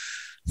you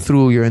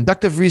through your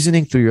inductive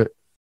reasoning, through your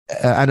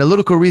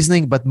analytical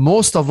reasoning, but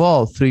most of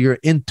all through your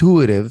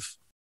intuitive,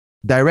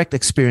 direct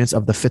experience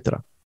of the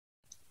fitrah,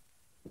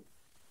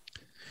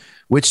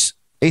 which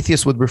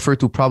atheists would refer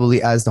to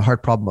probably as the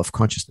hard problem of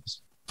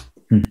consciousness.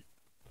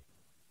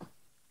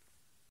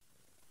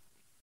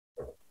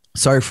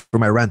 Sorry for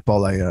my rant,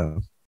 Paul.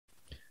 I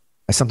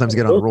sometimes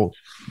get on a roll.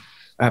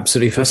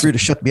 Absolutely. Feel free to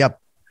shut me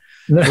up.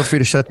 No. Feel free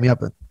to shut me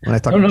up when I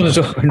talk. No, not at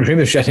all. I dream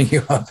of shutting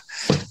you up.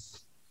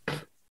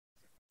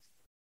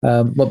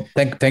 Well,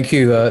 thank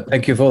you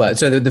for that.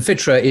 So the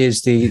fitrah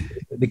is the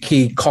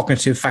key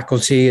cognitive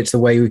faculty. It's the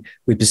way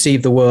we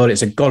perceive the world.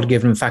 It's a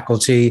God-given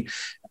faculty.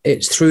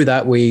 It's through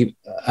that we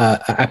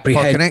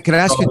apprehend. Paul, can I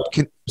ask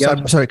you?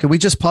 I'm sorry. Can we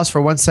just pause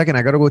for 1 second?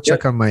 I got to go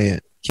check on my.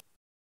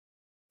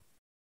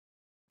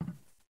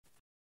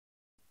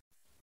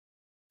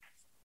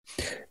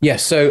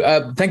 Yes.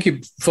 So thank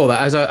you for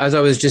that. As I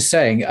was just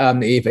saying,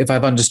 if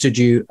I've understood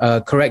you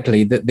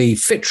correctly, that the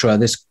fitrah,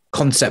 this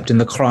concept in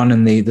the Quran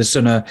and the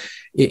Sunnah,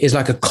 is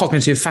like a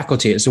cognitive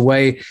faculty. It's a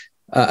way,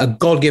 a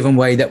God-given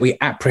way that we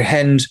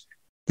apprehend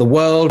the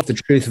world, the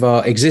truth of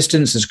our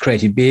existence as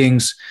created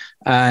beings,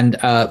 and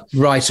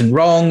right and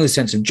wrong, the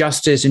sense of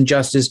justice,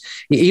 injustice,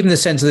 even the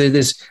sense of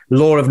this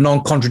law of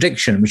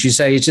non-contradiction, which you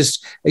say is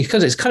just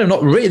because it's kind of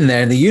not written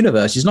there in the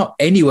universe. It's not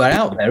anywhere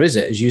out there, is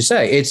it? As you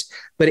say,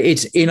 but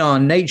it's in our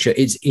nature.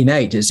 It's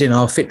innate. It's in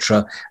our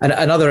fitrah, and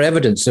another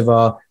evidence of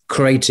our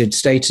created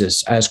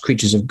status as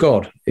creatures of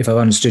God, if I've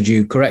understood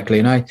you correctly.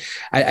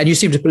 And you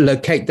seem to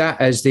locate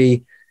that as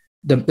the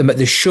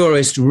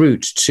surest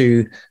route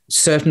to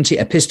certainty,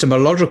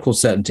 epistemological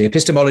certainty.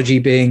 Epistemology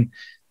being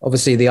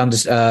obviously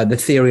the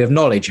theory of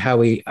knowledge, how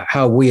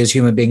we as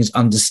human beings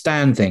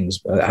understand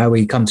things, how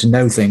we come to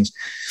know things.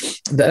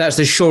 That's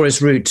the surest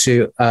route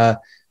to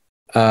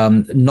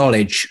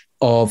knowledge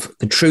of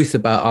the truth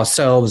about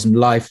ourselves and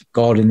life,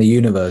 God, in the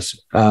universe.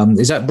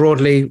 Is that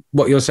broadly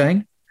what you're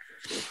saying?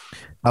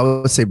 I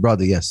would say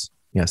broadly, yes.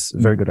 Yes,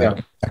 very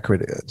good,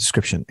 accurate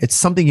description. It's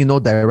something you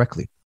know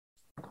directly.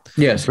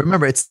 Yes.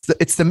 Remember, it's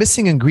the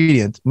missing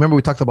ingredient. Remember,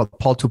 we talked about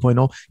Paul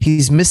 2.0.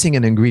 He's missing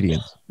an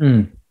ingredient.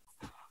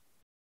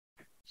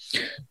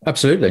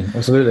 Absolutely.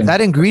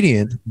 That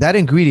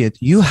ingredient,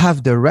 you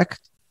have direct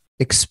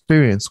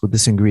experience with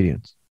this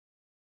ingredient.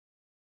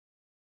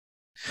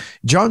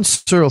 John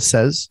Searle,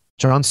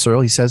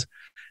 he says,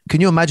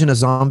 can you imagine a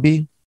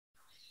zombie?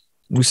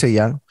 We say,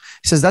 yeah.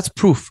 He says, that's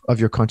proof of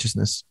your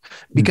consciousness.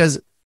 Because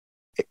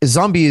a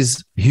zombie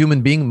is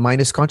human being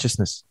minus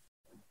consciousness.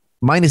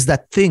 Minus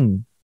that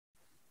thing.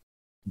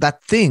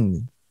 That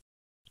thing.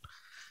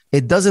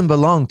 It doesn't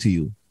belong to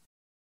you.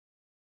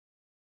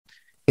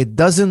 It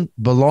doesn't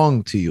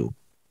belong to you.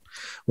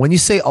 When you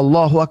say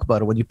Allahu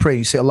Akbar, when you pray,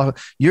 you say Allah.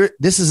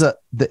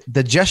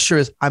 The gesture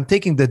is I'm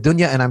taking the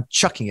dunya and I'm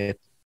chucking it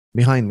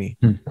behind me.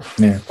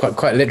 Yeah,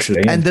 quite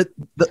literally. Yeah. And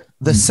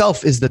the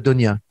self is the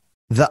dunya,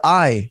 the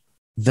I,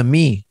 the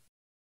me,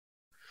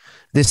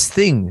 this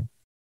thing,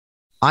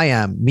 I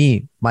am,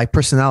 me, my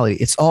personality.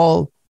 It's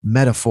all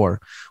metaphor.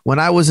 When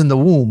I was in the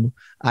womb,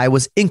 I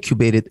was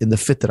incubated in the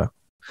fitrah.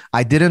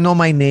 I didn't know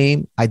my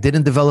name. I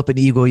didn't develop an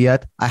ego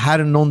yet. I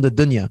hadn't known the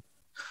dunya.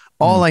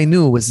 All I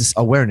knew was this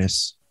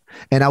awareness.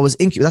 And I was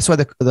incubated. That's why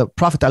the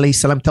Prophet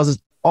ﷺ tells us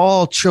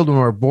all children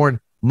were born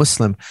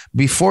Muslim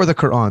before the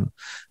Quran.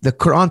 The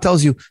Quran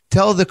tells you,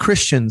 tell the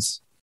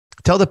Christians,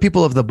 tell the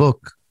people of the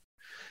book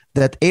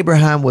that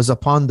Abraham was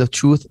upon the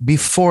truth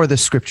before the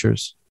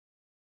scriptures.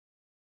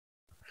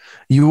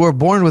 You were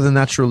born with a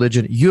natural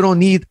religion. You don't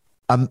need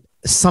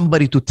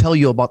somebody to tell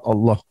you about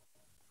Allah.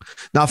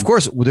 Now, of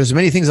course, there's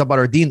many things about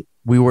our deen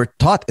we were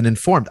taught and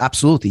informed.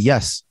 Absolutely,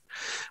 yes.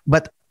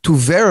 But to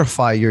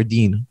verify your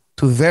deen,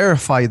 to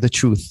verify the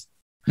truth,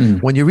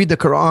 when you read the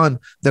Quran,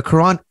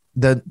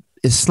 the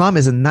Islam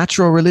is a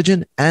natural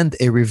religion and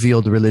a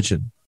revealed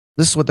religion.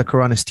 This is what the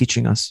Quran is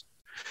teaching us.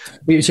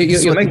 You're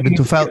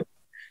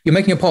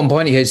making a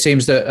point here. It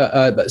seems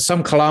that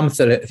some Kalam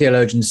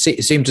theologians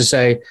seem to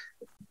say,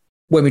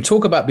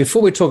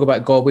 before we talk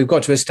about God, we've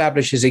got to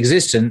establish his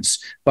existence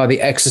by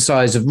the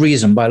exercise of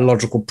reason, by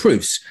logical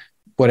proofs,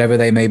 whatever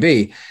they may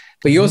be.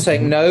 But you're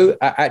saying, no,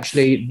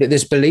 actually,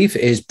 this belief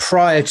is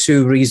prior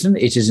to reason.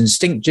 It is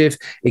instinctive.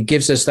 It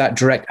gives us that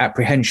direct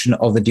apprehension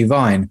of the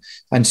divine.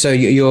 And so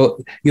you're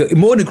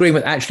more in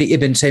agreement, actually,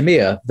 Ibn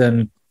Taymiyyah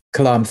than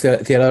Kalam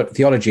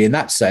theology in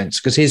that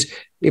sense, because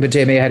Ibn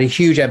Taymiyyah had a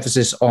huge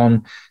emphasis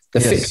on the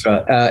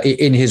fitrah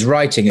in his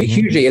writing. It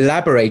hugely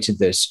elaborated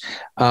this,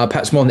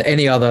 perhaps more than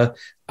any other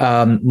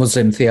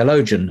Muslim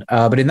theologian.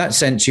 But in that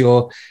sense,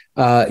 you're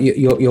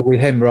with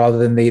him rather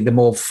than the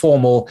more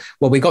formal.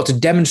 Well, we got to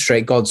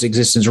demonstrate God's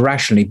existence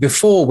rationally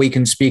before we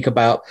can speak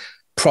about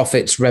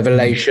prophets,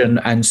 revelation,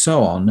 and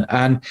so on.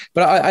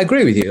 But I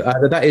agree with you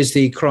that is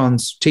the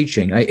Quran's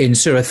teaching in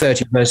Surah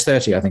 30, verse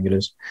 30. I think it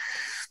is.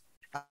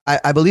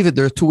 I believe that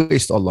there are two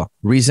ways to Allah: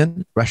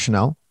 reason,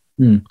 rationale.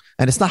 And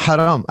it's not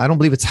haram. I don't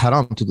believe it's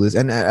haram to do this.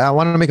 And I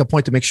want to make a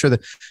point to make sure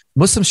that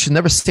Muslims should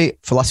never say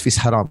philosophy is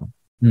haram.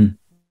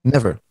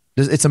 Never.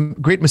 It's a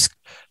great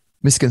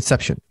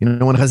misconception.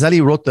 When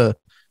Ghazali wrote the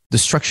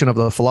destruction of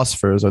the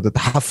philosophers or the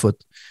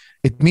tahaffut,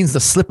 it means the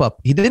slip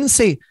up. He didn't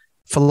say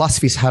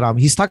philosophy is haram.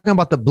 He's talking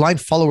about the blind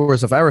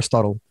followers of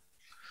Aristotle.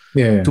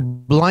 Yeah. To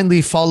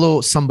blindly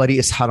follow somebody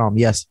is haram.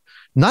 Yes.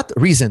 Not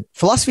reason.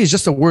 Philosophy is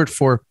just a word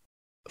for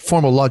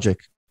formal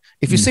logic.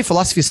 If you say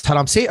philosophy is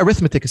haram, say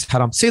arithmetic is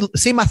haram,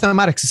 say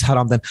mathematics is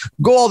haram, then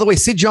go all the way,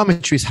 say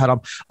geometry is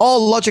haram.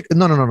 All logic,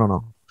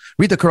 no.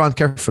 Read the Quran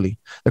carefully.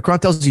 The Quran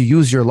tells you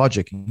use your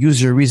logic,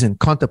 use your reason,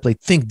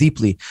 contemplate, think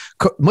deeply.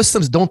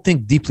 Muslims don't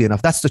think deeply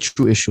enough. That's the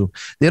true issue.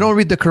 They don't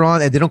read the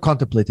Quran and they don't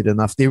contemplate it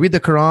enough. They read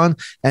the Quran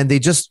and they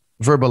just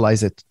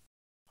verbalize it.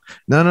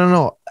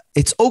 No.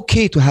 It's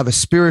okay to have a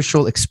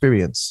spiritual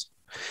experience.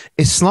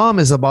 Islam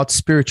is about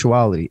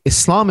spirituality.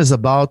 Islam is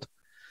about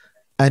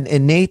an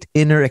innate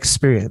inner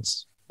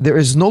experience. There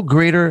is no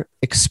greater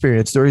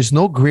experience. There is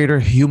no greater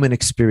human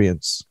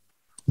experience.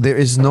 There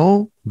is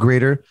no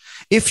greater.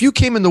 If you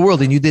came in the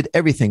world and you did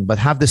everything but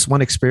have this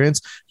one experience,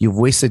 you've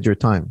wasted your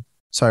time.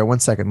 Sorry, 1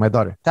 second. My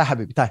daughter. Ta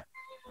habibi, ta.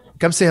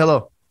 Come say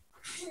hello.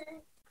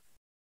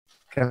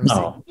 Come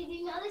say.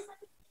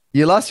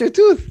 You lost your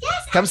tooth?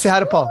 Yes. Come say hi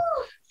to Paul.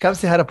 Come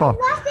say hi to Paul.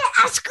 I lost it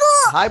at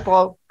school. Hi,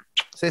 Paul.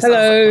 Say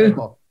hello. Hi,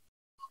 Paul.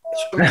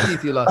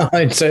 Teeth you lost.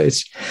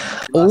 It's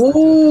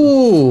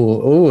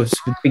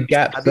a big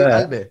gap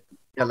there.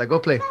 Yalla, go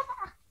play.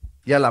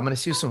 Yalla, I'm going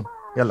to see you soon.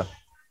 Yalla.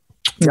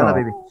 Yalla,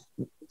 baby.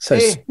 So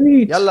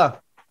sweet.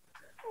 Yalla.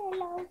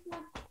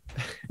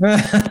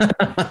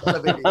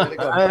 Yalla, baby.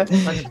 Go.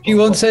 She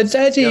wants her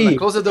daddy. Yalla,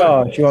 close the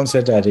door. Oh, she wants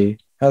her daddy.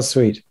 How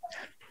sweet.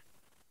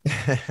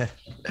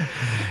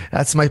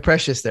 That's my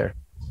precious there.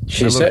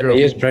 She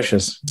certainly is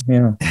precious.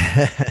 Yeah.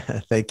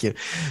 Thank you.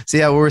 So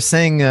yeah, we were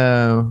saying,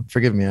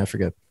 forgive me, I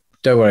forget.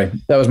 Don't worry.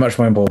 That was much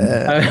more important.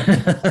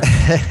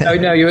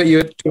 No, you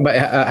were talking about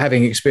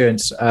having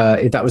experience.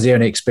 That was the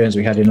only experience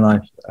we had in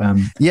life.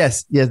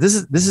 Yes. This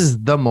is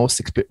the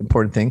most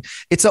important thing.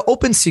 It's an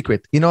open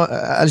secret.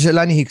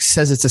 Al-Jalani, he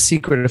says it's a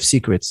secret of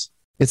secrets.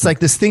 It's like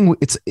this thing.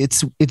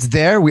 It's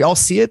there. We all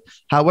see it.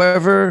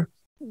 However,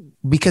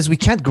 because we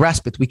can't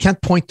grasp it, we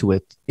can't point to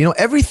it.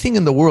 Everything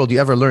in the world you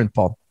ever learned,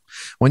 Paul.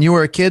 When you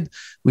were a kid,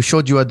 we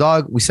showed you a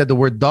dog. We said the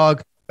word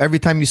dog. Every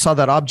time you saw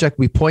that object,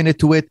 we pointed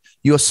to it.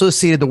 You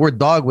associated the word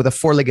dog with a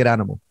four-legged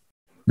animal.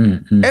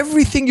 Mm-hmm.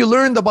 Everything you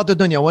learned about the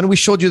dunya. When we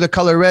showed you the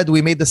color red,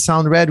 we made the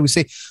sound red. We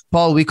say,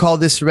 Paul, we call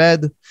this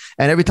red.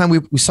 And every time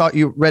we saw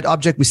your red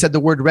object, we said the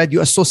word red. You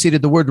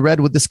associated the word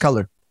red with this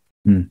color.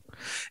 Mm.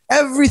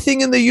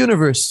 Everything in the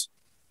universe,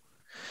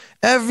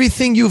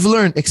 everything you've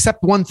learned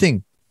except one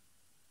thing.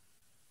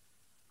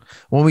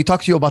 When we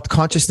talk to you about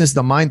consciousness,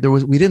 the mind,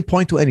 we didn't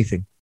point to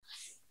anything.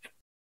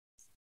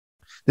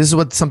 This is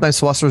what sometimes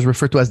philosophers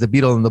refer to as the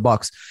beetle in the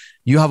box.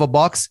 You have a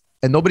box.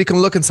 and nobody can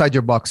look inside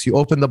your box. You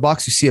open the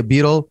box, you see a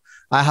beetle.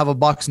 I have a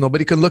box.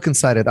 Nobody can look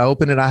inside it. I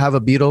open it. I have a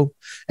beetle,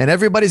 and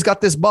everybody's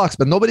got this box,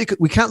 but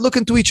we can't look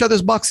into each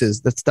other's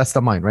boxes. That's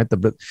the mind, right?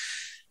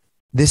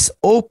 This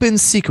open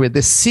secret,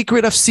 this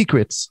secret of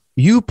secrets,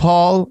 you,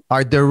 Paul,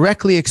 are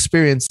directly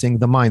experiencing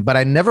the mind, but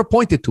I never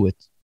pointed to it.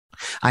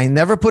 I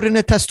never put it in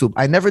a test tube.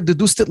 I never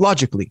deduced it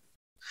logically.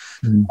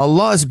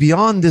 Allah is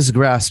beyond this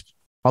grasp.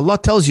 Allah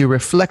tells you,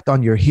 reflect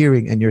on your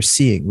hearing and your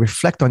seeing.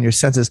 Reflect on your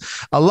senses.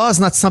 Allah is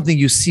not something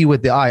you see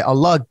with the eye.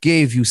 Allah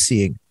gave you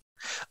seeing.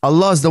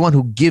 Allah is the one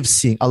who gives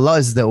seeing. Allah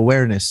is the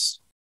awareness.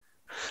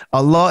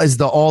 Allah is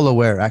the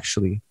all-aware,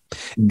 actually.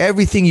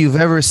 Everything you've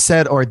ever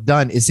said or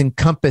done is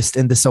encompassed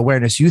in this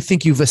awareness. You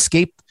think you've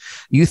escaped.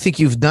 You think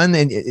you've done,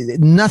 and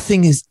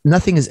nothing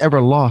is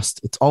ever lost.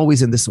 It's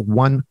always in this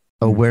one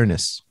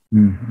awareness.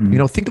 You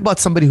know, think about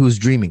somebody who's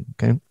dreaming,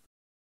 okay?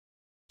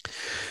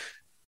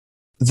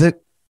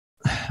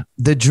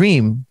 The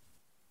dream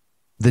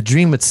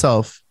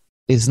itself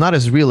is not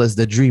as real as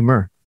the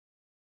dreamer.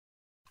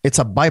 It's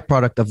a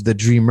byproduct of the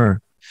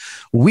dreamer.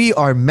 We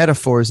are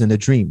metaphors in a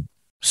dream,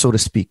 so to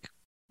speak.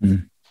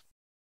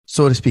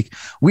 So to speak.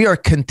 We are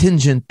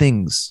contingent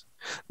things.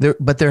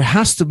 But there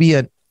has to be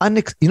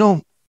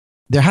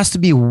there has to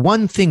be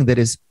one thing that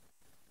is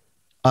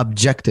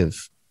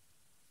objective.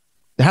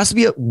 There has to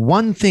be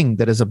one thing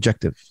that is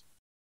objective.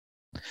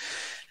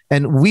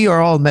 And we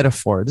are all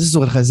metaphor. This is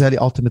what Ghazali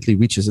ultimately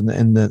reaches in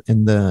the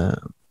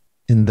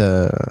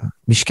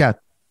Mishkat,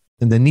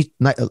 in the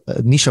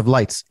niche of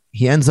lights.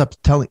 He ends up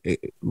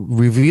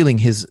revealing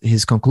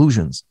his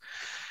conclusions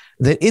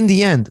that in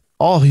the end,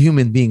 all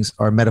human beings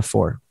are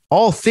metaphor.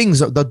 All things,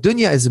 the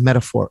dunya is a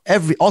metaphor.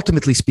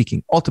 Ultimately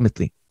speaking,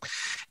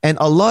 and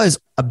Allah is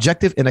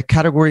objective in a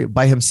category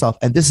by Himself,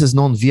 and this is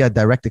known via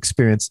direct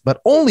experience.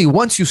 But only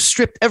once you've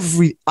stripped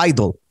every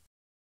idol.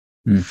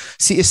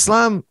 See,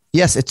 Islam,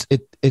 yes, it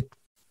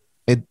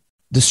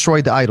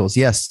destroyed the idols,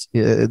 yes,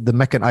 the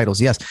Meccan idols,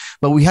 yes,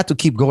 but we had to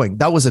keep going.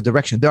 That was a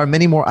direction. There are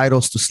many more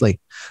idols to slay.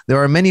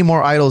 There are many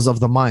more idols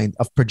of the mind,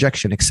 of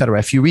projection, etc.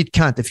 If you read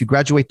Kant, if you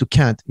graduate to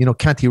Kant,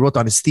 Kant, he wrote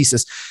on his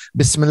thesis,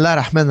 Bismillah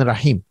Rahman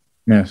Rahim.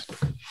 Yes.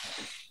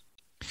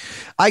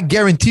 I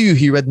guarantee you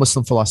he read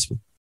Muslim philosophy,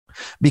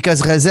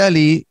 because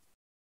Ghazali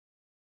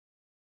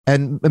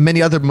and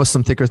many other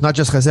Muslim thinkers, not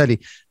just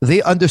Ghazali,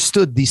 they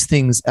understood these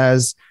things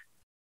as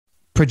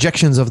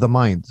projections of the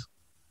mind.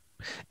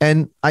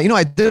 And I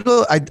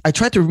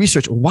tried to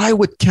research, why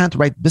would Kant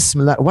write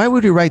Bismillah? Why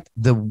would he write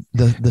the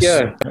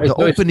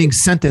opening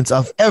sentence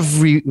of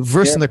every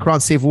verse in the Quran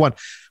save one?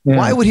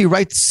 Why would he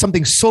write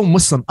something so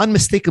Muslim,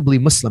 unmistakably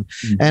Muslim?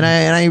 And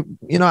I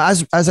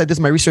as I did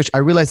my research, I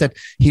realized that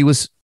he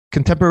was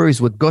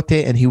contemporaries with Goethe,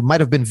 and he might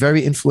have been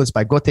very influenced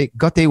by Goethe.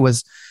 Goethe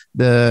was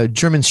the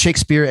German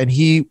Shakespeare, and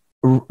he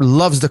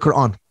loves the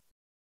Quran.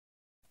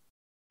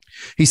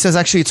 He says,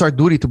 actually, it's our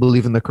duty to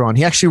believe in the Quran.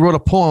 He actually wrote a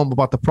poem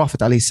about the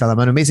Prophet, an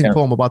amazing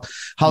poem about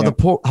how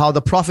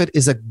the Prophet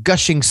is a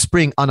gushing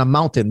spring on a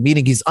mountain,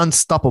 meaning he's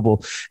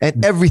unstoppable,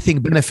 and everything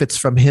benefits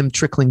from him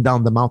trickling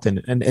down the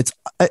mountain. And it's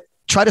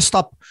try to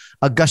stop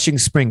a gushing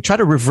spring. Try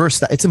to reverse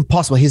that. It's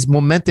impossible. His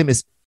momentum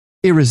is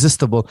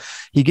irresistible.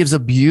 He gives a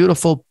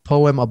beautiful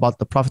poem about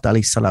the Prophet,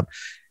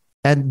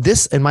 and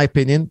this, in my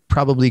opinion,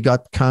 probably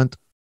got Kant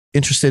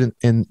interested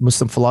in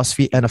Muslim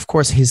philosophy. And of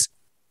course,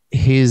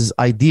 his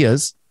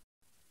ideas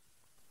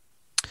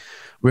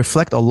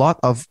reflect a lot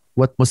of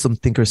what Muslim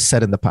thinkers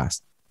said in the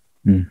past.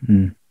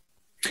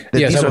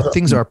 These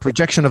things are a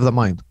projection of the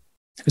mind.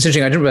 It's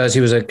interesting. I didn't realize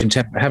he was a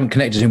contemporary. I haven't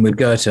connected him with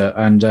Goethe,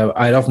 and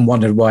I'd often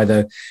wondered why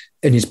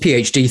in his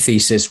PhD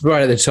thesis,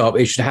 right at the top,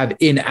 it should have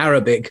in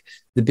Arabic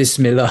the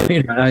Bismillah.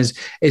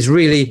 Is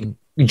really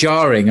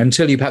jarring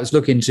until you perhaps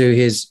look into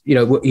his. He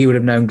would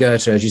have known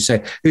Goethe, as you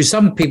say, who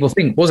some people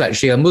think was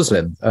actually a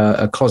Muslim,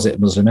 a closet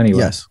Muslim, anyway.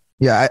 Yes,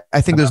 yeah,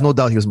 I think there's no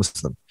doubt he was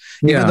Muslim,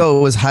 even though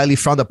it was highly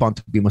frowned upon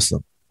to be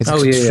Muslim. It's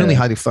extremely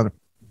highly frowned.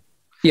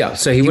 Yeah,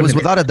 so he was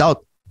without a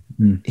doubt.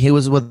 He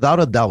was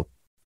without a doubt.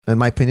 In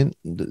my opinion,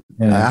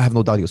 I have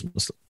no doubt he was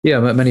Muslim. Yeah,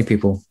 but many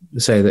people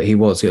say that he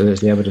was.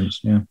 There's the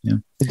evidence. Yeah.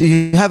 Do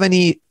you have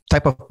any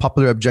type of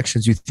popular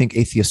objections you think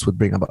atheists would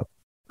bring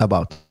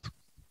about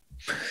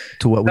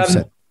to what we've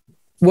said?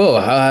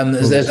 Well,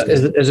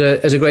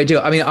 there's a great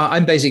deal. I mean,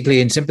 I'm basically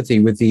in sympathy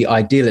with the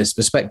idealist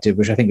perspective,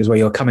 which I think is where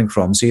you're coming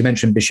from. So you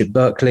mentioned Bishop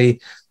Berkeley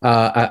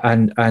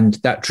and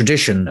that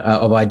tradition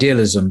of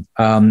idealism,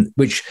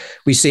 which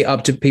we see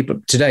up to people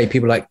today,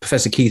 people like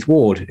Professor Keith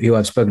Ward, who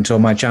I've spoken to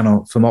on my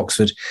channel from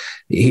Oxford.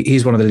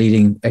 He's one of the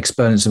leading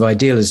exponents of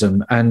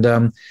idealism.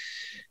 And,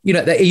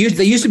 they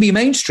used to be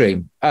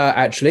mainstream,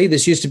 actually.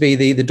 This used to be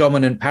the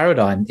dominant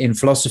paradigm in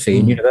philosophy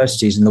in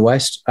universities in the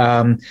West.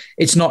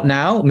 It's not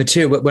now.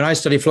 When I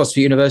studied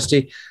philosophy at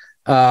university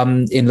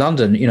in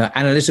London,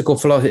 analytical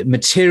philosophy,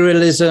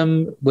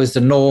 materialism was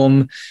the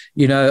norm.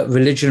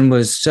 Religion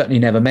was certainly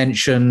never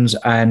mentioned,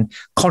 and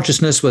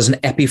consciousness was an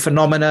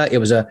epiphenomena. It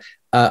was a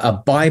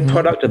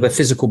byproduct of a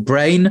physical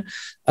brain.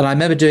 And I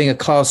remember doing a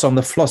class on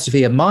the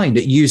philosophy of mind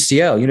at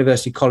UCL,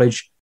 University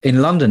College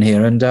in London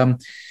here, and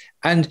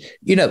And,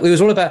 it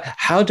was all about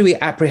how do we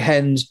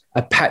apprehend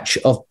a patch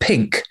of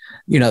pink?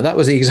 That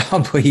was the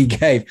example he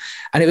gave.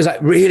 And it was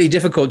like really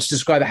difficult to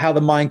describe how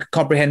the mind could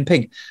comprehend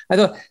pink. I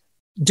thought,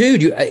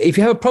 dude, if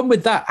you have a problem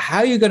with that, how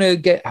are you going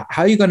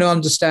to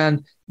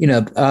understand,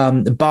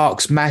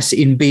 Bach's Mass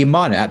in B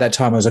minor? At that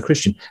time, I was a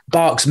Christian.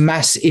 Bach's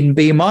Mass in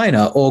B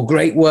minor, or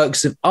great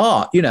works of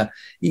art.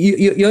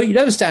 You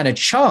don't stand a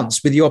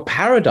chance with your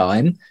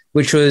paradigm,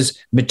 which was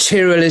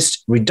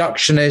materialist,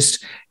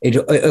 reductionist.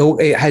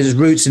 It has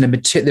roots in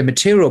the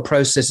material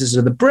processes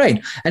of the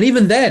brain. And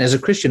even then, as a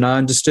Christian, I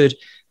understood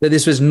that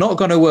this was not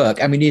going to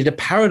work, and we needed a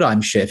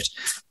paradigm shift,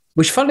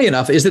 which, funnily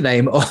enough, is the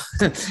name of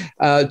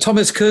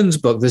Thomas Kuhn's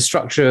book, The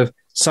Structure of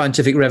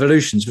Scientific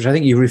Revolutions, which I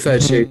think you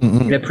referred to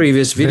in a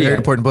previous video. Very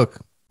important book.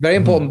 Very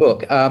important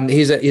book.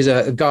 He's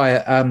a guy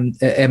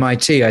at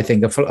MIT, I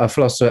think, a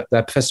philosopher,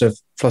 a professor of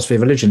philosophy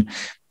of religion.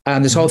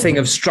 And this whole thing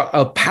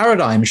of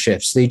paradigm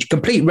shifts, the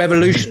complete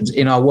revolutions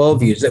in our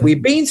worldviews that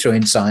we've been through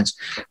in science,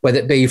 whether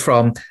it be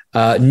from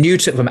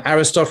Newton, from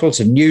Aristotle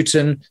to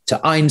Newton to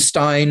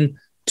Einstein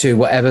to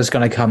whatever's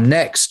going to come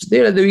next.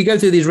 We go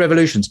through these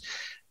revolutions.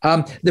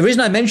 The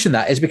reason I mention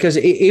that is because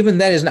even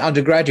then, as an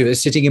undergraduate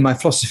sitting in my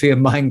philosophy of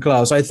mind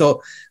class, I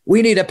thought,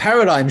 we need a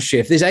paradigm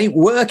shift. This ain't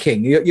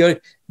working.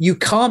 You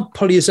can't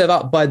pull yourself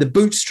up by the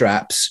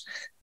bootstraps.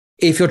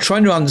 If you're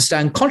trying to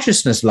understand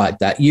consciousness like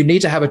that, you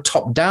need to have a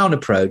top-down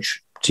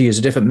approach, to use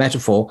a different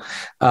metaphor,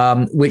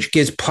 which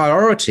gives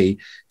priority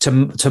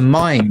to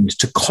mind,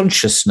 to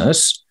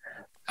consciousness,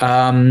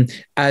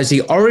 as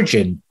the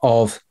origin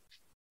of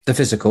the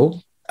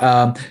physical,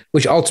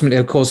 which ultimately,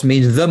 of course,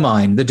 means the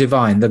mind, the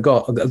divine, the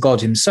God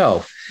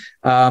himself.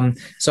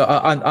 So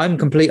I'm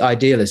complete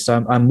idealist.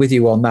 I'm with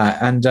you on that,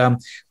 and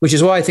which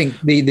is why I think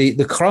the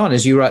Quran,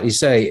 as you rightly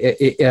say,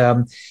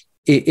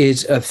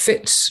 it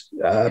fits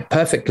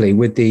perfectly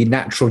with the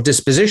natural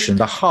disposition,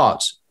 the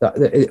heart,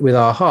 with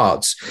our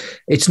hearts.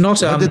 It's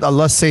not. What did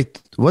Allah say?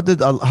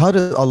 How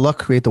did Allah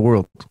create the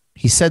world?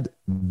 He said,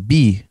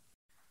 "Be."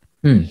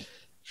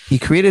 He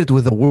created it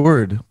with a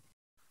word,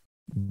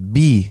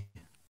 "Be."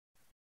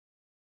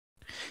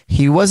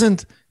 He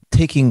wasn't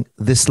taking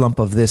this lump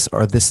of this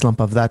or this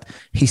lump of that.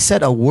 He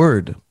said a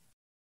word.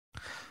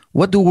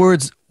 What are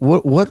words?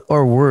 What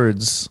are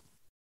words?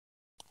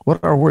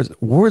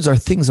 Words are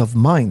things of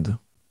mind.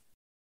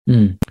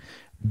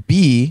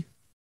 Be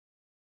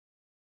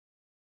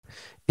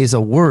is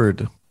a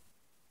word.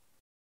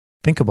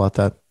 Think about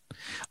that.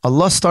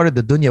 Allah started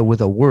the dunya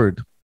with a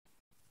word.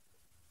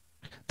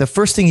 The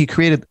first thing he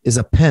created is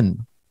a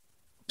pen.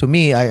 To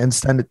me, I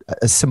understand it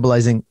as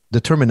symbolizing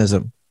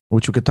determinism,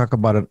 which we could talk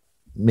about it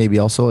maybe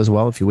also as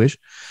well, if you wish.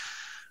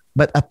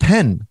 But a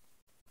pen,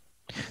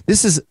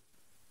 this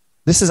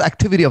is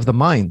activity of the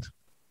mind.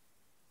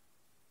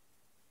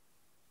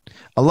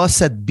 Allah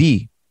said,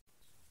 be.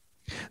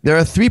 There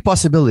are three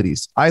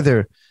possibilities.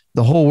 Either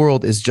the whole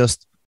world is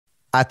just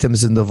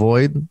atoms in the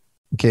void.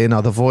 Okay,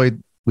 now the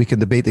void, we can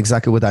debate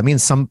exactly what that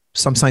means. Some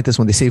scientists,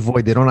 when they say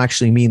void, they don't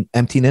actually mean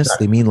emptiness.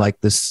 They mean like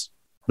this.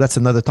 That's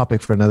another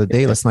topic for another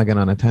day. Let's not get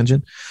on a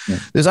tangent. Yeah.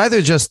 There's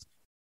either just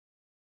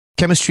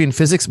chemistry and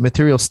physics,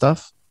 material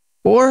stuff,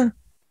 or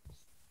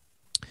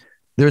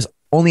there's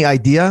only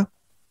idea,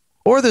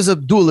 or there's a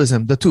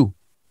dualism, the two.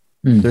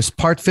 There's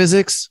part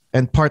physics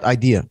and part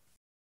idea.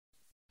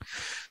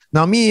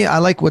 Now, I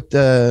like what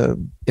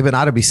Ibn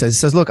Arabi says. He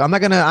says, look, I'm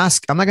not going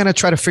to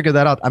try to figure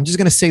that out. I'm just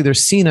going to say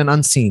there's seen and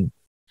unseen.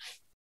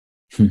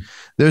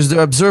 There's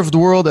the observed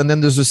world, and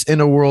then there's this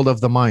inner world of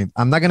the mind.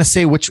 I'm not going to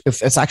say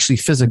if it's actually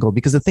physical,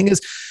 because the thing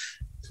is,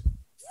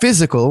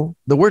 physical,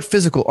 the word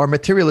physical or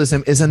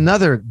materialism is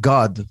another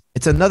God.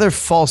 It's another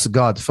false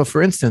God. So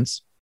for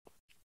instance,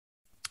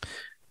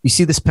 you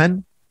see this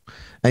pen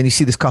and you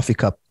see this coffee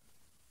cup.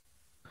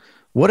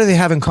 What do they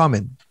have in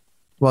common?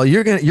 Well,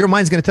 your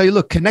mind's going to tell you,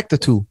 look, connect the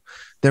two.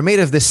 They're made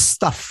of this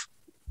stuff.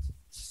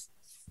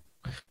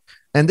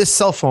 And this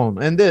cell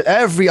phone, and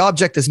every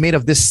object is made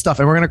of this stuff.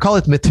 And we're going to call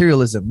it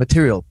materialism,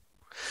 material.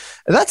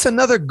 That's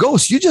another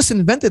ghost. You just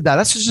invented that.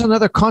 That's just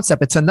another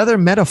concept. It's another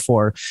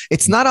metaphor.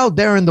 It's not out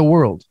there in the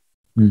world.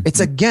 It's,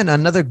 again,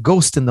 another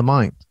ghost in the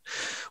mind.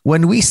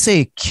 When we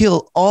say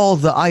kill all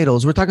the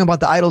idols, we're talking about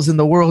the idols in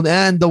the world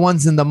and the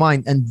ones in the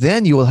mind. And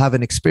then you will have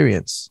an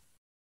experience.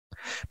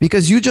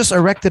 Because you just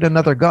erected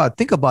another God.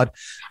 Think about,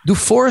 do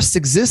forests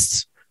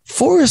exist?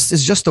 Forest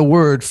is just a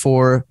word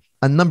for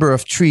a number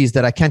of trees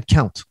that I can't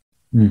count.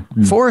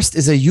 Forest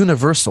is a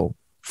universal.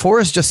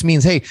 Forest just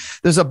means, hey,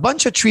 there's a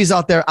bunch of trees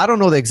out there. I don't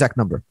know the exact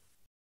number.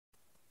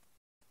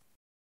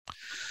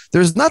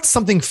 There's not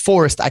something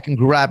forest I can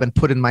grab and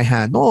put in my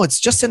hand. No, it's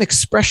just an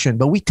expression,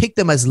 but we take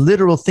them as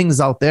literal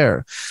things out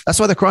there. That's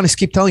why the Quranists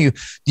keep telling you,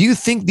 do you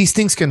think these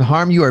things can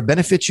harm you or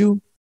benefit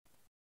you?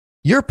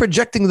 You're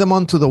projecting them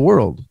onto the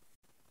world.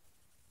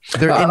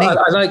 They're innate.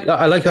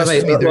 I like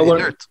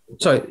that.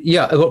 Sorry,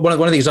 yeah. One of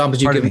the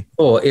examples you give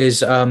before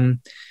is about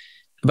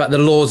the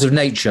laws of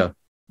nature,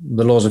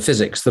 the laws of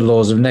physics, the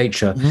laws of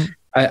nature,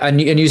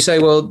 and you say,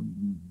 well,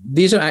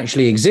 these don't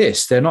actually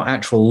exist. They're not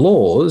actual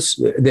laws.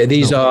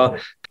 These are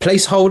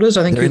placeholders.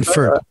 I think they're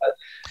inferred.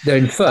 They're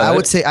inferred. I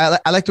would say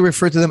I like to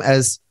refer to them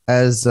as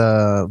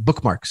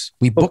bookmarks.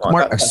 We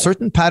bookmark a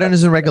certain pattern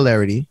as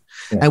irregularity,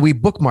 and we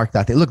bookmark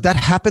that. Look, that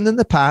happened in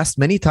the past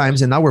many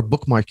times, and now we're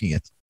bookmarking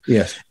it.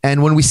 Yes.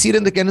 And when we see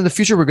it again in the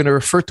future, we're going to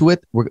refer to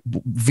it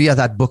via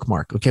that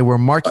bookmark. Okay, we're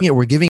marking it.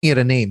 We're giving it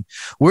a name.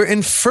 We're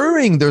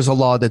inferring there's a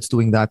law that's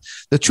doing that.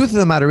 The truth of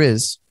the matter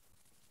is,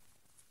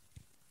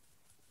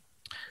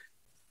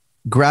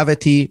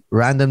 gravity,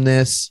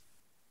 randomness,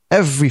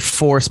 every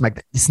force,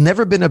 it's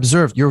never been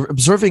observed. You're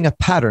observing a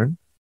pattern.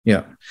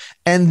 Yeah.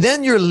 And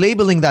then you're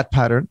labeling that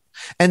pattern.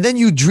 And then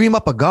you dream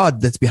up a God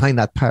that's behind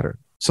that pattern.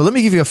 So let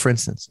me give you a for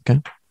instance. Okay.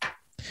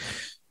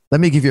 Let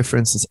me give you a for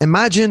instance.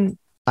 Imagine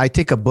I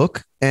take a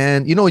book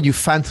and when you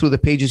fan through the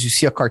pages, you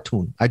see a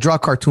cartoon. I draw a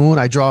cartoon.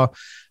 I draw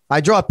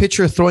a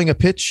pitcher throwing a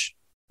pitch.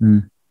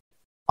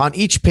 On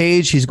each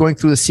page, he's going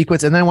through the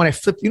sequence. And then when I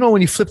flip,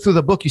 when you flip through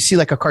the book, you see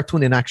like a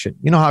cartoon in action.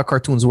 You know how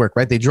cartoons work,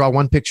 right? They draw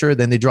one picture,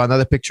 then they draw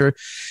another picture,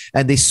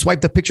 and they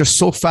swipe the picture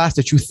so fast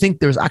that you think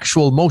there's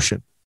actual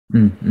motion.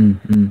 Now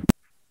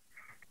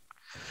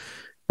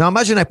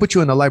imagine I put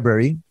you in a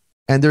library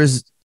and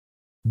there's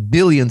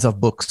billions of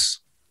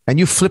books, and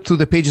you flip through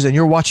the pages and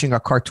you're watching a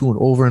cartoon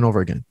over and over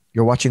again.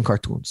 You're watching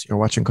cartoons,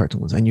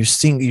 and you're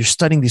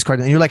studying these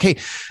cartoons, and you're like, hey,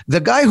 the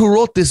guy who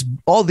wrote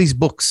all these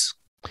books,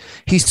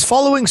 he's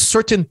following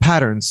certain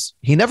patterns.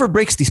 He never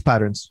breaks these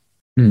patterns.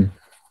 And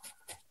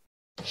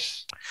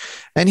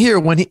here,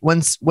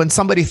 when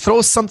somebody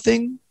throws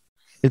something,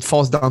 it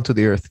falls down to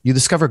the earth. You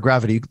discover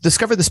gravity. You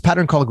discover this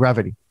pattern called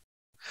gravity.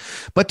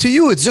 But to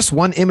you, it's just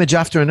one image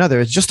after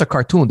another. It's just a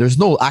cartoon. There's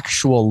no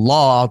actual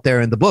law out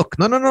there in the book.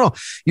 No.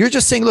 You're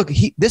just saying, look,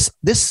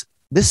 this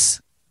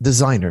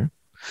designer,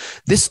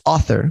 this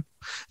author,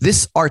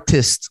 this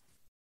artist,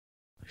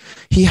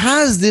 he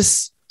has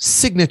this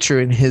signature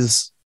in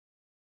his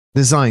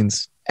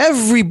designs.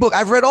 Every book,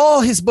 I've read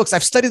all his books.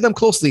 I've studied them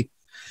closely.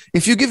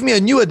 If you give me a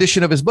new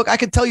edition of his book, I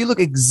can tell you, look,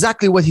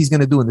 exactly what he's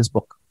going to do in this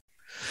book.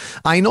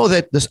 I know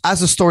that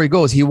as the story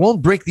goes, he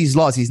won't break these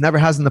laws. He never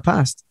has in the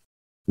past.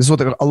 This is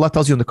what Allah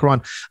tells you in the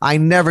Quran. I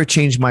never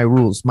change my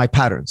rules, my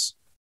patterns.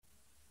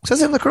 It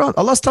says in the Quran,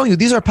 Allah's telling you,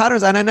 these are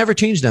patterns and I never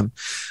change them.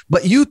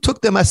 But you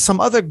took them as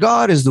some other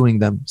God is doing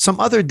them, some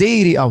other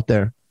deity out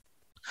there,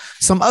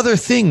 some other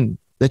thing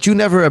that you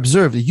never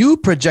observed. You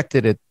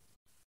projected it.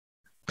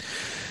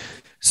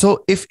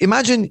 So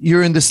imagine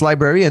you're in this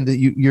library and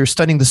you're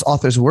studying this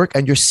author's work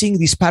and you're seeing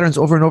these patterns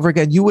over and over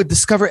again. You would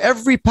discover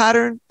every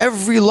pattern,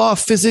 every law of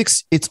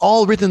physics. It's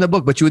all written in the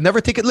book, but you would never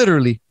take it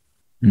literally.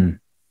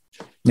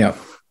 Yeah.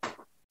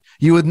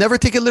 You would never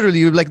take it literally.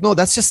 You'd be like, no,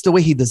 that's just the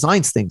way he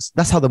designs things.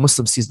 That's how the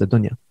Muslim sees the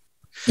dunya.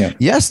 Yeah.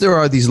 Yes, there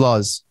are these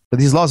laws, but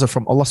these laws are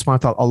from Allah subhanahu wa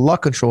ta'ala. Allah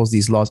controls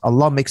these laws.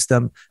 Allah makes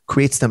them,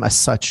 creates them as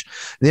such.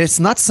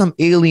 There's not some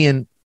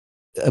alien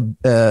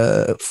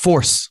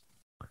force.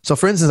 So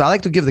for instance, I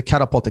like to give the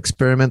catapult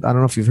experiment. I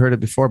don't know if you've heard it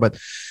before, but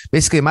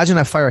basically imagine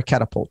I fire a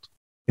catapult.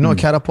 You know, a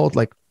catapult,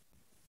 like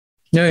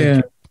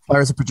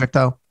fires a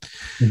projectile,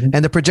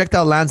 and the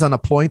projectile lands on a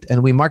point,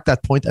 and we mark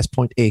that point as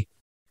point A.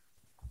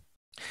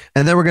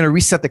 And then we're going to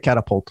reset the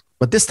catapult.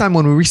 But this time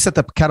when we reset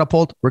the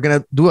catapult, we're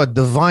going to do a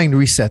divine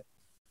reset,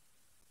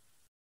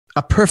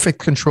 a perfect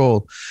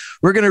control.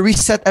 We're going to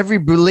reset every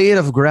blade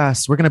of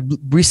grass. We're going to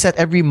reset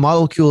every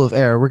molecule of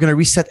air. We're going to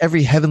reset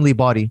every heavenly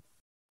body.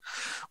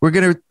 We're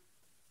going to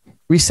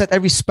reset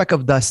every speck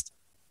of dust.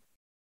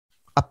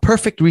 A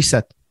perfect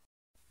reset.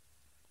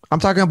 I'm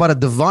talking about a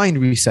divine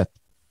reset.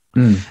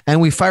 And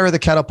we fire the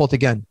catapult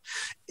again.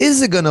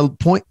 Is it going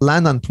to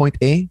land on point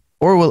A,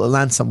 or will it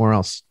land somewhere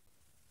else?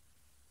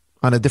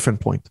 On a different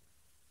point.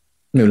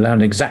 It'll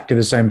land exactly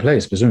the same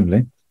place,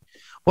 presumably.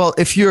 Well,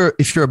 if you're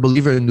a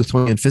believer in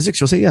Newtonian physics,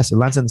 you'll say yes, it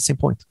lands on the same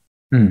point.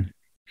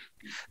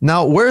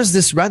 Now, where is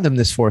this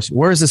randomness force?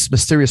 Where is this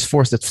mysterious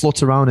force that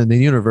floats around in the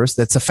universe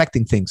that's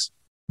affecting things?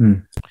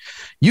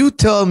 You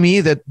tell me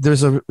that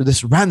there's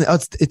this random.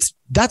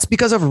 That's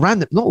because of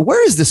random. No,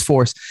 where is this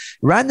force?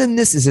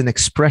 Randomness is an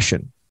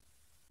expression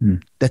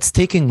that's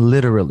taken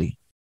literally.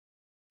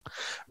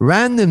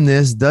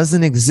 Randomness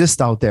doesn't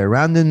exist out there.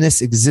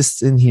 Randomness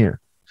exists in here.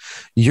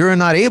 You're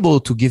not able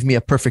to give me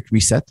a perfect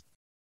reset.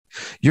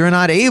 You're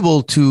not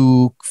able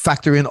to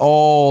factor in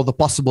all the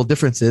possible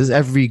differences,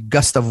 every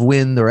gust of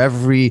wind or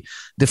every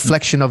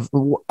deflection of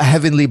a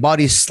heavenly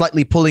body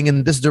slightly pulling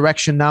in this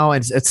direction now.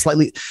 And it's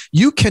slightly,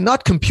 you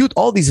cannot compute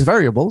all these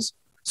variables.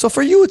 So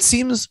for you, it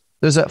seems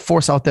there's a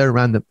force out there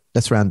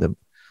that's random,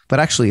 but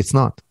actually it's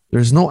not.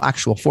 There's no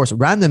actual force.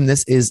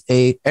 Randomness is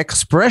an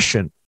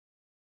expression.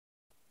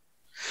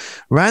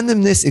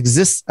 Randomness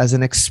exists as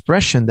an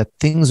expression that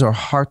things are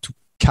hard to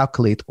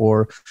calculate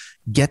or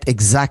get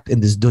exact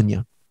in this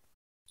dunya,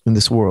 in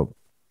this world.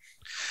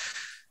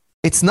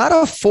 It's not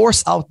a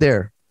force out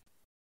there.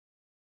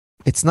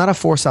 It's not a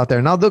force out there.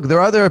 Now, look, there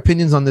are other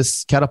opinions on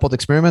this catapult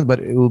experiment,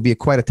 but it will be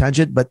quite a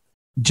tangent. But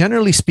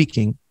generally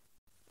speaking,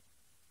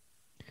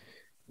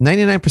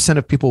 99%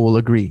 of people will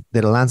agree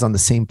that it lands on the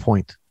same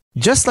point.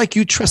 Just like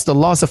you trust the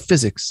laws of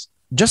physics,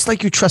 just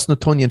like you trust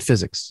Newtonian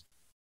physics.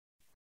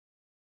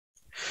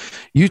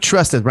 You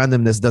trust that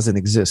randomness doesn't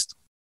exist.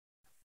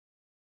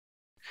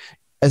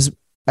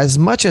 as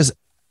much as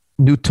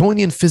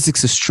Newtonian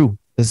physics is true,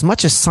 as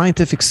much as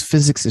scientific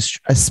physics is,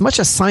 as much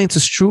as science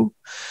is true,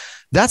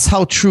 that's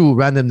how true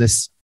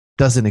randomness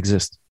doesn't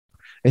exist.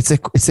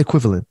 It's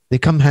equivalent. They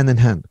come hand in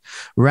hand.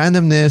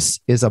 Randomness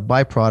is a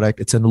byproduct.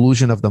 It's an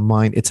illusion of the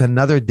mind. It's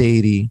another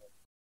deity.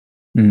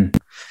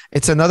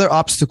 It's another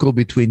obstacle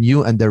between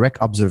you and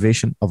direct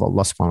observation of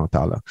Allah subhanahu wa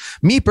ta'ala.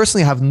 Me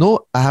personally,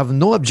 I have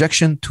no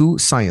objection to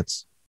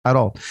science at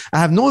all. I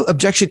have no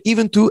objection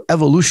even to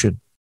evolution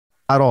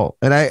at all.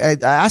 And I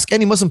ask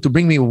any Muslim to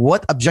bring me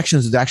what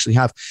objections do they actually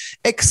have,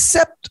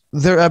 except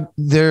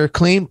their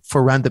claim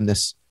for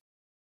randomness.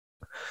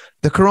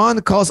 The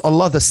Quran calls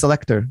Allah the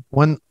selector.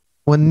 When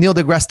Neil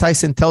deGrasse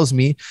Tyson tells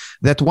me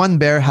that one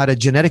bear had a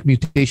genetic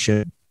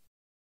mutation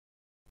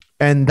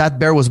and that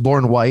bear was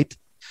born white,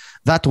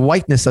 that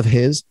whiteness of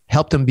his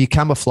helped him be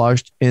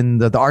camouflaged in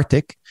the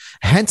Arctic.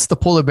 Hence the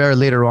polar bear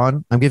later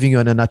on, I'm giving you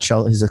in a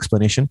nutshell his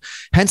explanation.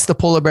 Hence the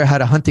polar bear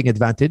had a hunting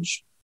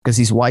advantage because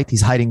he's white,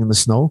 he's hiding in the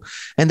snow.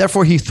 And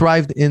therefore he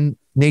thrived in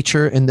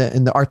nature in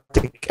the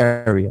Arctic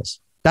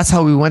areas. That's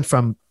how we went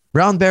from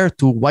brown bear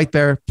to white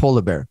bear,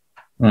 polar bear.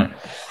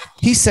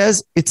 He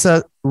says it's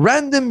a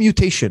random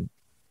mutation.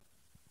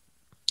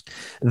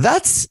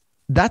 That's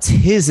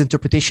his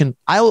interpretation.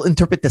 I will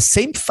interpret the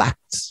same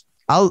facts.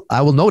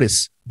 I will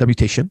notice the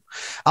mutation.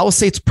 I will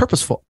say it's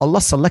purposeful.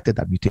 Allah selected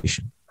that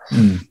mutation.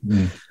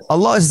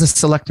 Allah is the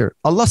selector.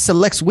 Allah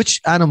selects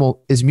which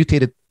animal is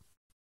mutated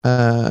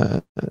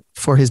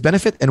for his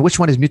benefit and which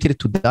one is mutated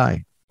to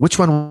die. Which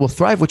one will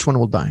thrive, which one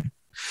will die.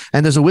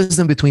 And there's a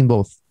wisdom between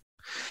both.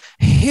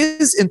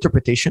 His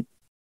interpretation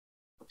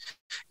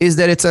is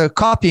that it's a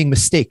copying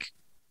mistake.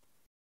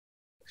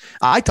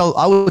 I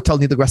would tell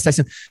Neil deGrasse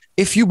Tyson,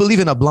 if you believe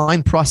in a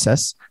blind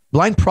process,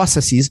 blind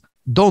processes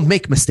don't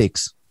make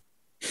mistakes.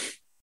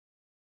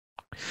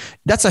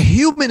 That's a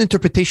human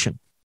interpretation.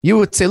 You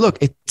would say, look,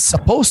 it's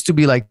supposed to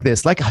be like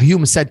this. Like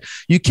Hume said,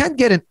 you can't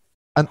get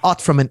an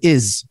ought from an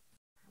is.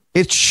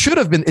 It should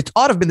have been, it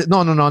ought to have been.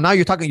 No. Now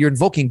you're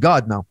invoking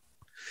God now.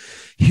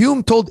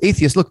 Hume told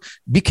atheists, look,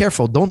 be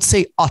careful. Don't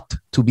say ought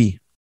to be.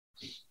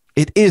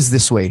 It is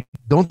this way.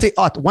 Don't say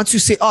ought. Once you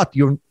say ought,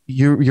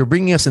 you're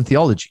bringing us in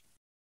theology.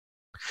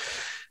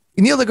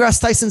 Neil deGrasse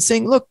Tyson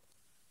saying, look,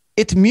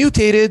 it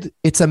mutated.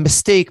 It's a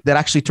mistake that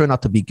actually turned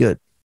out to be good.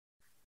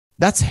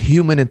 That's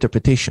human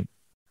interpretation.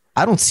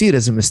 I don't see it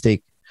as a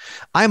mistake.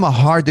 I'm a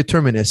hard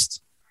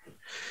determinist.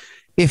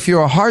 If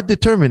you're a hard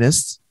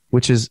determinist,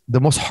 which is the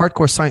most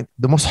hardcore science,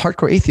 the most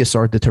hardcore atheists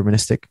are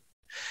deterministic.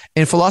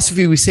 In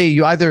philosophy, we say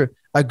you either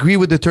agree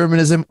with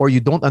determinism or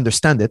you don't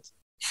understand it.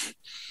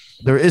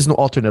 There is no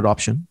alternate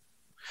option.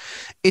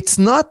 It's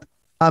not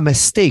a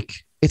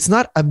mistake. It's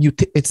not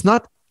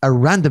a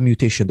random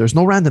mutation. There's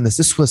no randomness.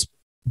 This was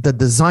the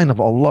design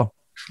of Allah.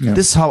 Yeah.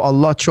 This is how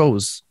Allah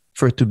chose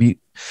for it to be.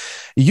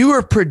 You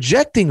are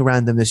projecting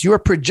randomness. You are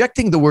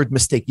projecting the word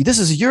mistake. This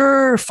is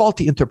your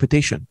faulty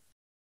interpretation.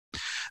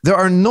 There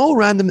are no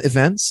random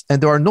events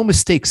and there are no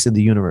mistakes in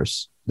the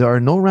universe. There are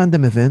no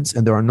random events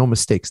and there are no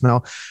mistakes.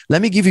 Now,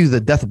 let me give you the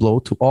death blow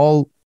to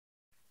all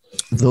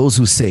those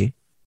who say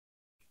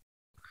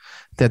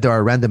that there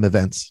are random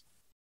events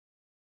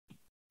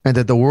and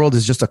that the world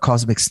is just a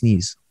cosmic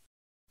sneeze.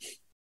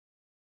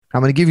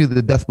 I'm going to give you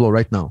the death blow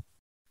right now.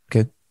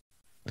 Okay.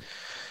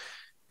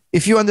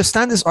 If you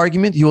understand this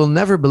argument, you will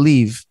never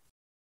believe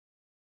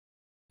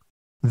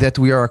that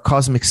we are a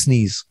cosmic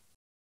sneeze.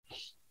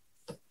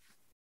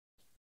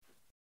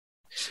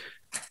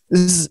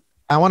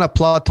 I want to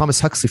applaud Thomas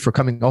Huxley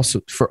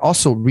for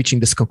also reaching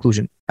this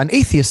conclusion. An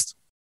atheist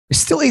is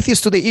still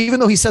atheist today, even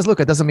though he says,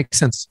 look, it doesn't make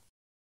sense.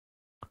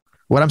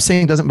 What I'm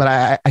saying doesn't,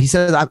 but he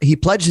says he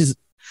pledges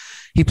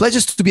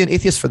to be an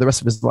atheist for the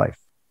rest of his life,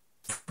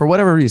 for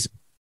whatever reason.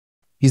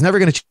 He's never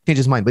going to change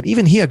his mind, but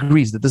even he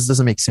agrees that this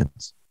doesn't make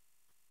sense.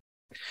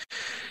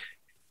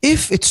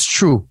 If it's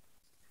true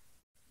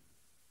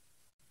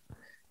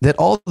that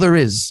all there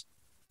is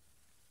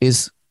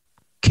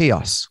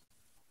chaos,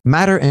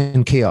 matter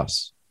and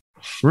chaos,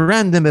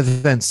 random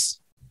events,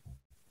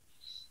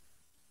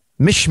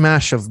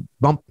 mishmash of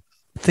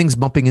things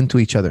bumping into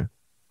each other,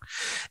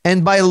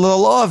 and by the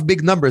law of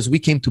big numbers, we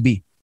came to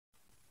be.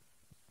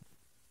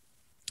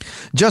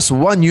 Just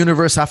one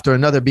universe after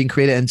another being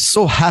created, and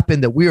so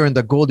happened that we are in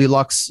the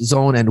Goldilocks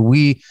zone and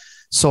we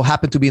so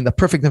happen to be in the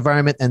perfect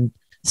environment, and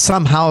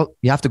somehow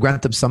you have to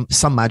grant them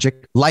some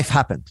magic. Life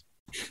happened.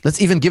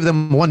 Let's even give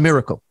them one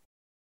miracle.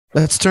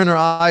 Let's turn our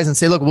eyes and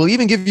say, look, we'll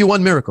even give you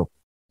one miracle.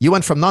 You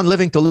went from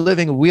non-living to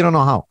living. We don't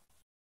know how.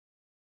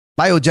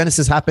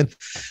 Biogenesis happened.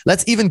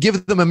 Let's even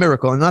give them a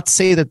miracle and not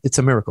say that it's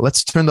a miracle.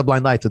 Let's turn the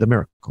blind eye to the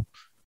miracle.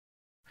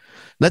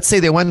 Let's say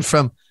they went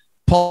from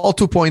Paul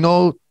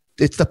 2.0.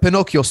 It's the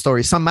Pinocchio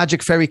story. Some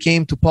magic fairy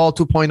came to Paul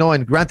 2.0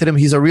 and granted him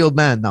he's a real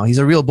man now. He's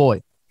a real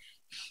boy.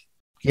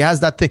 He has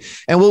that thing.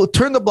 And we'll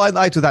turn the blind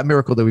eye to that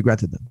miracle that we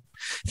granted them.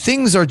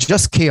 Things are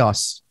just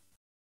chaos.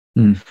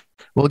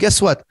 Well,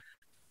 guess what?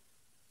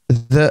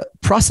 The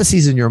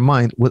processes in your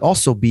mind would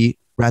also be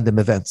random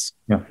events.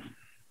 Yeah.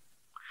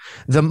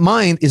 The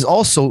mind is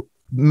also,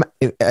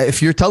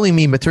 if you're telling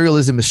me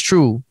materialism is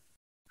true,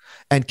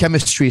 and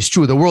chemistry is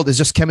true, the world is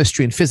just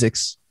chemistry and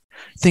physics,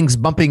 things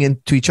bumping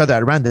into each other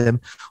at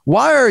random,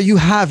 why are you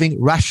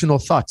having rational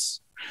thoughts?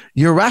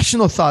 Your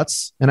rational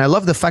thoughts, and I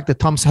love the fact that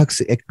Thomas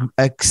Huxley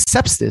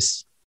accepts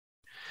this.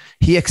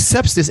 He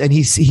accepts this and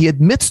he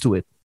admits to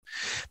it,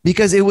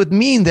 because it would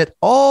mean that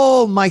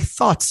all my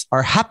thoughts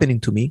are happening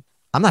to me.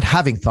 I'm not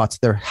having thoughts,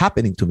 they're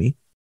happening to me.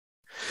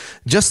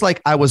 Just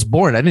like I was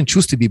born, I didn't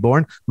choose to be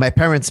born. My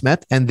parents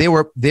met, and they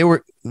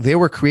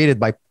were created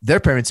by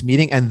their parents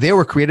meeting, and they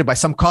were created by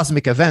some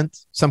cosmic event,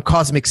 some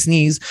cosmic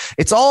sneeze.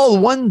 It's all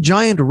one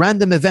giant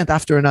random event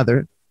after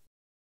another.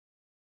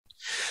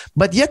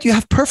 But yet you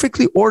have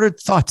perfectly ordered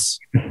thoughts.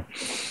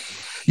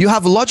 You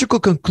have logical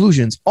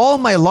conclusions. All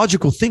my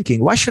logical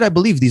thinking. Why should I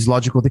believe these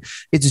logical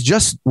things? It's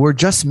just, we're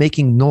just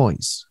making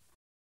noise.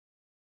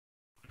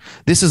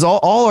 This is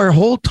all our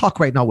whole talk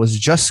right now was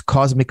just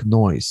cosmic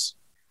noise.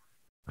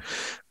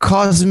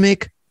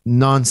 Cosmic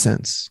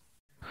nonsense.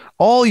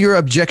 All your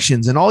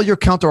objections and all your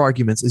counter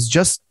arguments is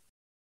just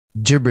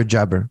gibber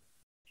jabber,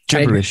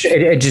 gibberish.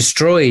 It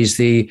destroys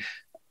the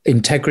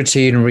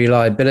integrity and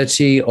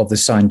reliability of the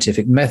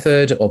scientific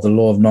method, of the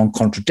law of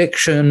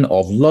non-contradiction,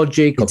 of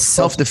logic. It's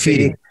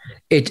self-defeating.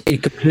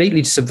 It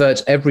completely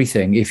subverts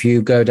everything if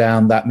you go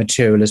down that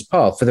materialist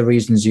path for the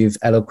reasons you've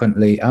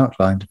eloquently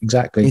outlined.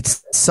 Exactly.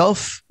 It's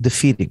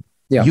self-defeating.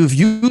 Yeah. You've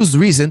used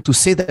reason to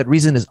say that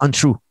reason is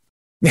untrue.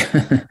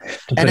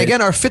 And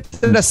again, our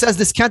fitra says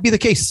this can't be the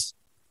case.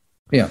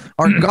 Yeah.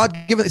 Our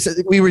God-given,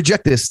 we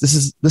reject this. This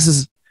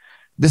is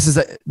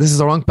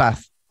the wrong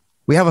path.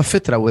 We have a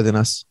fitra within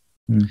us.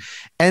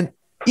 And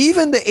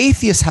even the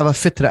atheists have a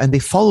fitra and they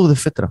follow the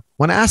fitra.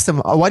 When I ask them,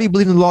 why do you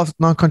believe in the law of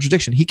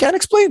non-contradiction? He can't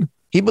explain.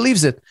 He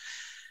believes it.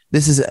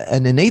 This is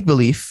an innate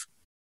belief.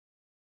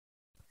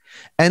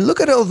 And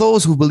look at all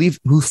those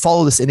who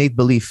follow this innate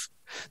belief.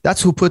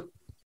 That's who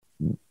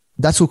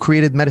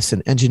created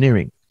medicine,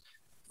 engineering,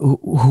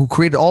 who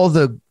created all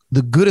the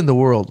good in the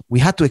world. We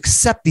had to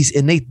accept these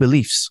innate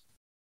beliefs.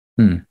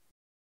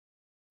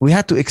 We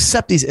had to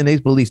accept these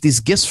innate beliefs, these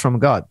gifts from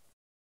God.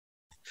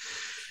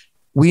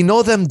 We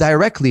know them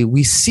directly.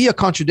 We see a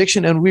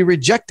contradiction and we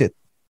reject it.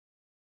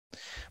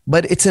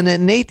 But it's an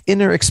innate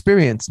inner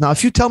experience. Now,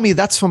 if you tell me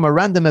that's from a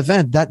random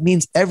event, that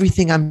means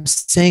everything I'm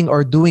saying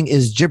or doing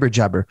is jibber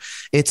jabber.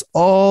 It's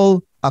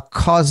all a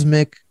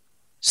cosmic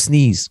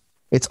sneeze.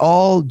 It's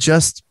all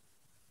just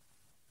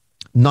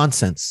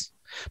nonsense.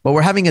 But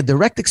we're having a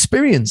direct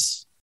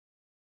experience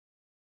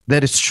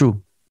that it's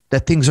true,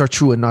 that things are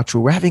true and not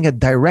true. We're having a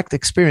direct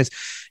experience.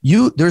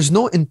 There's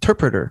no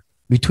interpreter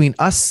between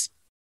us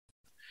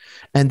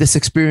and this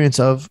experience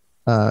of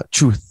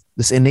truth,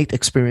 this innate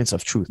experience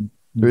of truth.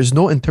 There is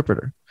no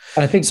interpreter.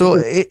 I think so.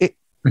 Go ahead.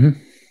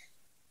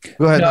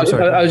 No,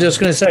 I was just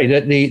going to say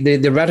that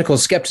the radical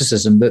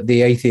skepticism that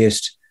the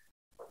atheist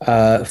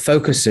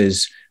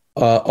focuses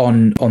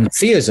on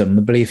theism,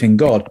 the belief in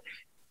God,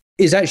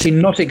 is actually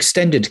not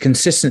extended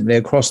consistently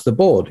across the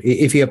board.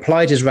 If he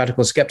applied his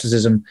radical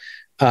skepticism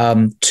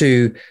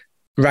to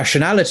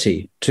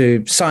rationality,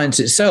 to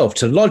science itself,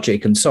 to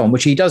logic and so on,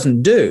 which he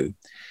doesn't do,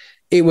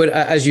 it would,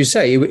 as you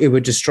say, it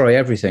would destroy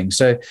everything.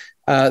 So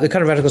the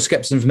kind of radical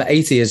skepticism from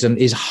atheism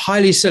is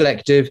highly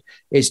selective.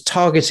 It's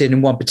targeted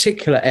in one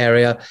particular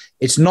area.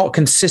 It's not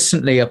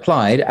consistently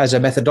applied as a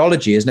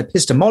methodology, as an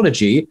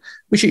epistemology,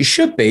 which it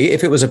should be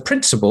if it was a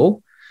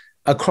principle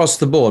across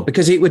the board,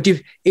 because it would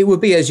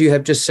be, as you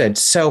have just said,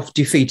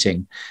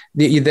 self-defeating.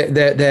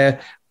 Their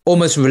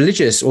almost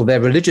religious, or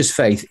their religious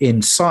faith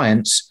in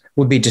science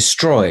would be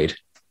destroyed.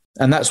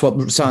 And that's what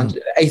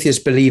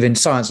atheists believe in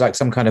science, like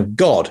some kind of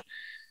God.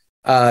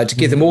 To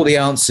give them all the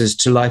answers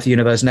to life, the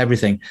universe, and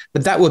everything.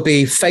 But that would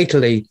be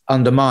fatally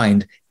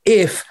undermined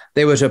if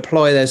they were to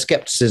apply their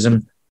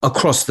skepticism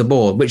across the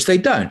board, which they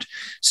don't.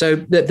 So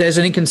there's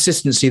an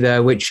inconsistency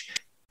there, which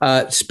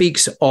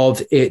speaks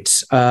of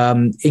its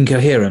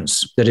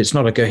incoherence, that it's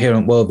not a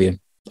coherent worldview,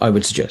 I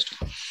would suggest.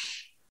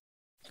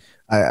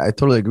 I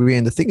totally agree.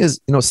 And the thing is,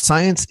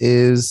 science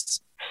it's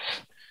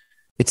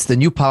the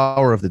new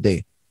power of the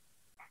day.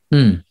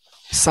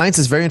 Science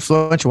is very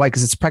influential. Why?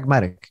 Because it's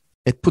pragmatic.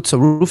 It puts a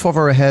roof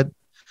over our head.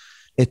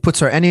 It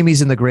puts our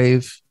enemies in the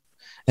grave,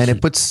 and it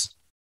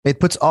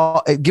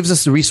gives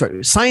us the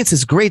resource. Science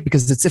is great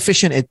because it's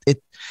efficient.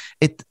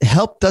 It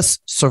helped us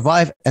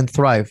survive and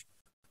thrive.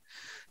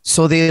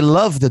 So they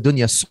love the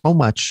dunya so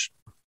much.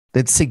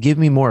 They'd say, give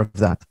me more of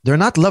that. They're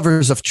not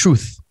lovers of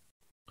truth.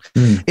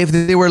 If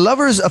they were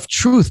lovers of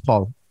truth,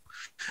 Paul,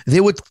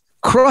 they would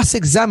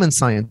cross-examine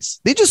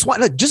science. They just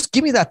want to just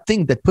give me that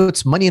thing that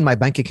puts money in my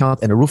bank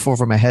account and a roof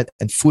over my head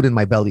and food in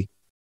my belly.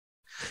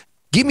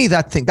 Give me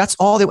that thing. That's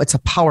all. It's a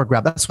power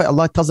grab. That's why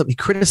Allah tells them, He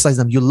criticizes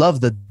them. You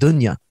love the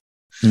dunya.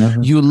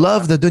 You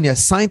love the dunya.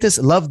 Scientists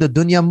love the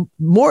dunya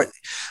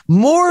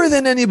more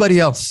than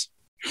anybody else.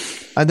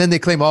 And then they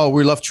claim, oh,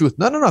 we love truth.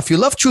 No. If you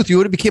love truth, you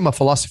would have become a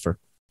philosopher.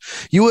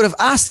 You would have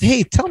asked,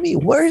 hey, tell me,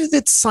 where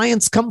did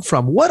science come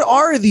from? What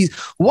are these?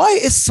 Why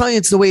is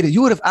science the way that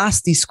you would have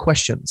asked these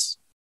questions?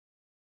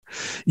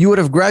 You would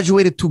have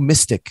graduated to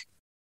mystic.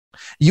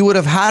 you would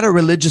have had a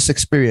religious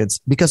experience,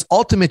 because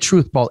ultimate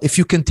truth, Paul, if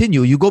you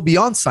continue, you go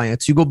beyond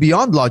science, you go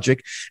beyond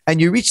logic, and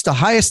you reach the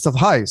highest of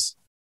highs.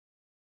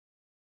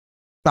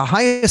 The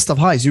highest of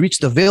highs. You reach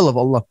the veil of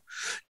Allah.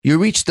 You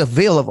reach the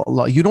veil of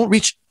Allah. You don't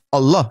reach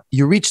Allah.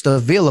 You reach the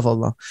veil of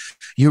Allah.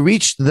 You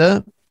reach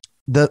the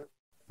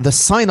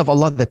sign of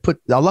Allah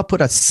Allah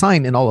put a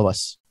sign in all of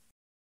us.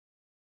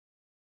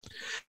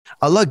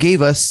 Allah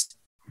gave us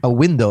a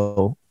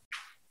window.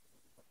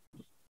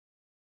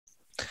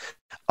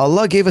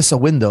 Allah gave us a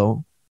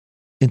window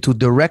into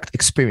direct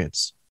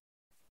experience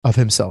of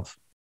Himself.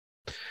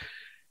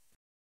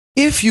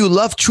 If you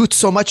love truth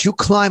so much, you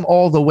climb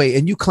all the way,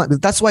 and you climb.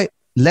 That's why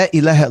La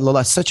ilaha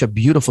illallah is such a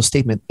beautiful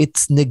statement.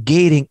 It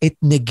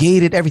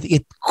negated everything.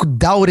 It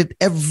doubted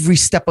every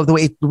step of the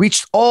way. It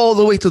reached all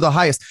the way to the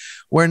highest,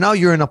 where now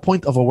you're in a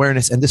point of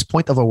awareness, and this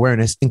point of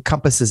awareness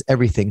encompasses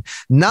everything.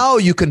 Now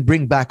you can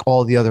bring back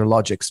all the other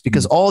logics,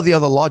 because all the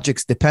other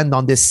logics depend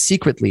on this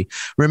secretly.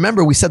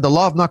 Remember, we said the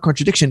law of not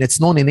contradiction, it's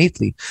known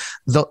innately.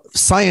 The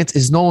science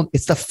is known.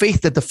 It's the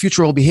faith that the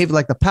future will behave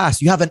like the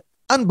past. You have an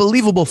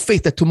unbelievable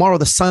faith that tomorrow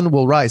the sun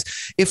will rise.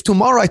 If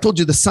tomorrow I told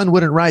you the sun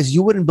wouldn't rise,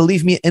 you wouldn't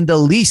believe me in the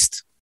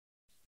least.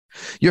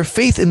 Your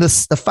faith in the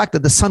fact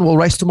that the sun will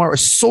rise tomorrow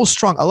is so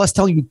strong. Allah's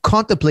telling you,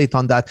 contemplate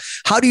on that.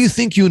 How do you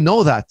think you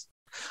know that?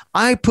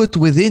 I put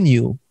within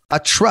you a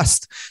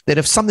trust that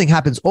if something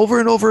happens over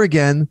and over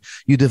again,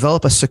 you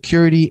develop a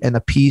security and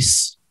a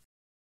peace.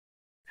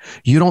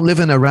 You don't live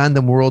in a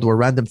random world where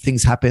random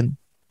things happen.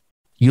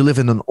 You live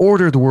in an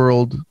ordered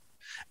world,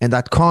 and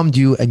that calmed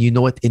you, and you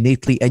know it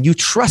innately, and you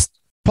trust.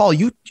 Paul,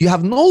 you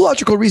have no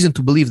logical reason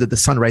to believe that the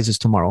sun rises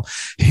tomorrow.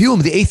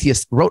 Hume, the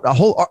atheist, wrote a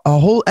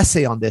whole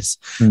essay on this,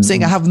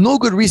 saying, I have no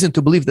good reason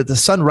to believe that the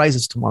sun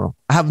rises tomorrow.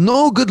 I have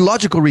no good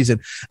logical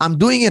reason. I'm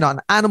doing it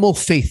on animal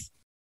faith.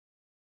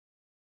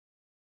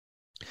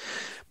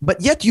 But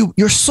yet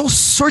you're so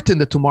certain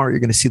that tomorrow you're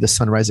going to see the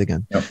sun rise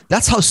again. Yep.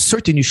 That's how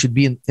certain you should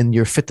be in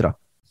your fitrah.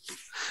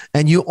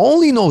 And you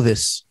only know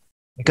this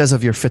because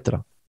of your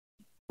fitrah,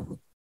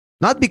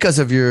 not because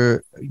of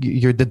your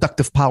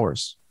deductive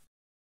powers.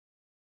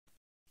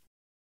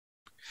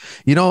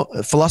 You know,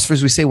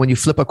 philosophers, we say when you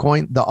flip a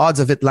coin, the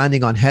odds of it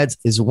landing on heads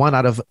is 1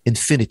 out of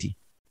infinity.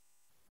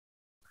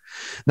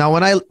 Now,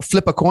 when I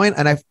flip a coin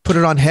and I put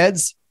it on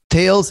heads,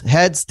 tails,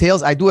 heads,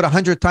 tails, I do it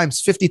 100 times,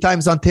 50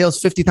 times on tails,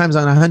 50 times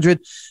on 100.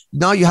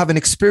 Now you have an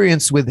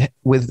experience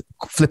with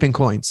flipping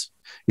coins.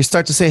 You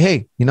start to say,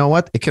 hey, you know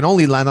what? It can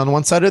only land on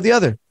one side or the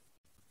other.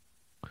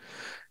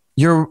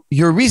 You're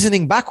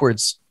reasoning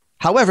backwards.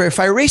 However, if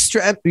I erased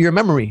your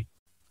memory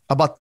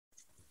about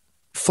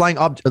flying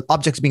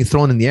objects being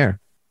thrown in the air,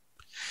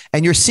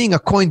 and you're seeing a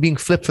coin being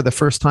flipped for the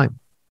first time,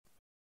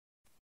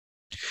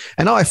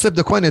 and now I flip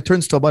the coin, it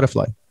turns to a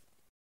butterfly.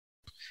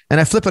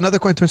 And I flip another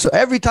coin, turns to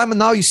every time, and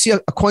now you see a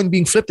coin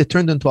being flipped, it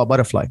turned into a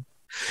butterfly.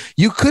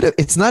 You could have,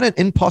 it's not an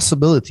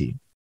impossibility.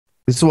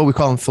 This is what we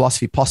call in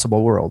philosophy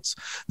possible worlds.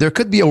 There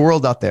could be a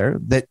world out there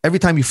that every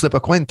time you flip a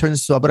coin, it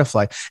turns into a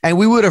butterfly. And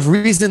we would have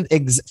reasoned,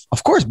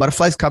 of course,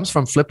 butterflies comes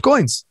from flipped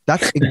coins.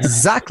 That's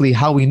exactly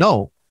how we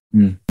know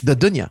the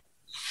dunya.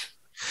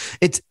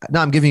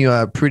 Now I'm giving you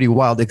a pretty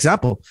wild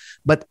example,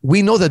 but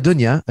we know the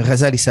dunya.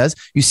 Ghazali says,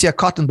 you see a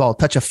cotton ball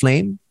touch a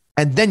flame,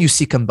 and then you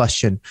see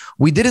combustion.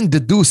 We didn't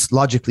deduce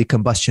logically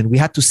combustion. We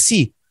had to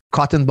see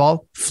cotton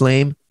ball,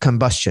 flame,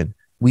 combustion.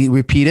 We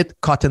repeated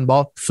cotton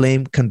ball,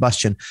 flame,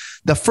 combustion.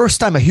 The first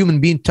time a human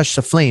being touched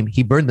a flame,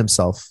 he burned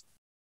himself.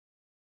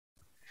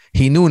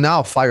 He knew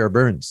now fire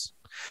burns.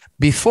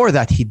 Before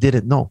that, he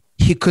didn't know.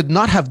 He could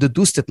not have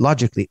deduced it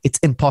logically. It's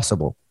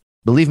impossible.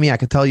 Believe me, I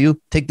can tell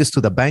you, take this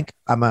to the bank.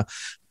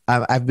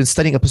 I've been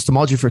studying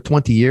epistemology for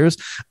 20 years.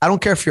 I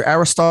don't care if you're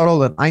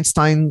Aristotle and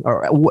Einstein,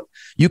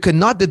 you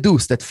cannot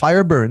deduce that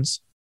fire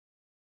burns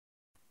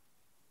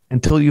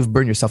until you've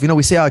burned yourself. You know,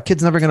 we say our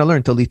kid's never going to learn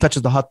until he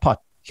touches the hot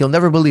pot. He'll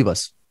never believe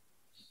us.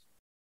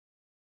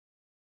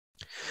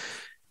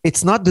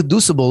 It's not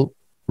deducible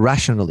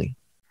rationally.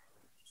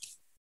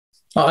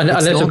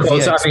 Unless, of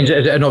course, I mean,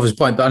 an obvious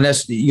point, but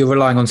unless you're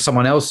relying on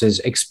someone else's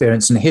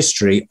experience and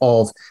history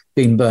of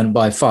being burned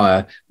by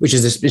fire, which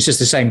is it's just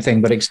the same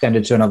thing, but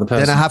extended to another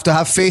person. Then I have to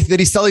have faith that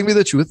he's telling me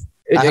the truth.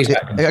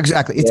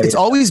 Exactly. It's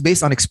always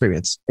based on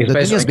experience. The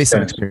dunya is based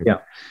on experience. Yeah.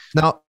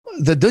 Now,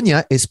 the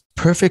dunya is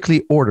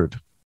perfectly ordered.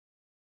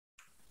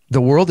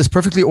 The world is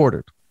perfectly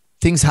ordered.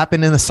 Things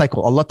happen in a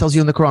cycle. Allah tells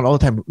you in the Quran all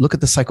the time, look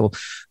at the cycle.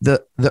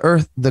 The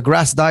earth, the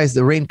grass dies,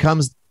 the rain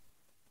comes,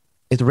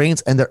 it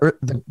rains, and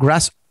the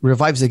grass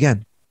revives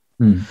again.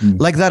 Mm-hmm.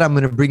 Like that, I'm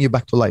going to bring you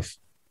back to life.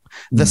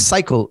 The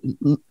cycle,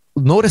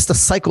 notice the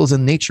cycles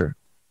in nature.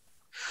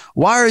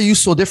 Why are you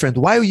so different?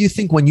 Why do you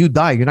think when you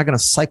die, you're not going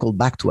to cycle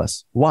back to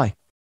us? Why?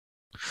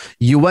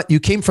 You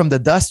came from the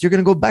dust, you're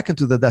going to go back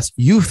into the dust.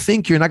 You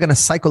think you're not going to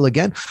cycle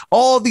again?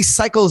 All these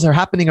cycles are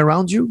happening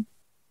around you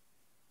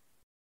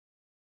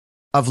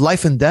of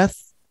life and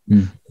death.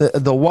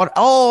 The water,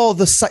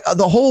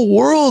 the whole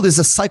world is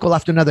a cycle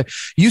after another.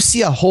 You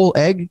see a whole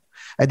egg,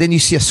 and then you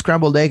see a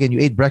scrambled egg, and you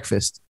ate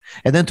breakfast,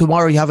 and then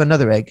tomorrow you have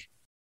another egg.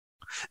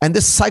 And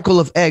this cycle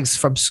of eggs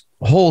from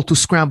whole to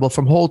scramble,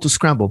 from whole to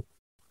scramble.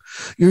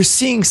 You're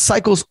seeing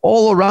cycles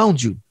all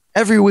around you,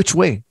 every which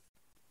way.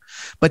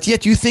 But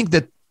yet you think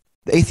that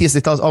the atheists,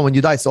 they tell us, oh, when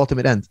you die, it's the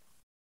ultimate end.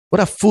 What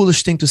a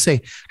foolish thing to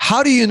say.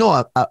 How do you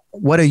know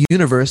what a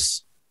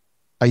universe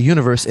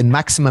in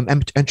maximum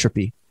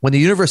entropy, when the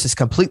universe is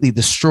completely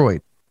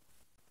destroyed?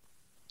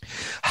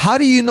 How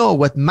do you know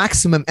what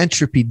maximum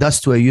entropy does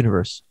to a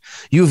universe?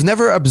 You've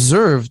never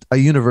observed a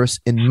universe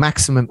in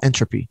maximum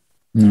entropy.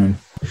 Mm.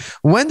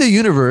 When the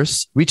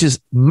universe reaches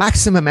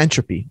maximum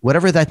entropy,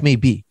 whatever that may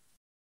be,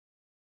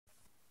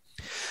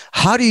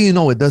 how do you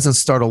know it doesn't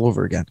start all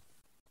over again?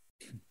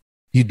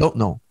 You don't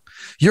know.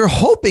 You're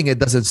hoping it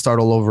doesn't start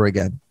all over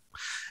again.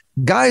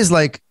 Guys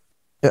like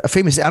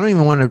famous, I don't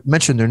even want to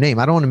mention their name.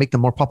 I don't want to make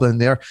them more popular than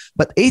they are.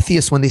 But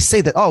atheists, when they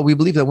say that, oh, we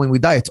believe that when we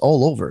die, it's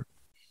all over.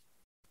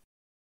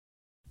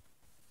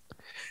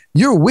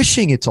 You're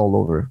wishing it's all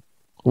over.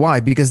 Why?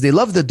 Because they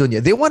love the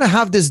dunya. They want to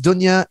have this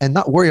dunya and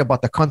not worry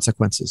about the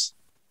consequences.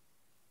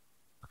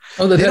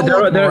 Oh,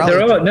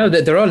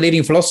 there are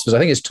leading philosophers. I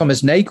think it's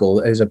Thomas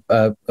Nagel, who's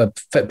a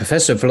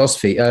professor of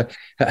philosophy,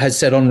 has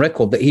said on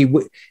record that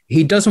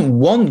he doesn't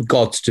want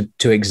God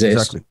to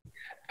exist. Exactly.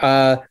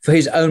 For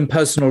his own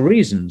personal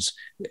reasons.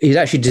 He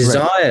actually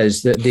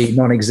desires the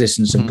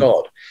non-existence of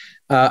God.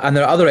 And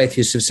there are other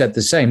atheists who have said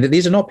the same, that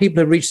these are not people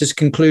who have reached this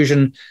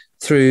conclusion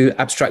through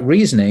abstract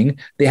reasoning.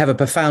 They have a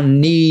profound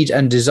need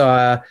and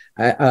desire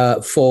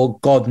for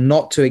God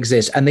not to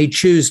exist, and they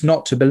choose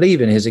not to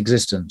believe in his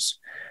existence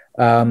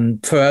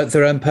for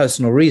their own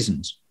personal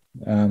reasons,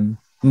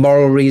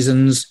 moral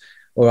reasons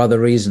or other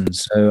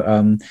reasons. So,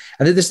 and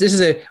this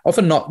is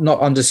often not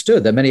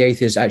understood, that many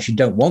atheists actually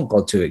don't want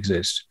God to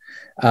exist.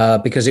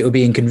 Because it would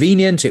be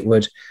inconvenient, it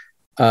would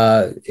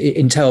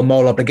entail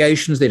moral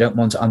obligations they don't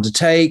want to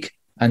undertake,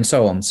 and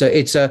so on. So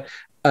it's a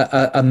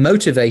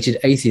motivated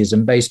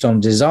atheism based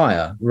on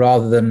desire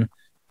rather than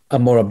a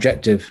more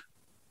objective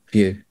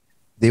view.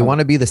 They want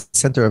to be the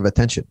center of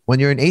attention. When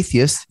you're an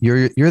atheist,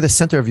 you're the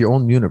center of your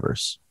own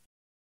universe.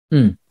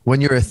 Mm.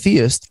 When you're a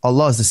theist,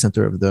 Allah is the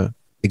center of the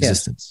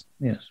existence.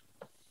 Yes.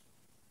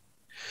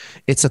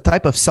 It's a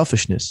type of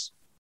selfishness.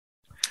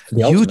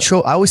 I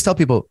always tell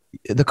people,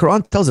 the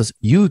Quran tells us,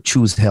 you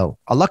choose hell.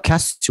 Allah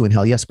casts you in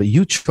hell, yes, but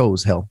you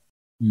chose hell.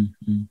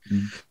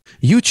 Mm-hmm.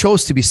 You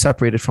chose to be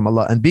separated from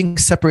Allah, and being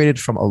separated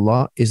from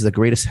Allah is the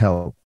greatest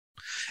hell.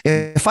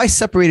 If I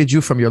separated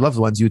you from your loved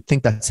ones, you'd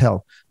think that's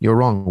hell. You're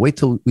wrong. Wait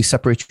till we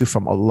separate you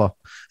from Allah.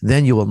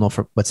 Then you will know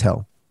what's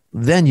hell.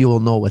 Then you will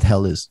know what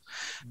hell is.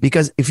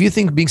 Because if you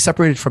think being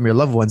separated from your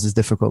loved ones is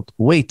difficult,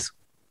 wait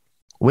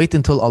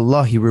until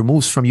Allah, He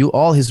removes from you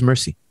all His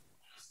mercy.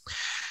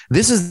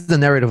 This is the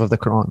narrative of the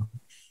Quran.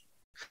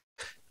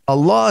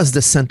 Allah is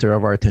the center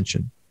of our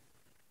attention.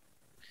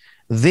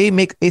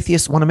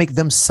 Atheists want to make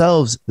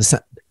themselves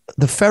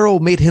the Pharaoh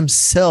made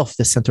himself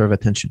the center of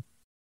attention.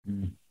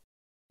 Mm.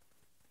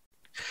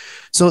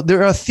 So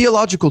there are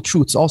theological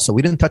truths also.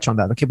 We didn't touch on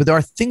that, okay? But there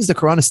are things the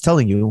Quran is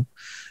telling you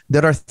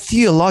that are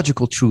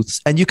theological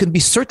truths, and you can be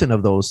certain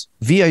of those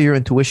via your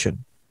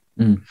intuition.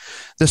 Mm.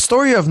 The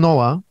story of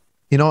Noah,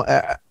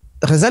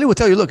 Ghazali will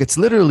tell you, look, it's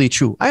literally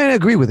true. I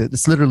agree with it.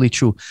 It's literally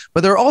true.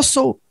 But there are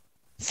also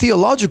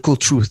theological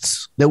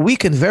truths that we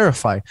can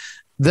verify.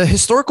 The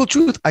historical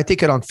truth, I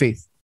take it on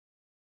faith.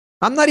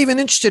 I'm not even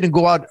interested in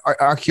go out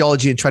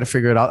archaeology and try to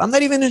figure it out. I'm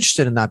not even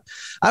interested in that.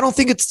 I don't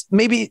think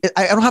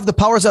I don't have the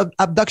powers of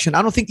abduction.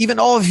 I don't think even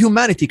all of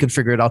humanity can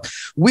figure it out.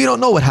 We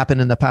don't know what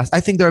happened in the past. I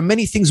think there are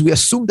many things we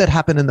assume that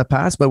happened in the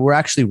past, but we're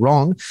actually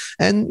wrong.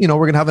 And, we're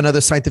going to have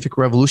another scientific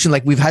revolution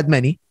like we've had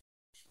many.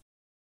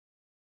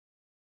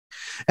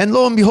 And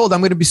lo and behold, I'm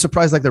going to be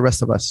surprised like the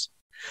rest of us.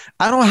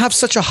 I don't have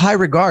such a high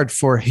regard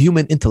for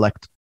human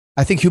intellect.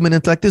 I think human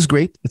intellect is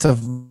great. It's a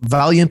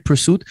valiant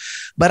pursuit,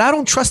 but I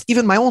don't trust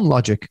even my own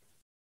logic.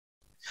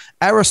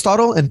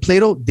 Aristotle and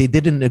Plato, they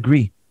didn't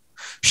agree.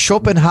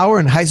 Schopenhauer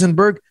and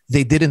Heisenberg,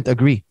 they didn't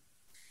agree.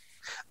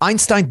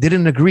 Einstein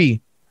didn't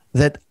agree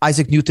that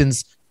Isaac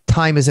Newton's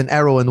time is an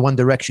arrow in one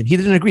direction. He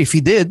didn't agree. If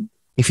he didn't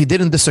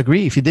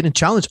disagree, if he didn't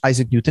challenge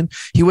Isaac Newton,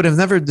 he would have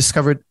never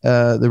discovered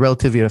the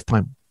relativity of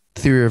time.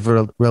 Theory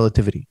of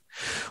relativity.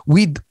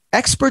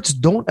 Experts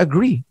don't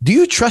agree. Do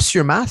you trust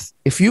your math?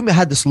 If you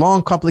had this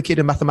long,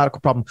 complicated mathematical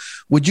problem,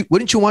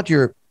 wouldn't you want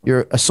your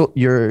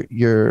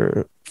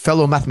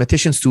fellow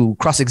mathematicians to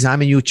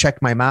cross-examine you, check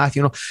my math?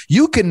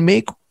 You can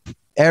make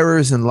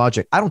errors in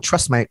logic. I don't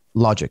trust my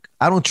logic.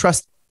 I don't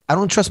trust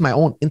my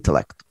own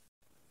intellect.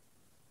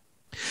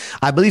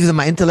 I believe in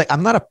my intellect.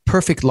 I'm not a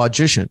perfect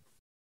logician.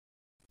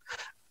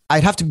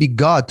 I'd have to be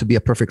God to be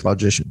a perfect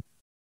logician.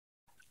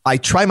 I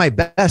try my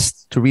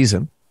best to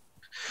reason,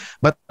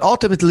 but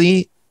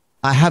ultimately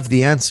I have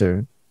the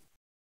answer.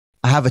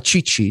 I have a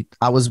cheat sheet.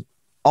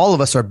 All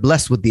of us are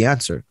blessed with the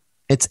answer.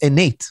 It's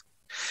innate.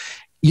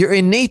 Your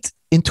innate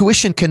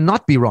intuition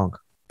cannot be wrong.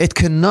 It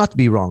cannot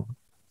be wrong.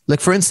 Like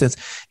for instance,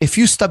 if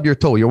you stub your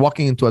toe, you're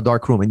walking into a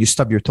dark room and you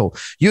stub your toe.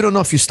 You don't know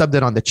if you stubbed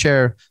it on the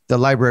chair, the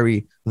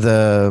library,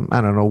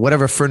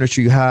 whatever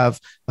furniture you have,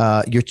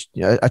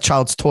 a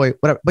child's toy,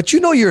 whatever. But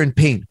you're in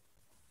pain.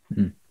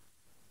 Mm.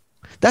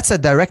 That's a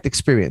direct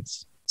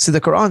experience. So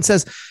the Quran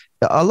says,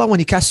 Allah, when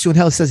He casts you in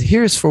hell, says,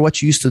 here's for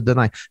what you used to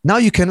deny. Now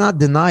you cannot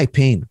deny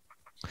pain.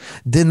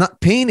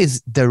 Pain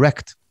is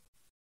direct.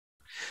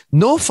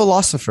 No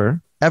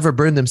philosopher ever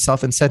burned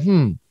himself and said,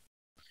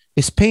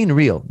 is pain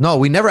real? No,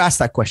 we never ask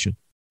that question.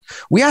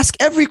 We ask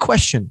every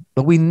question,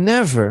 but we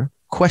never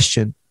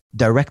question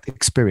direct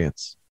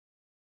experience.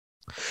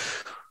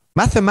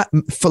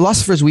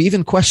 Philosophers, we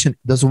even question,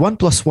 does 1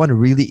 + 1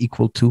 really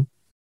equal 2?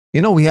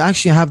 You know, we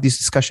actually have these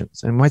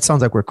discussions, and it might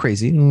sound like we're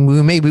crazy.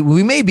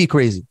 We may be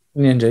crazy.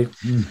 Indeed.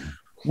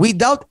 We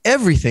doubt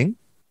everything,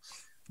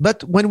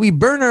 but when we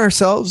burn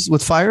ourselves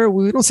with fire,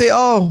 we don't say,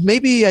 oh,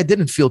 maybe I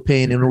didn't feel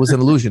pain and it was an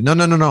illusion.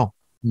 No.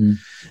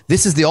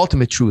 This is the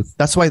ultimate truth.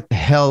 That's why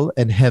hell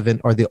and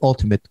heaven are the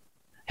ultimate.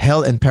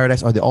 Hell and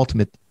paradise are the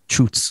ultimate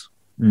truths.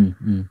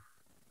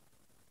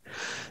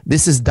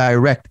 This is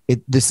direct.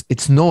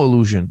 It's no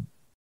illusion.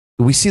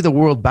 We see the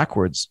world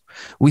backwards.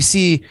 We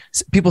see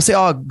people say,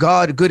 oh,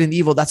 God, good and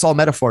evil, that's all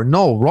metaphor.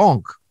 No,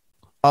 wrong.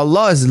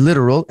 Allah is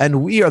literal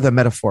and we are the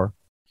metaphor.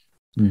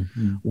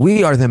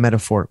 We are the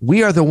metaphor.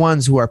 We are the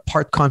ones who are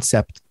part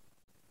concept.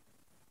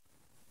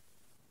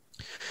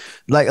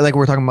 Like we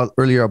were talking about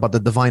earlier about the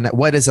divine.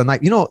 What is a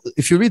night? You know,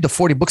 if you read the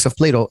 40 books of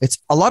Plato, it's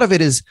a lot of it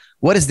is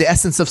what is the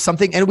essence of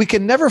something, and we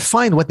can never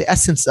find what the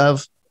essence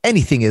of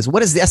anything is.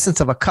 What is the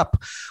essence of a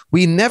cup?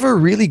 We never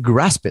really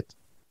grasp it.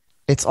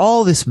 It's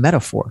all this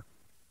metaphor.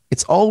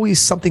 It's always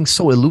something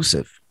so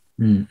elusive.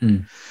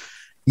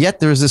 Yet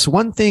there's this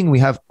one thing, we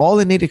have all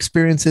innate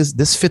experiences,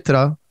 this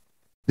fitra,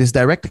 this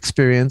direct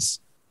experience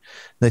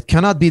that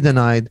cannot be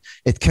denied.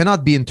 It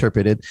cannot be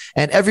interpreted.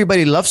 And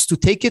everybody loves to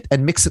take it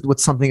and mix it with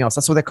something else.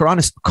 That's what the Quran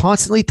is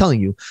constantly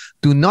telling you.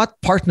 Do not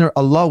partner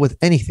Allah with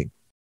anything.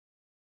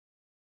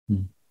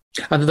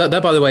 And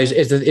that, by the way,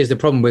 is the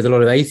problem with a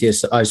lot of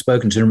atheists that I've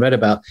spoken to and read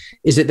about,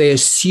 is that they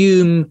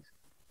assume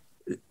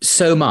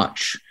so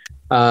much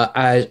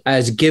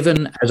as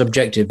given, as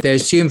objective. They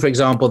assume, for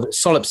example, that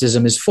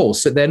solipsism is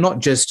false, that they're not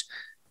just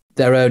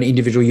their own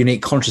individual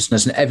unique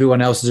consciousness and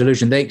everyone else's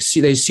illusion. They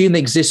assume the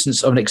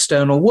existence of an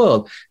external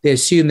world. They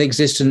assume the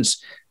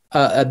existence,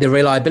 the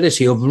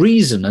reliability of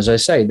reason, as I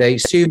say. They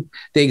assume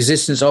the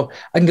existence of,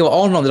 I can go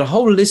on and on. There's a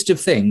whole list of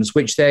things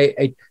which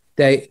they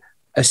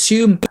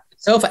assume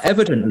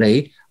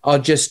self-evidently are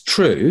just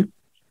true.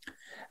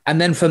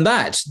 And then from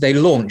that, they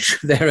launch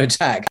their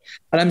attack.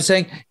 And I'm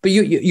saying, but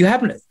you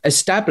haven't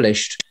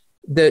established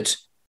that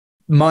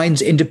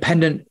minds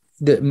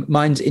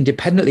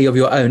independently of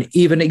your own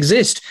even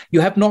exist.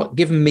 You have not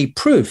given me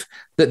proof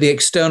that the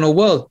external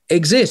world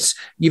exists.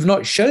 You've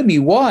not shown me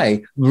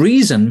why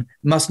reason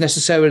must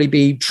necessarily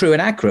be true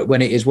and accurate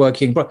when it is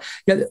working.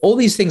 All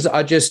these things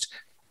are just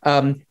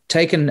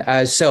taken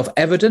as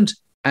self-evident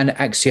and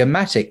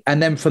axiomatic.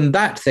 And then from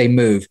that, they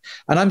move.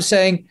 And I'm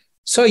saying,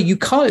 so you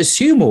can't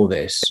assume all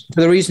this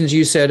for the reasons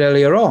you said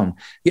earlier on.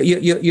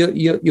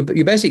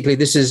 You basically,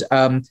 this is,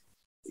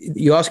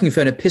 you're asking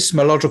for an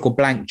epistemological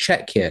blank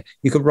check here.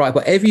 You could write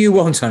whatever you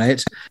want on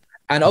it.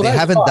 And they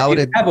haven't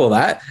doubted. You have all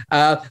that.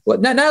 Well,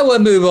 now we'll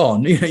move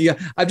on.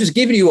 I've just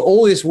given you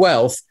all this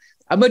wealth,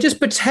 and we'll just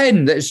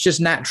pretend that it's just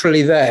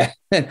naturally there.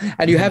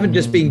 And you haven't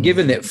just been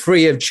given it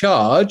free of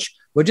charge.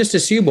 We'll just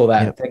assume all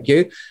that. Yep. Thank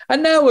you.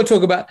 And now we'll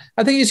talk about,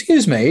 I think,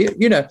 excuse me,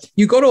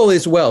 you got all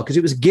this wealth because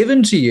it was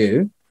given to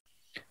you.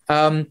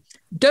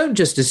 Don't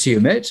just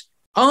assume it,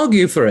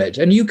 argue for it.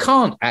 And you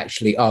can't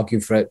actually argue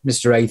for it,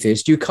 Mr.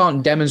 Atheist. You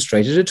can't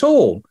demonstrate it at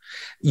all.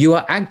 You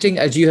are acting,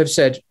 as you have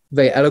said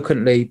very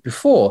eloquently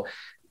before,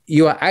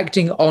 you are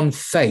acting on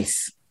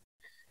faith.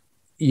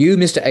 You,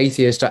 Mr.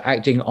 Atheist, are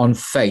acting on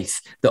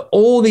faith that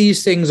all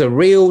these things are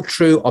real,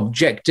 true,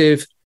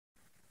 objective,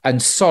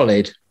 and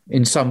solid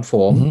in some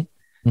form.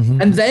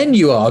 And then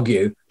you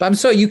argue. But I'm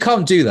sorry, you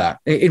can't do that.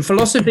 In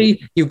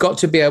philosophy, you've got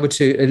to be able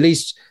to at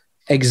least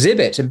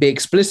exhibit and be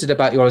explicit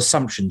about your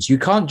assumptions. You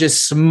can't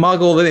just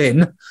smuggle them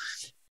in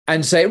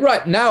and say,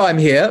 right, now I'm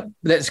here,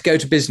 let's go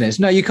to business.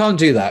 No, you can't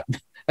do that.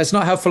 That's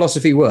not how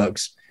philosophy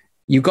works.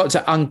 You've got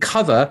to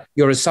uncover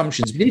your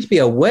assumptions. You need to be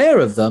aware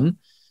of them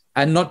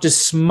and not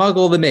just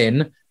smuggle them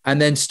in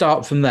and then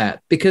start from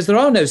that, because there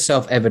are no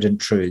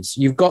self-evident truths.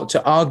 You've got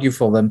to argue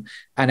for them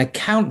and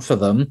account for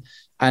them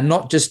and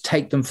not just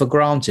take them for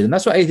granted. And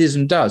that's what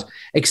atheism does,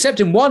 except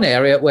in one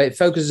area where it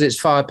focuses its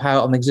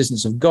firepower on the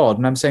existence of God.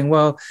 And I'm saying,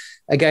 well,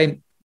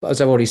 again,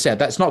 as I've already said,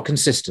 that's not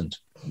consistent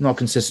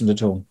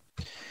at all.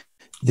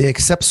 They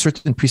accept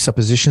certain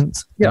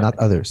presuppositions and not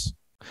others.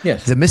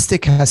 Yes. The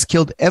mystic has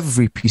killed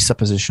every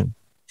presupposition.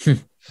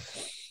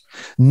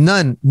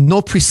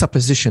 No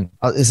presupposition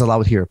is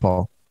allowed here,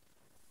 Paul.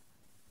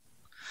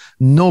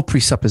 No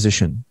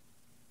presupposition.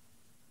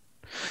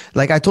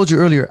 Like I told you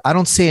earlier, I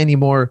don't say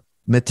anymore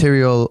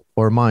material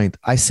or mind.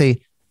 I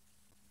say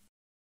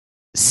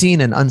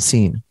seen and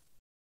unseen.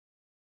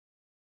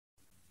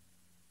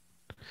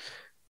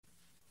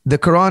 The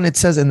Quran, it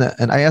says in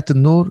Ayat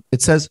al-Nur,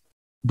 it says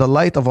the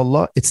light of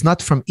Allah, it's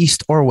not from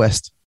east or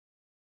west.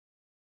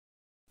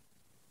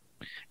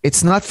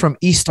 It's not from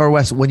east or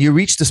west. When you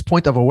reach this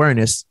point of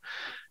awareness,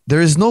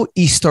 there is no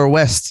east or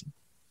west.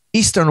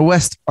 East and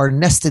West are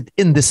nested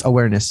in this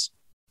awareness.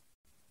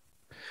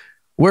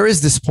 Where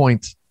is this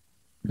point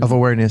of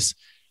awareness?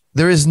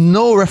 There is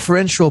no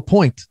referential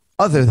point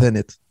other than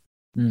it.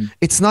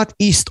 It's not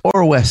East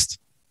or West.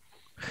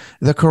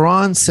 The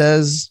Quran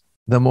says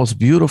the most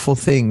beautiful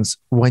things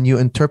when you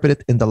interpret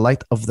it in the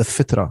light of the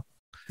fitrah.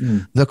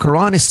 The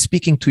Quran is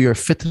speaking to your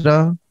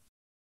fitrah,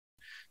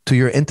 to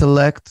your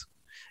intellect,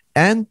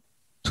 and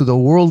to the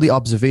worldly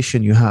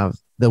observation you have,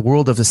 the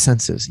world of the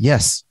senses.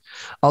 Yes,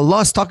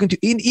 Allah is talking to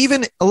you,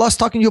 even Allah is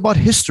talking to you about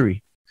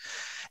history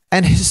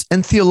and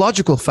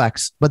theological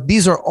facts, but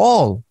these are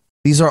all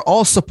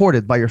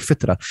supported by your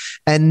fitrah,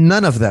 and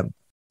none of them,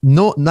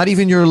 no, not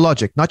even your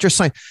logic, not your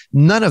science,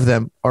 none of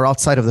them are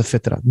outside of the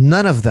fitrah.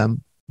 None of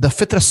them, the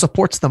fitrah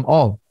supports them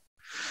all.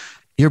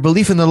 Your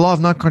belief in the law of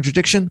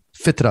non-contradiction,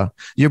 fitrah.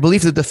 Your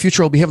belief that the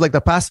future will behave like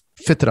the past,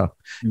 fitrah.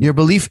 Your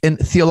belief in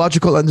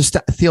theological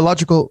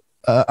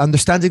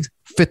understandings,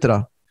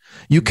 fitrah.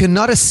 You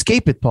cannot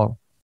escape it, Paul.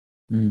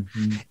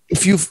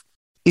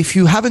 If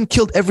you haven't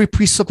killed every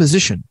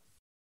presupposition,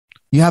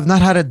 you have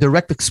not had a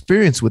direct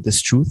experience with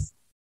this truth.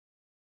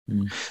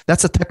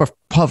 That's a type of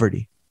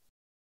poverty.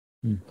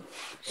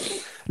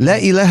 La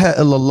ilaha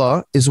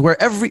illallah is where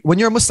when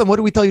you're a Muslim, what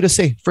do we tell you to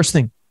say? First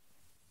thing.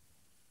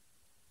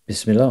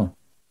 Bismillah.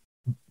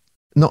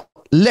 No,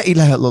 La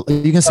ilaha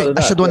illallah. You can say,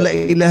 Ashhadu an la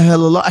ilaha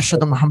illallah,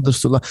 Ashhadu Muhammad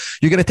Rasulullah.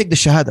 You're going to take the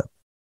Shahada.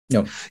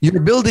 No. You're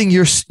building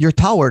your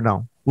tower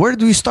now. Where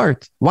do we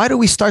start? Why do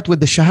we start with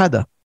the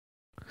Shahada?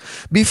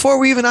 Before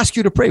we even ask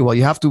you to pray, well,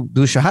 you have to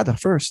do Shahada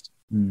first.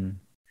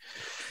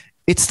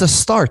 It's the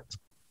start.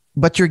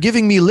 But you're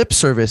giving me lip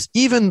service.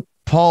 Even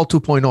Paul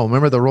 2.0,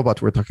 remember the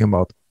robot we're talking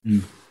about?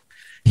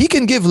 He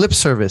can give lip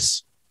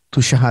service to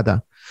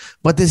Shahada.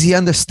 But does he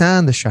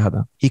understand the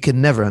Shahada? He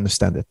can never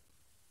understand it.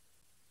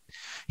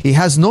 He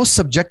has no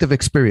subjective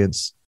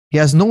experience. He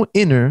has no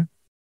inner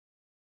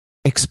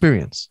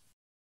experience.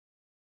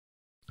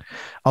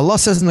 Allah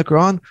says in the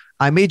Quran,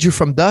 I made you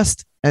from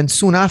dust, and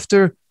soon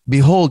after,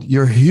 behold,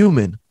 you're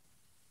human.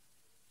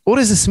 What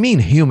does this mean,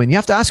 human? You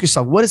have to ask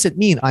yourself, what does it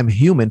mean, I'm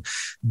human?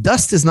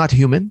 Dust is not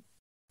human.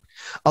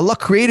 Allah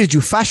created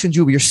you, fashioned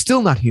you, but you're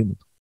still not human.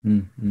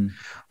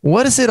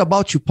 What is it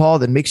about you, Paul,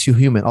 that makes you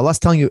human? Allah's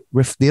telling you,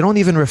 they don't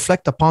even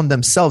reflect upon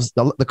themselves.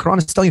 The Quran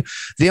is telling you,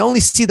 they only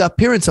see the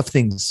appearance of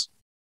things.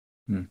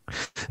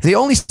 They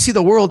only see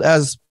the world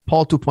as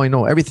Paul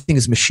 2.0. Everything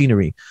is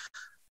machinery,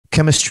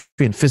 chemistry,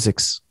 and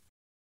physics.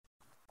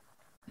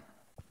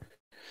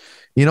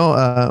 You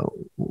know,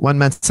 one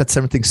man said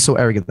something so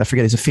arrogant. I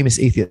forget. He's a famous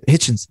atheist.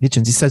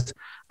 Hitchens. He says,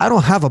 I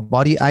don't have a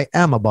body. I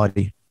am a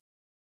body.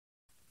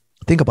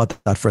 Think about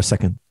that for a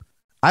second.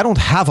 I don't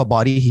have a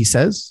body, he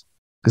says,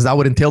 because that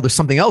would entail there's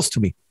something else to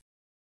me.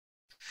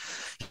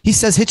 He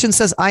says, Hitchens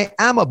says, I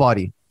am a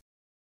body.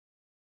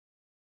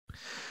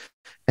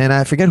 And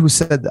I forget who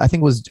said, I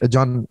think it was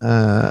John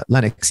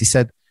Lennox. He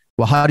said,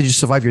 well, how did you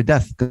survive your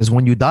death? Because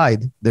when you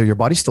died, your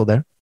body's still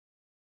there.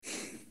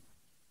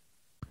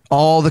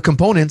 All the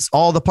components,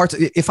 all the parts.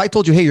 If I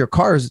told you, hey, your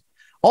cars,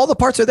 all the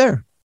parts are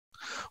there.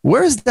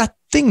 Where is that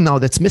thing now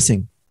that's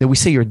missing? That we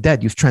say you're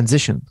dead, you've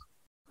transitioned.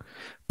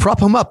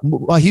 Prop him up.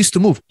 He used to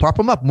move. Prop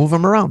him up. Move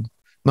him around.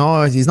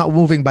 No, he's not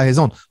moving by his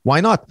own. Why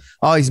not?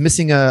 Oh, he's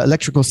missing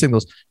electrical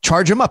signals.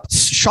 Charge him up.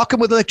 Shock him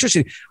with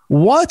electricity.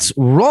 What's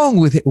wrong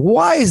with it?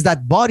 Why is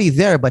that body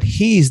there, but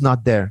he's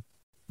not there?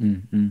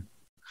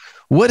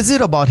 What is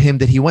it about him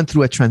that he went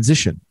through a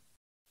transition?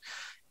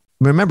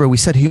 Remember, we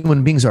said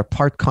human beings are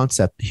part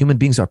concept. Human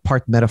beings are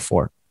part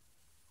metaphor.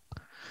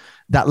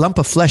 That lump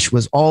of flesh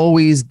was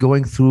always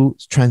going through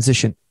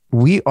transition.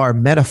 We are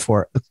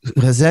metaphor.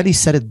 Ghazali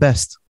said it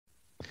best.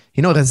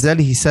 You know,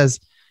 Ghazali, he says,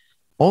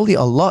 only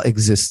Allah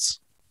exists.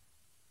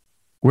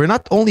 We're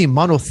not only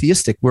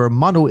monotheistic, we're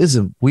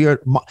monoism. We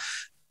are,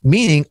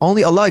 meaning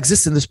only Allah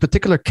exists in this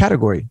particular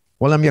category.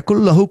 وَلَمْ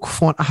يَكُنْ لَهُ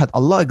كُفُوًا أَحَدٌ.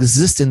 Allah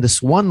exists in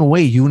this one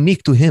way,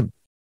 unique to Him.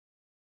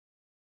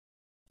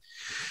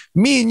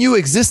 Me and you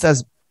exist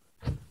as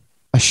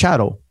a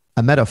shadow,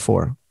 a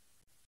metaphor,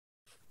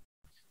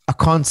 a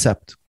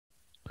concept,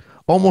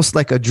 almost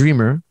like a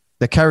dreamer,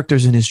 the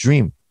characters in his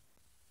dream.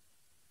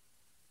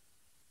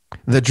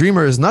 The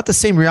dreamer is not the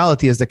same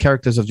reality as the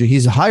characters of dream.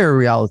 He's a higher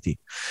reality.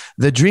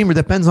 The dreamer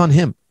depends on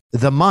him.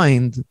 The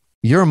mind,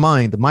 your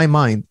mind, my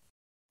mind,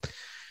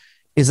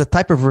 is a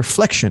type of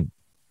reflection.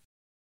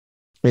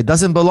 It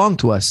doesn't belong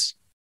to us.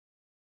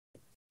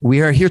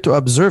 We are here to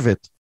observe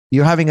it.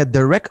 You're having a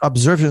direct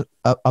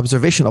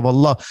observation of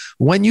Allah.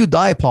 When you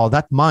die, Paul,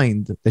 that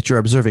mind that you're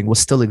observing will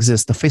still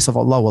exist. The face of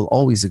Allah will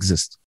always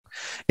exist.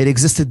 It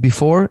existed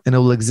before and it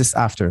will exist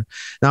after.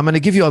 Now, I'm going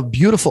to give you a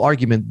beautiful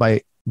argument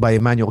by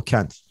Immanuel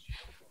Kant.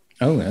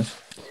 Oh, yes.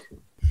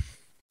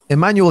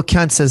 Immanuel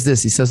Kant says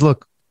this. He says,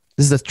 look,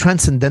 this is a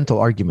transcendental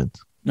argument.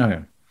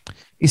 Okay.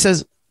 He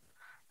says,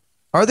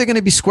 are there going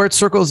to be squared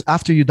circles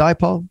after you die,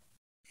 Paul?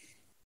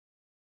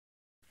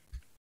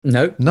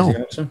 No.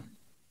 No.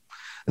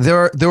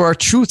 There are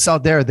truths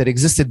out there that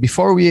existed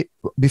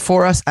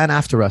before us and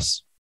after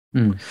us.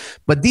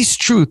 But these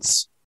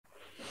truths,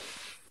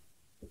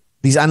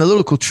 these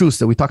analytical truths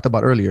that we talked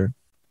about earlier,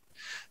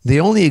 They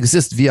only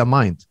exist via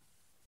mind.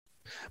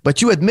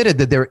 But you admitted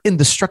that they're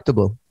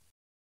indestructible.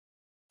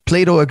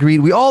 Plato agreed.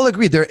 We all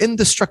agreed they're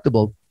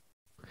indestructible.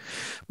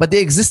 But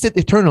they existed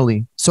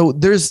eternally. So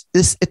there's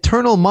this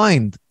eternal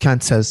mind,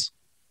 Kant says.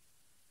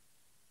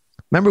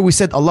 Remember we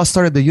said Allah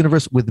started the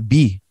universe with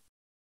B.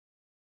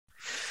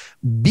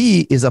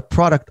 B is a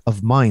product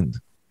of mind.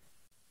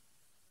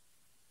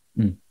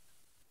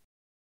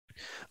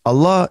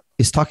 Allah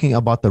is talking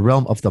about the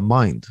realm of the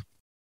mind.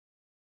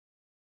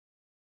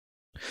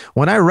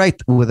 When I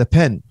write with a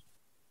pen,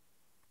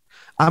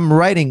 I'm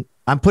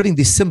putting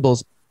these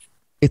symbols.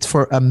 It's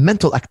for a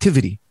mental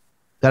activity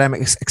that I'm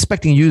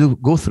expecting you to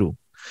go through.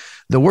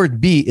 The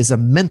word be is a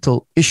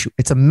mental issue.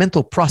 It's a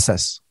mental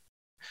process.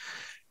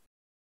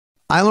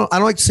 I don't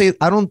like to say,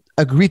 I don't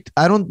agree.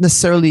 I don't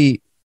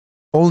necessarily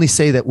only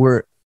say that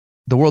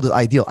the world is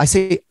ideal. I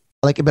say,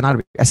 like Ibn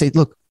Arabi, I say,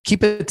 look,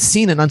 keep it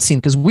seen and unseen,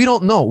 because we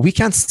don't know. We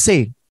can't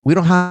say. We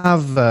don't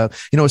have,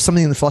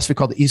 something in the philosophy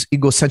called the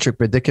egocentric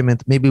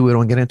predicament. Maybe we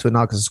don't get into it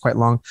now because it's quite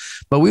long,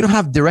 but we don't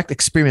have direct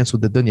experience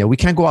with the dunya. We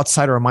can't go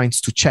outside our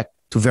minds to check,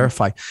 to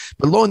verify.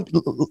 But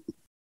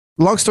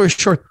long story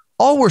short,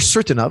 all we're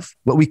certain of,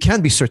 what we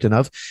can be certain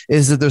of,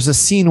 is that there's a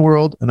seen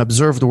world, an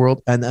observed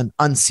world, and an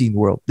unseen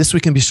world. This we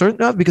can be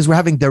certain of because we're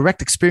having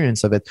direct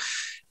experience of it.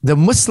 The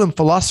Muslim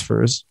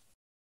philosophers,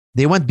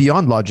 they went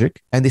beyond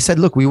logic and they said,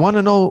 look, we want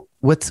to know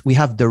what we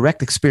have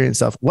direct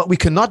experience of, what we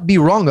cannot be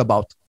wrong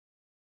about.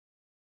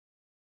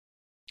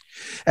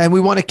 And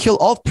we want to kill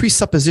all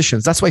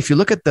presuppositions. That's why if you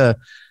look at the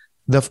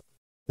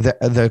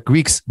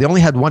Greeks, they only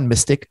had one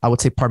mystic. I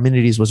would say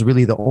Parmenides was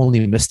really the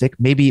only mystic.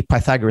 Maybe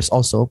Pythagoras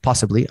also,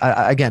 possibly.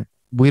 Again,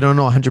 we don't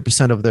know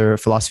 100% of their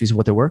philosophies and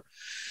what they were.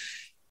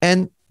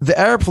 And the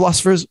Arab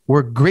philosophers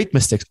were great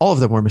mystics. All of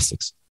them were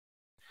mystics.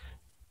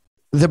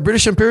 The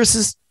British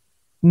empiricists,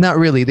 not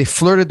really. They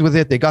flirted with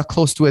it. They got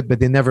close to it,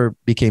 but they never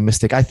became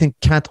mystic. I think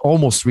Kant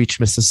almost reached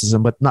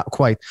mysticism, but not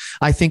quite.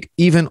 I think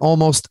even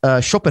almost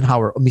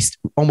Schopenhauer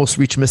almost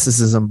reached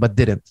mysticism, but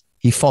didn't.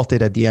 He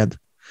faltered at the end.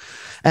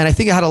 And I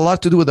think it had a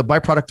lot to do with the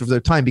byproduct of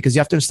their time, because you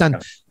have to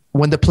understand,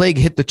 when the plague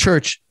hit the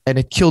church and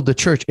it killed the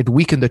church, it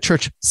weakened the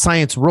church,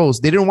 science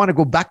rose. They didn't want to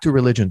go back to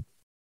religion.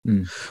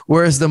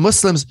 Whereas the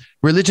Muslims,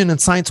 religion and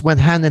science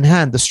went hand in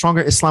hand. The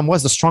stronger Islam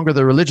was, the stronger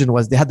the religion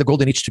was. They had the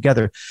golden age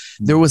together.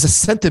 There was a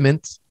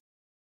sentiment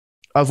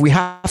of we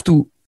have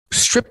to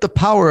strip the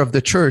power of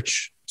the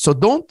church. So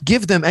don't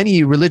give them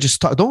any religious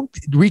talk. Don't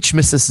reach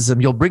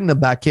mysticism. You'll bring them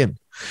back in.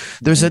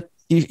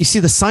 You see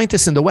the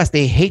scientists in the West,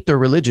 they hate their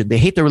religion. They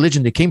hate the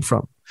religion they came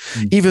from.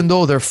 Even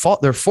though their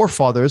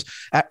forefathers,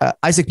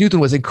 Isaac Newton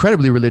was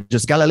incredibly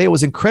religious. Galileo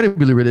was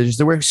incredibly religious.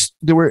 They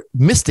were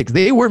mystics.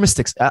 They were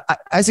mystics.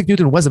 Isaac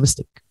Newton was a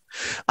mystic.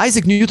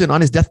 Isaac Newton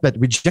on his deathbed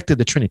rejected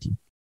the Trinity.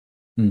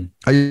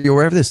 Are you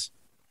aware of this?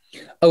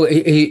 Oh,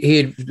 he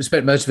had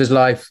spent most of his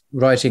life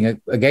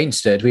writing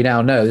against it. We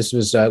now know this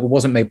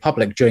wasn't made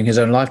public during his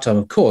own lifetime,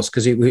 of course,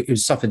 because he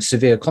suffered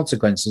severe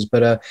consequences.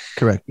 But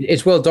correct.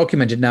 It's well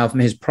documented now from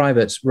his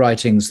private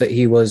writings that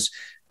he was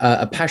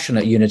a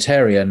passionate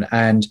Unitarian,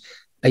 and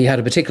he had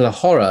a particular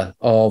horror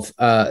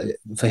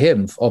for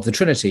him of the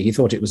Trinity. He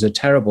thought it was a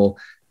terrible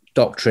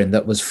doctrine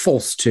that was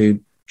false to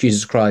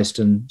Jesus Christ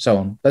and so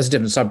on. That's a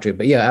different subject,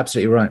 but yeah,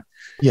 absolutely right.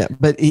 Yeah,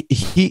 but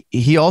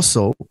he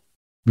also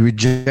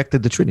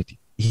rejected the Trinity.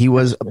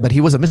 But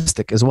he was a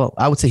mystic as well.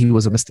 I would say he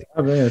was a mystic.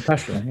 Oh, yeah,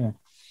 passionate,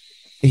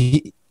 yeah.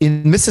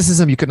 In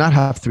mysticism, you could not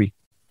have three.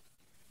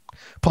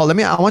 Paul,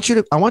 I want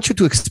you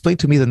to explain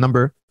to me the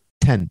number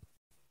 10.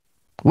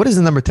 What is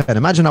the number 10?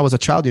 Imagine I was a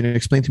child, you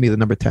explain to me the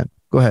number 10.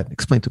 Go ahead,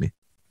 explain to me.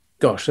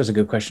 Gosh, that's a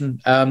good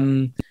question.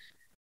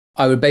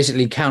 I would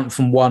basically count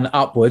from 1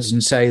 upwards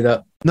and say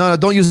that. No,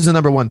 don't use the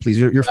number 1, please.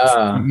 You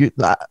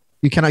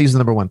cannot use the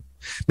number 1.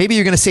 Maybe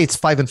you're going to say it's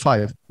 5 and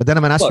 5, but then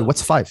I'm going to ask you,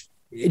 what's 5?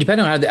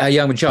 Depending on how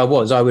young the child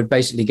was, I would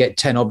basically get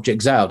 10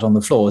 objects out on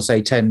the floor,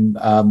 say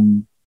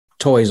 10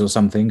 toys or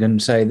something,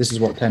 and say, this is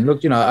what 10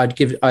 looked.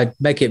 I'd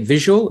make it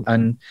visual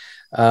and,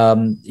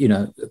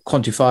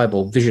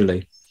 quantifiable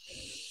visually.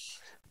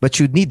 But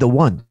you'd need the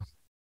 1.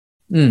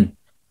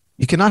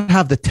 You cannot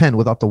have the 10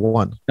 without the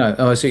 1. No,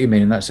 I see what you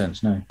mean in that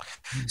sense. No.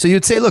 So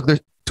you'd say, look, there's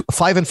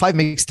 5 and 5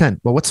 makes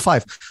 10. Well, what's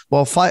 5?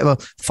 Well,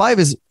 5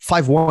 is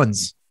 5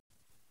 ones.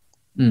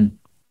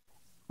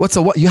 What's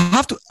a what? You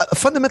have to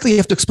fundamentally you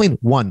have to explain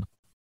 1.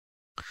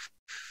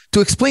 To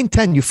explain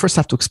 10, you first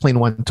have to explain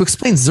 1. To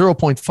explain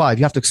 0.5,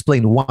 you have to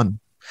explain 1.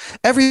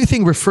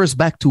 Everything refers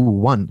back to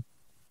 1.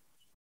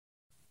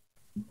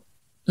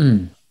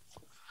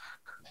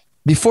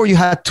 Before you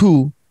had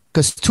 2,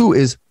 because 2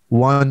 is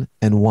 1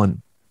 and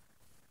 1.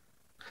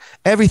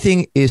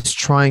 Everything is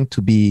trying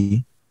to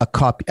be a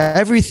copy.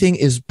 Everything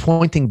is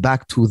pointing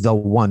back to the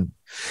 1.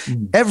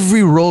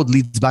 Every road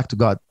leads back to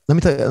God. Let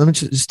me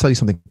just tell you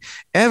something.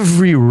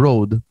 Every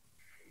road,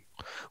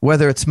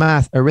 whether it's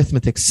math,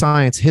 arithmetic,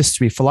 science,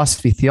 history,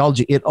 philosophy,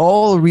 theology, it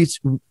all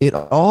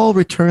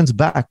returns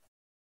back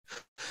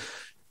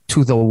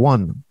to the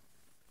 1.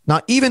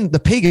 Now, even the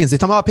pagans, they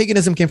talk about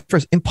paganism came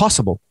first.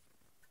 Impossible.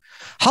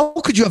 How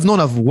could you have known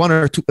of 1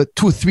 or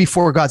 2, 3,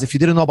 4 gods if you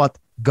didn't know about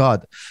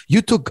God.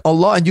 You took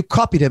Allah and you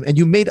copied him and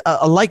you made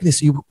a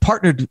likeness. You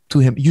partnered to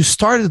him. You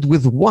started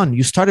with one.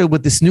 You started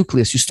with this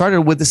nucleus. You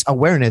started with this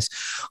awareness.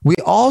 We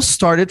all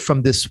started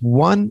from this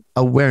one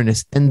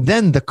awareness. And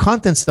then the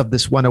contents of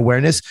this one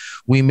awareness,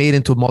 we made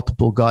into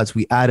multiple gods.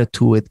 We added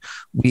to it.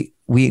 We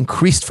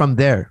increased from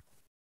there.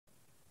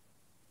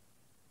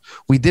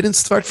 We didn't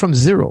start from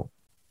zero.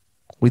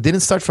 We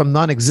didn't start from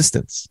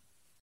non-existence.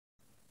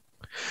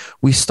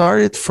 We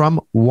started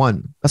from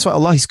one. That's why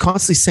Allah, he's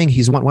constantly saying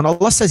he's one. When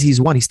Allah says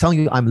he's one, he's telling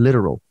you, I'm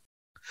literal.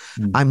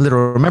 I'm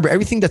literal. Remember,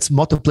 everything that's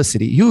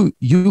multiplicity,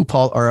 you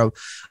Paul, are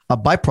a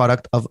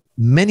byproduct of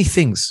many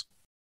things.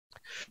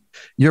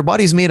 Your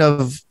body is made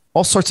of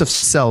all sorts of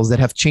cells that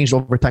have changed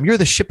over time. You're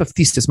the ship of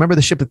Theseus. Remember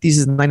the ship of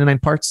Theseus, 99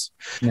 parts?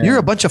 Yeah. You're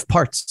a bunch of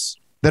parts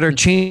that are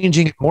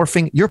changing,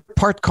 morphing. You're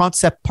part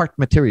concept, part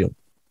material.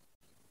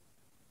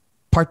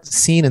 Part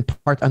seen and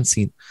part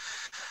unseen.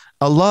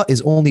 Allah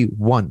is only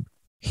one.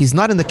 He's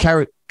not in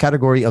the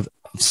category of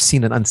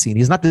seen and unseen.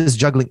 He's not this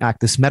juggling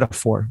act, this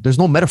metaphor. There's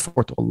no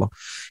metaphor to Allah.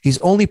 He's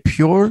only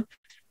pure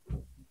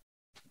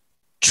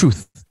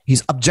truth.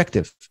 He's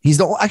objective. He's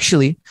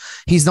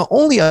the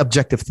only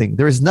objective thing.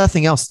 There is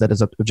nothing else that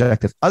is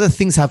objective. Other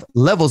things have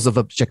levels of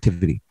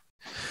objectivity.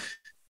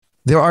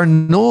 There are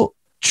no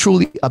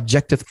truly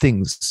objective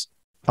things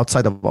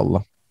outside of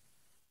Allah.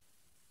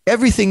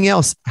 Everything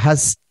else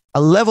has a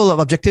level of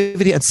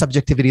objectivity and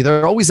subjectivity.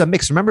 They're always a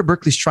mix. Remember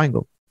Berkeley's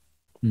triangle.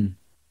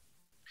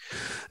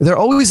 They're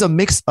always a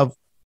mix of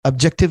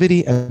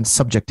objectivity and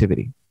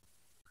subjectivity.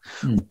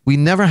 We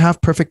never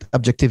have perfect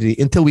objectivity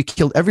until we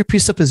kill every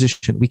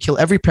presupposition, we kill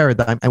every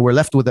paradigm, and we're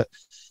left with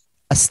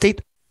a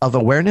state of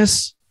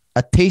awareness,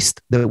 a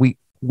taste that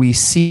we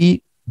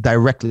see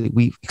directly,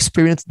 we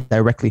experience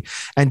directly.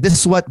 And this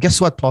is what, guess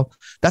what, Paul?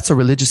 That's a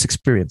religious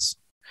experience.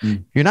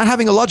 You're not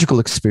having a logical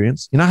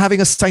experience. You're not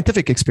having a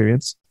scientific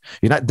experience.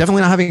 You're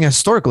definitely not having a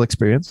historical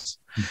experience.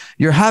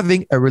 You're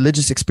having a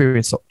religious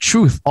experience. So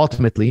truth,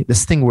 ultimately,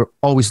 this thing we're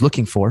always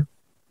looking for,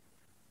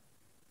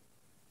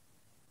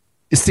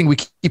 this thing we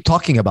keep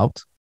talking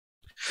about,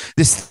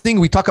 this thing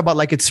we talk about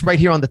like it's right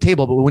here on the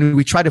table, but when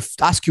we try to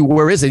ask you,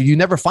 where is it? You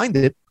never find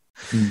it.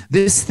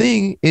 This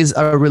thing is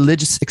a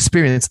religious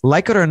experience.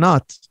 Like it or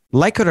not,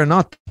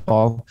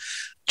 Paul,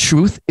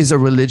 truth is a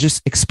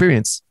religious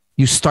experience.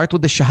 You start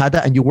with the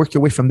Shahada and you work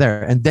your way from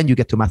there. And then you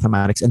get to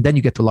mathematics, and then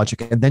you get to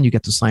logic, and then you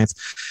get to science.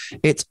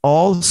 It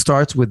all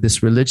starts with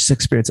this religious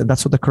experience. And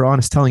that's what the Quran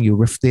is telling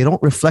you. They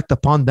don't reflect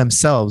upon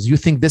themselves. You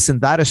think this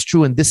and that is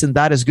true and this and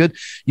that is good.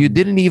 You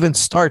didn't even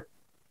start.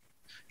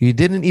 You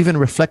didn't even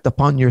reflect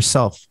upon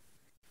yourself.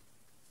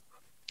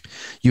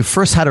 You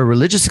first had a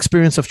religious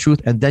experience of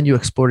truth, and then you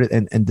explored it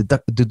and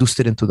deduced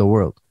it into the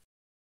world.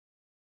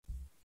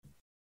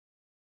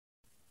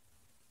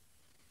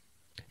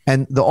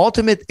 And the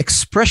ultimate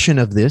expression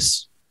of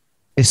this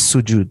is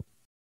sujood.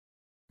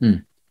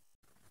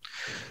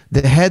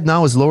 The head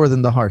now is lower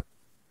than the heart.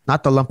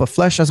 Not the lump of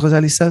flesh, as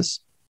Ghazali says.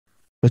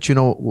 But you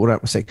know what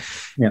I'm saying.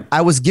 Yeah.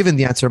 I was given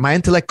the answer. My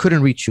intellect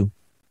couldn't reach you.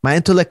 My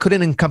intellect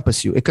couldn't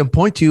encompass you. It can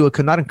point to you. It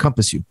could not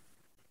encompass you.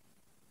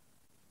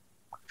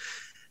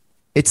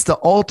 It's the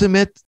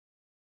ultimate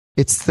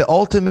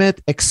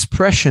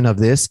expression of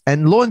this.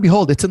 And lo and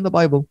behold, it's in the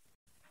Bible.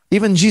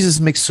 Even Jesus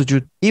makes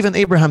sujood. Even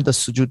Abraham does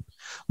sujood.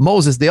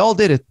 Moses, they all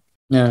did it.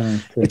 Yeah,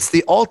 it's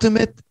the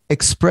ultimate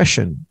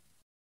expression.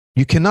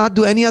 You cannot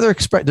do any other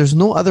expression. There's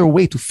no other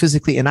way to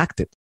physically enact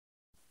it.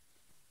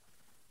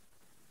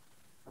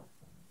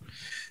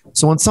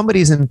 So when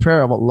somebody is in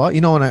prayer of Allah, you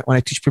know, when I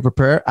teach people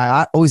prayer,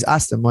 I always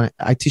ask them, when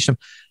I teach them,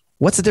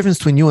 what's the difference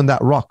between you and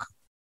that rock?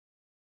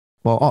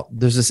 Well,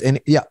 there's this,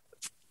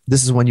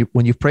 this is when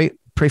you pray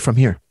from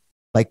here.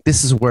 Like,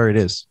 this is where it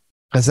is.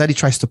 Ghazali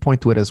tries to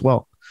point to it as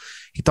well.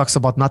 He talks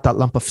about not that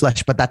lump of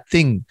flesh, but that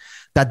thing,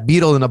 that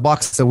beetle in a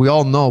box that we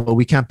all know, but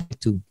we can't point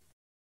to.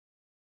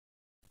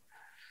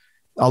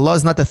 Allah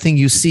is not the thing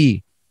you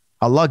see.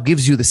 Allah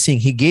gives you the seeing.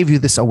 He gave you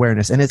this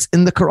awareness. And it's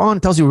in the Quran,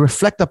 it tells you,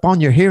 reflect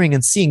upon your hearing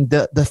and seeing,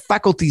 the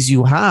faculties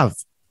you have.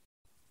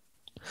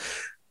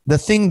 The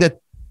thing that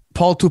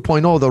Paul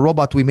 2.0, the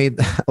robot we made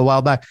a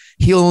while back,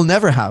 he will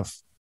never have.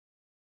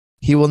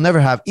 He will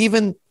never have.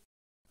 Even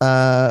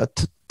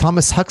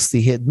Thomas Huxley,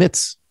 he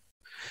admits,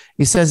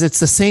 he says, it's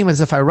the same as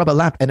if I rub a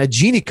lamp and a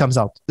genie comes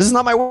out. This is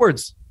not my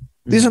words.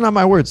 These are not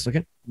my words,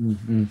 okay?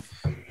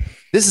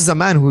 This is a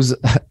man who's,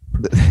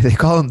 they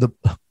call him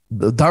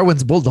the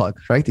Darwin's bulldog,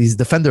 right? He's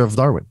defender of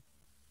Darwin.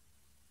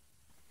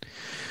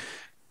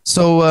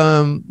 So,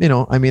 I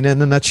mean,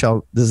 in a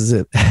nutshell, this is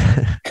it.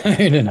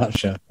 In a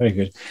nutshell. Very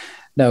good.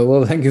 No,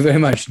 well, thank you very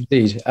much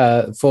indeed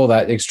for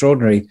that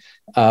extraordinary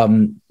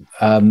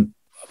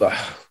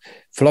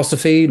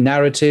philosophy,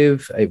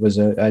 narrative. It was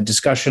a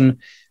discussion.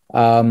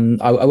 I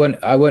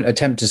won't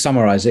attempt to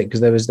summarize it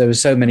because there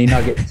was so many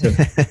nuggets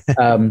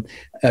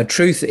of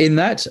truth in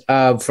that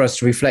for us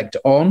to reflect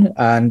on.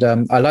 And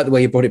I like the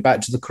way you brought it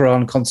back to the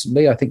Quran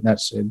constantly. I think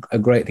that's a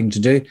great thing to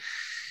do.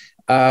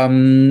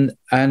 Well,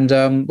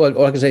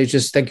 all I can say is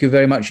just thank you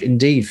very much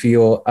indeed for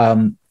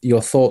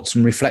your thoughts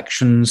and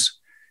reflections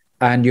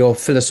and your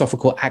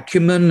philosophical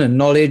acumen and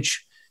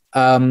knowledge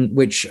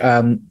which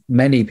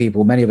many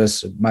people, many of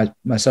us,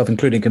 myself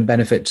including, can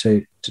benefit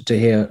to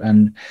hear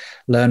and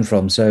learn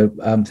from. So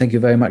thank you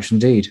very much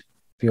indeed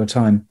for your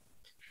time.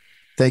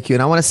 Thank you.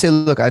 And I want to say,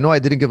 look, I know I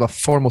didn't give a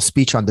formal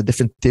speech on the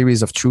different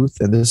theories of truth,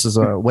 and this is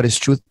what is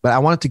truth, but I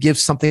wanted to give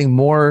something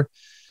more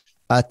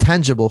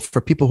tangible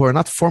for people who are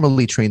not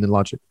formally trained in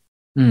logic.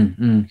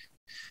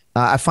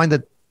 I find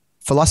that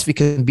philosophy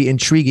can be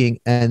intriguing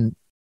and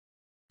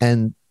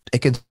it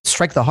can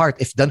strike the heart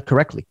if done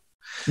correctly.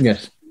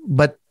 Yes.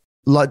 But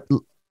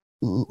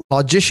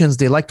logicians,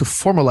 they like to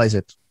formalize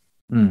it.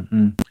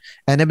 And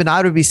Ibn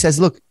Arabi says,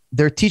 look,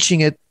 they're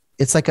teaching it.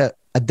 It's like a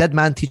dead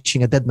man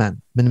teaching a dead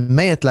man.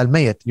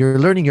 You're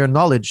learning your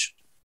knowledge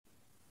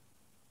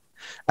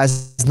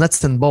as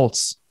nuts and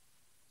bolts.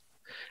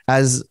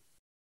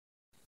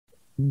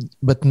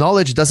 But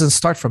knowledge doesn't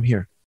start from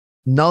here.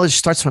 Knowledge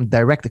starts from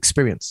direct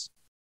experience.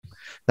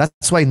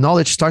 That's why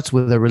knowledge starts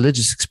with a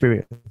religious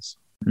experience.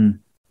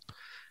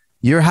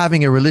 You're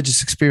having a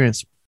religious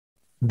experience.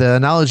 The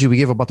analogy we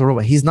gave about the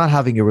robot, he's not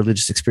having a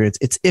religious experience.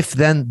 It's if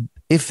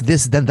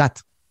this, then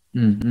that.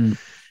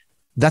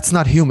 That's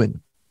not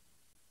human.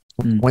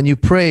 When you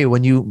pray,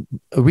 when you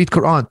read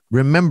Quran,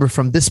 remember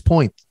from this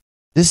point,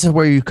 this is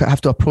where you have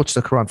to approach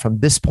the Quran. From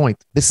this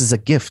point, this is a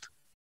gift.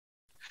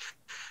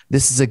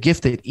 This is a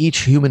gift that each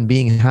human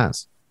being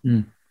has.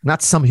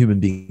 Not some human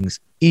beings,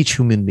 each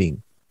human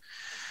being.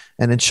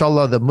 And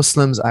inshallah, the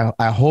Muslims,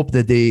 I hope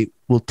that they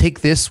will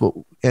take this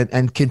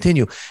and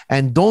continue.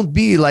 And don't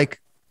be like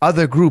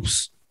other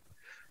groups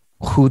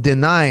who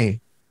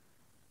deny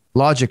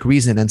logic,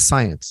 reason, and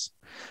science.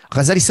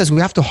 Ghazali says we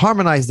have to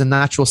harmonize the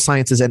natural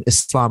sciences and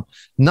Islam,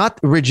 not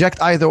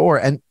reject either or.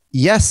 And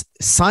yes,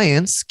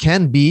 science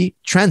can be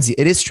transient.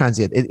 It is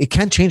transient. It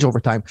can change over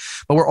time,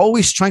 but we're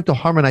always trying to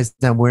harmonize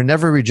them. We're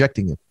never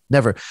rejecting it.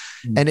 Never.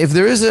 And if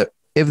there is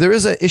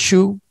an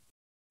issue,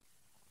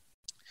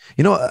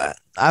 you know,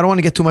 I don't want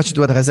to get too much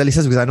into what Ghazali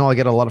says because I know I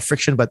get a lot of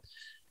friction, but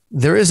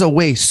there is a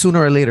way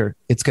sooner or later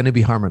it's going to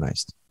be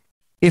harmonized.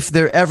 If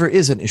there ever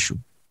is an issue.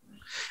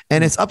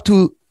 And it's up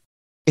to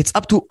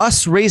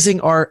us raising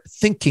our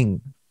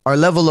thinking, our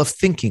level of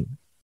thinking.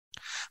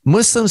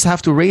 Muslims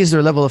have to raise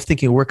their level of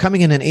thinking. We're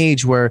coming in an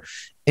age where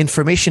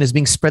information is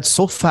being spread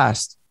so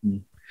fast.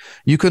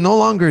 You can no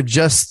longer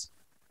just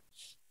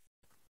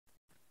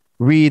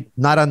read,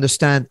 not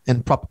understand,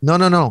 and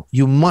No.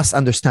 You must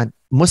understand.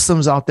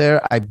 Muslims out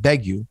there, I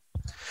beg you,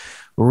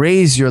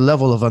 raise your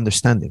level of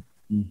understanding.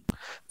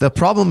 The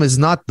problem is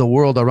not the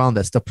world around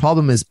us. The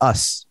problem is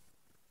us.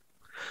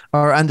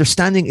 Our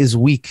understanding is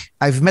weak.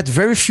 I've met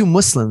very few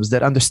Muslims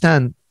that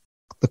understand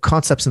the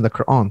concepts in the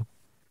Quran.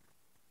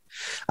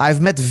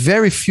 I've met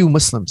very few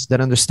Muslims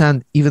that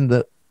understand even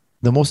the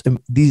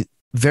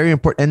very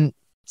important. And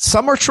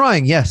some are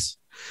trying, yes,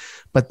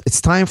 but it's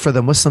time for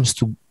the Muslims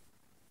to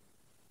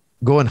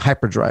go in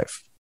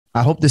hyperdrive.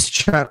 I hope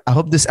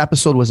this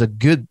episode was a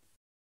good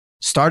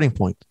starting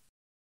point.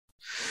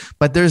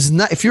 But there's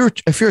not, if you're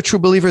a true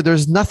believer,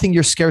 there's nothing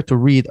you're scared to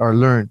read or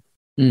learn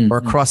or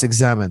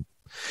cross-examine.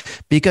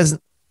 Because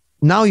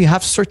now you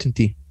have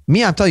certainty.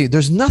 Me, I'm telling you,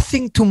 there's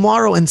nothing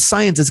tomorrow in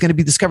science that's going to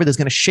be discovered that's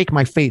going to shake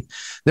my faith.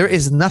 There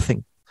is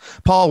nothing.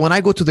 Paul, when I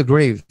go to the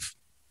grave,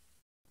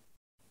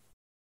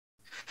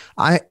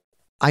 I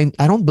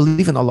don't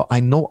believe in Allah. I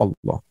know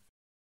Allah.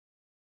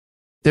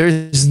 There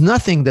is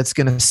nothing that's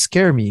going to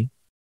scare me.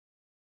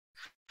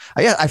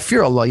 I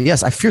fear Allah.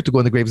 Yes, I fear to go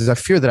in the grave because I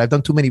fear that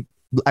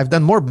I've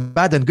done more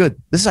bad than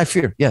good. This is I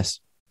fear,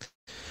 yes.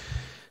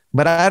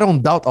 But I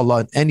don't doubt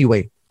Allah in any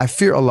way. I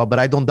fear Allah, but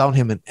I don't doubt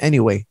him in any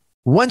way.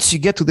 Once you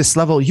get to this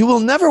level, you will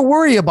never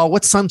worry about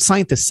what some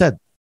scientist said.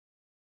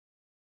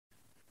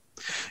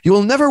 You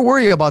will never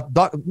worry about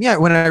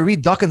when I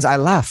read Dawkins, I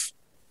laugh.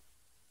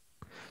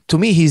 To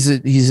me,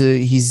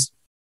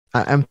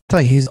 I'm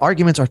telling you, his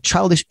arguments are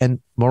childish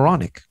and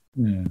moronic.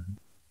 Yeah,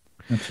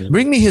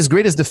 bring me his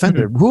greatest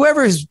defender.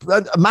 Whoever has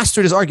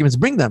mastered his arguments,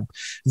 bring them.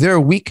 They're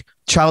weak,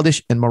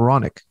 childish, and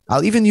moronic.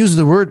 I'll even use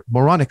the word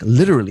moronic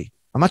literally.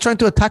 I'm not trying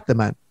to attack the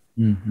man.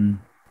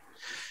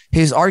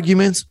 His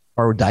arguments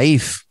are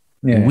daif,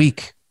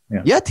 weak.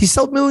 Yeah. Yet he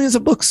sold millions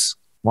of books.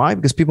 Why?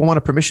 Because people want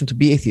a permission to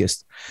be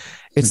atheist.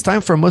 It's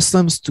time for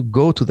Muslims to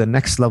go to the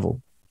next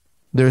level.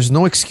 There's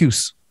no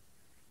excuse.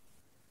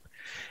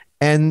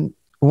 And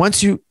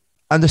once you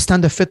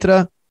understand the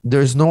fitrah,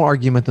 there's no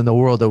argument in the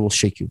world that will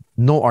shake you.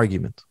 No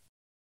argument.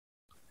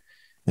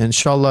 And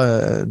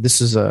inshallah,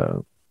 this is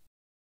a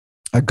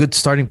good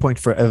starting point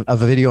for a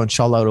video.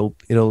 Inshallah,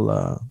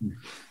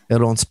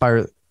 it'll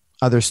inspire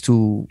others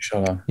to,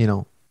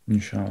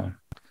 Inshallah.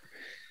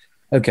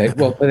 Okay,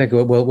 well, I think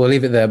we'll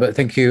leave it there. But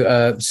thank you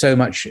so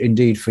much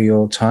indeed for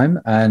your time.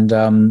 And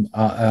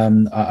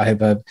I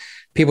hope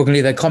people can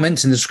leave their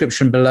comments in the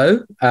description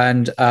below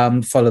and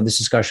follow this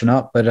discussion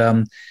up. But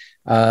I'm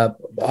not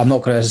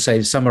going to, as I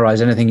say,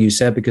 summarize anything you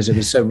said because it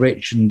was so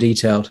rich and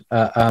detailed.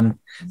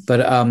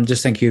 But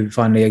just thank you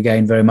finally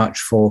again very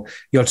much for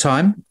your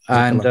time.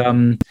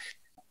 And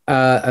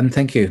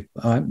thank you.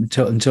 All right,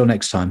 until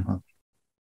next time.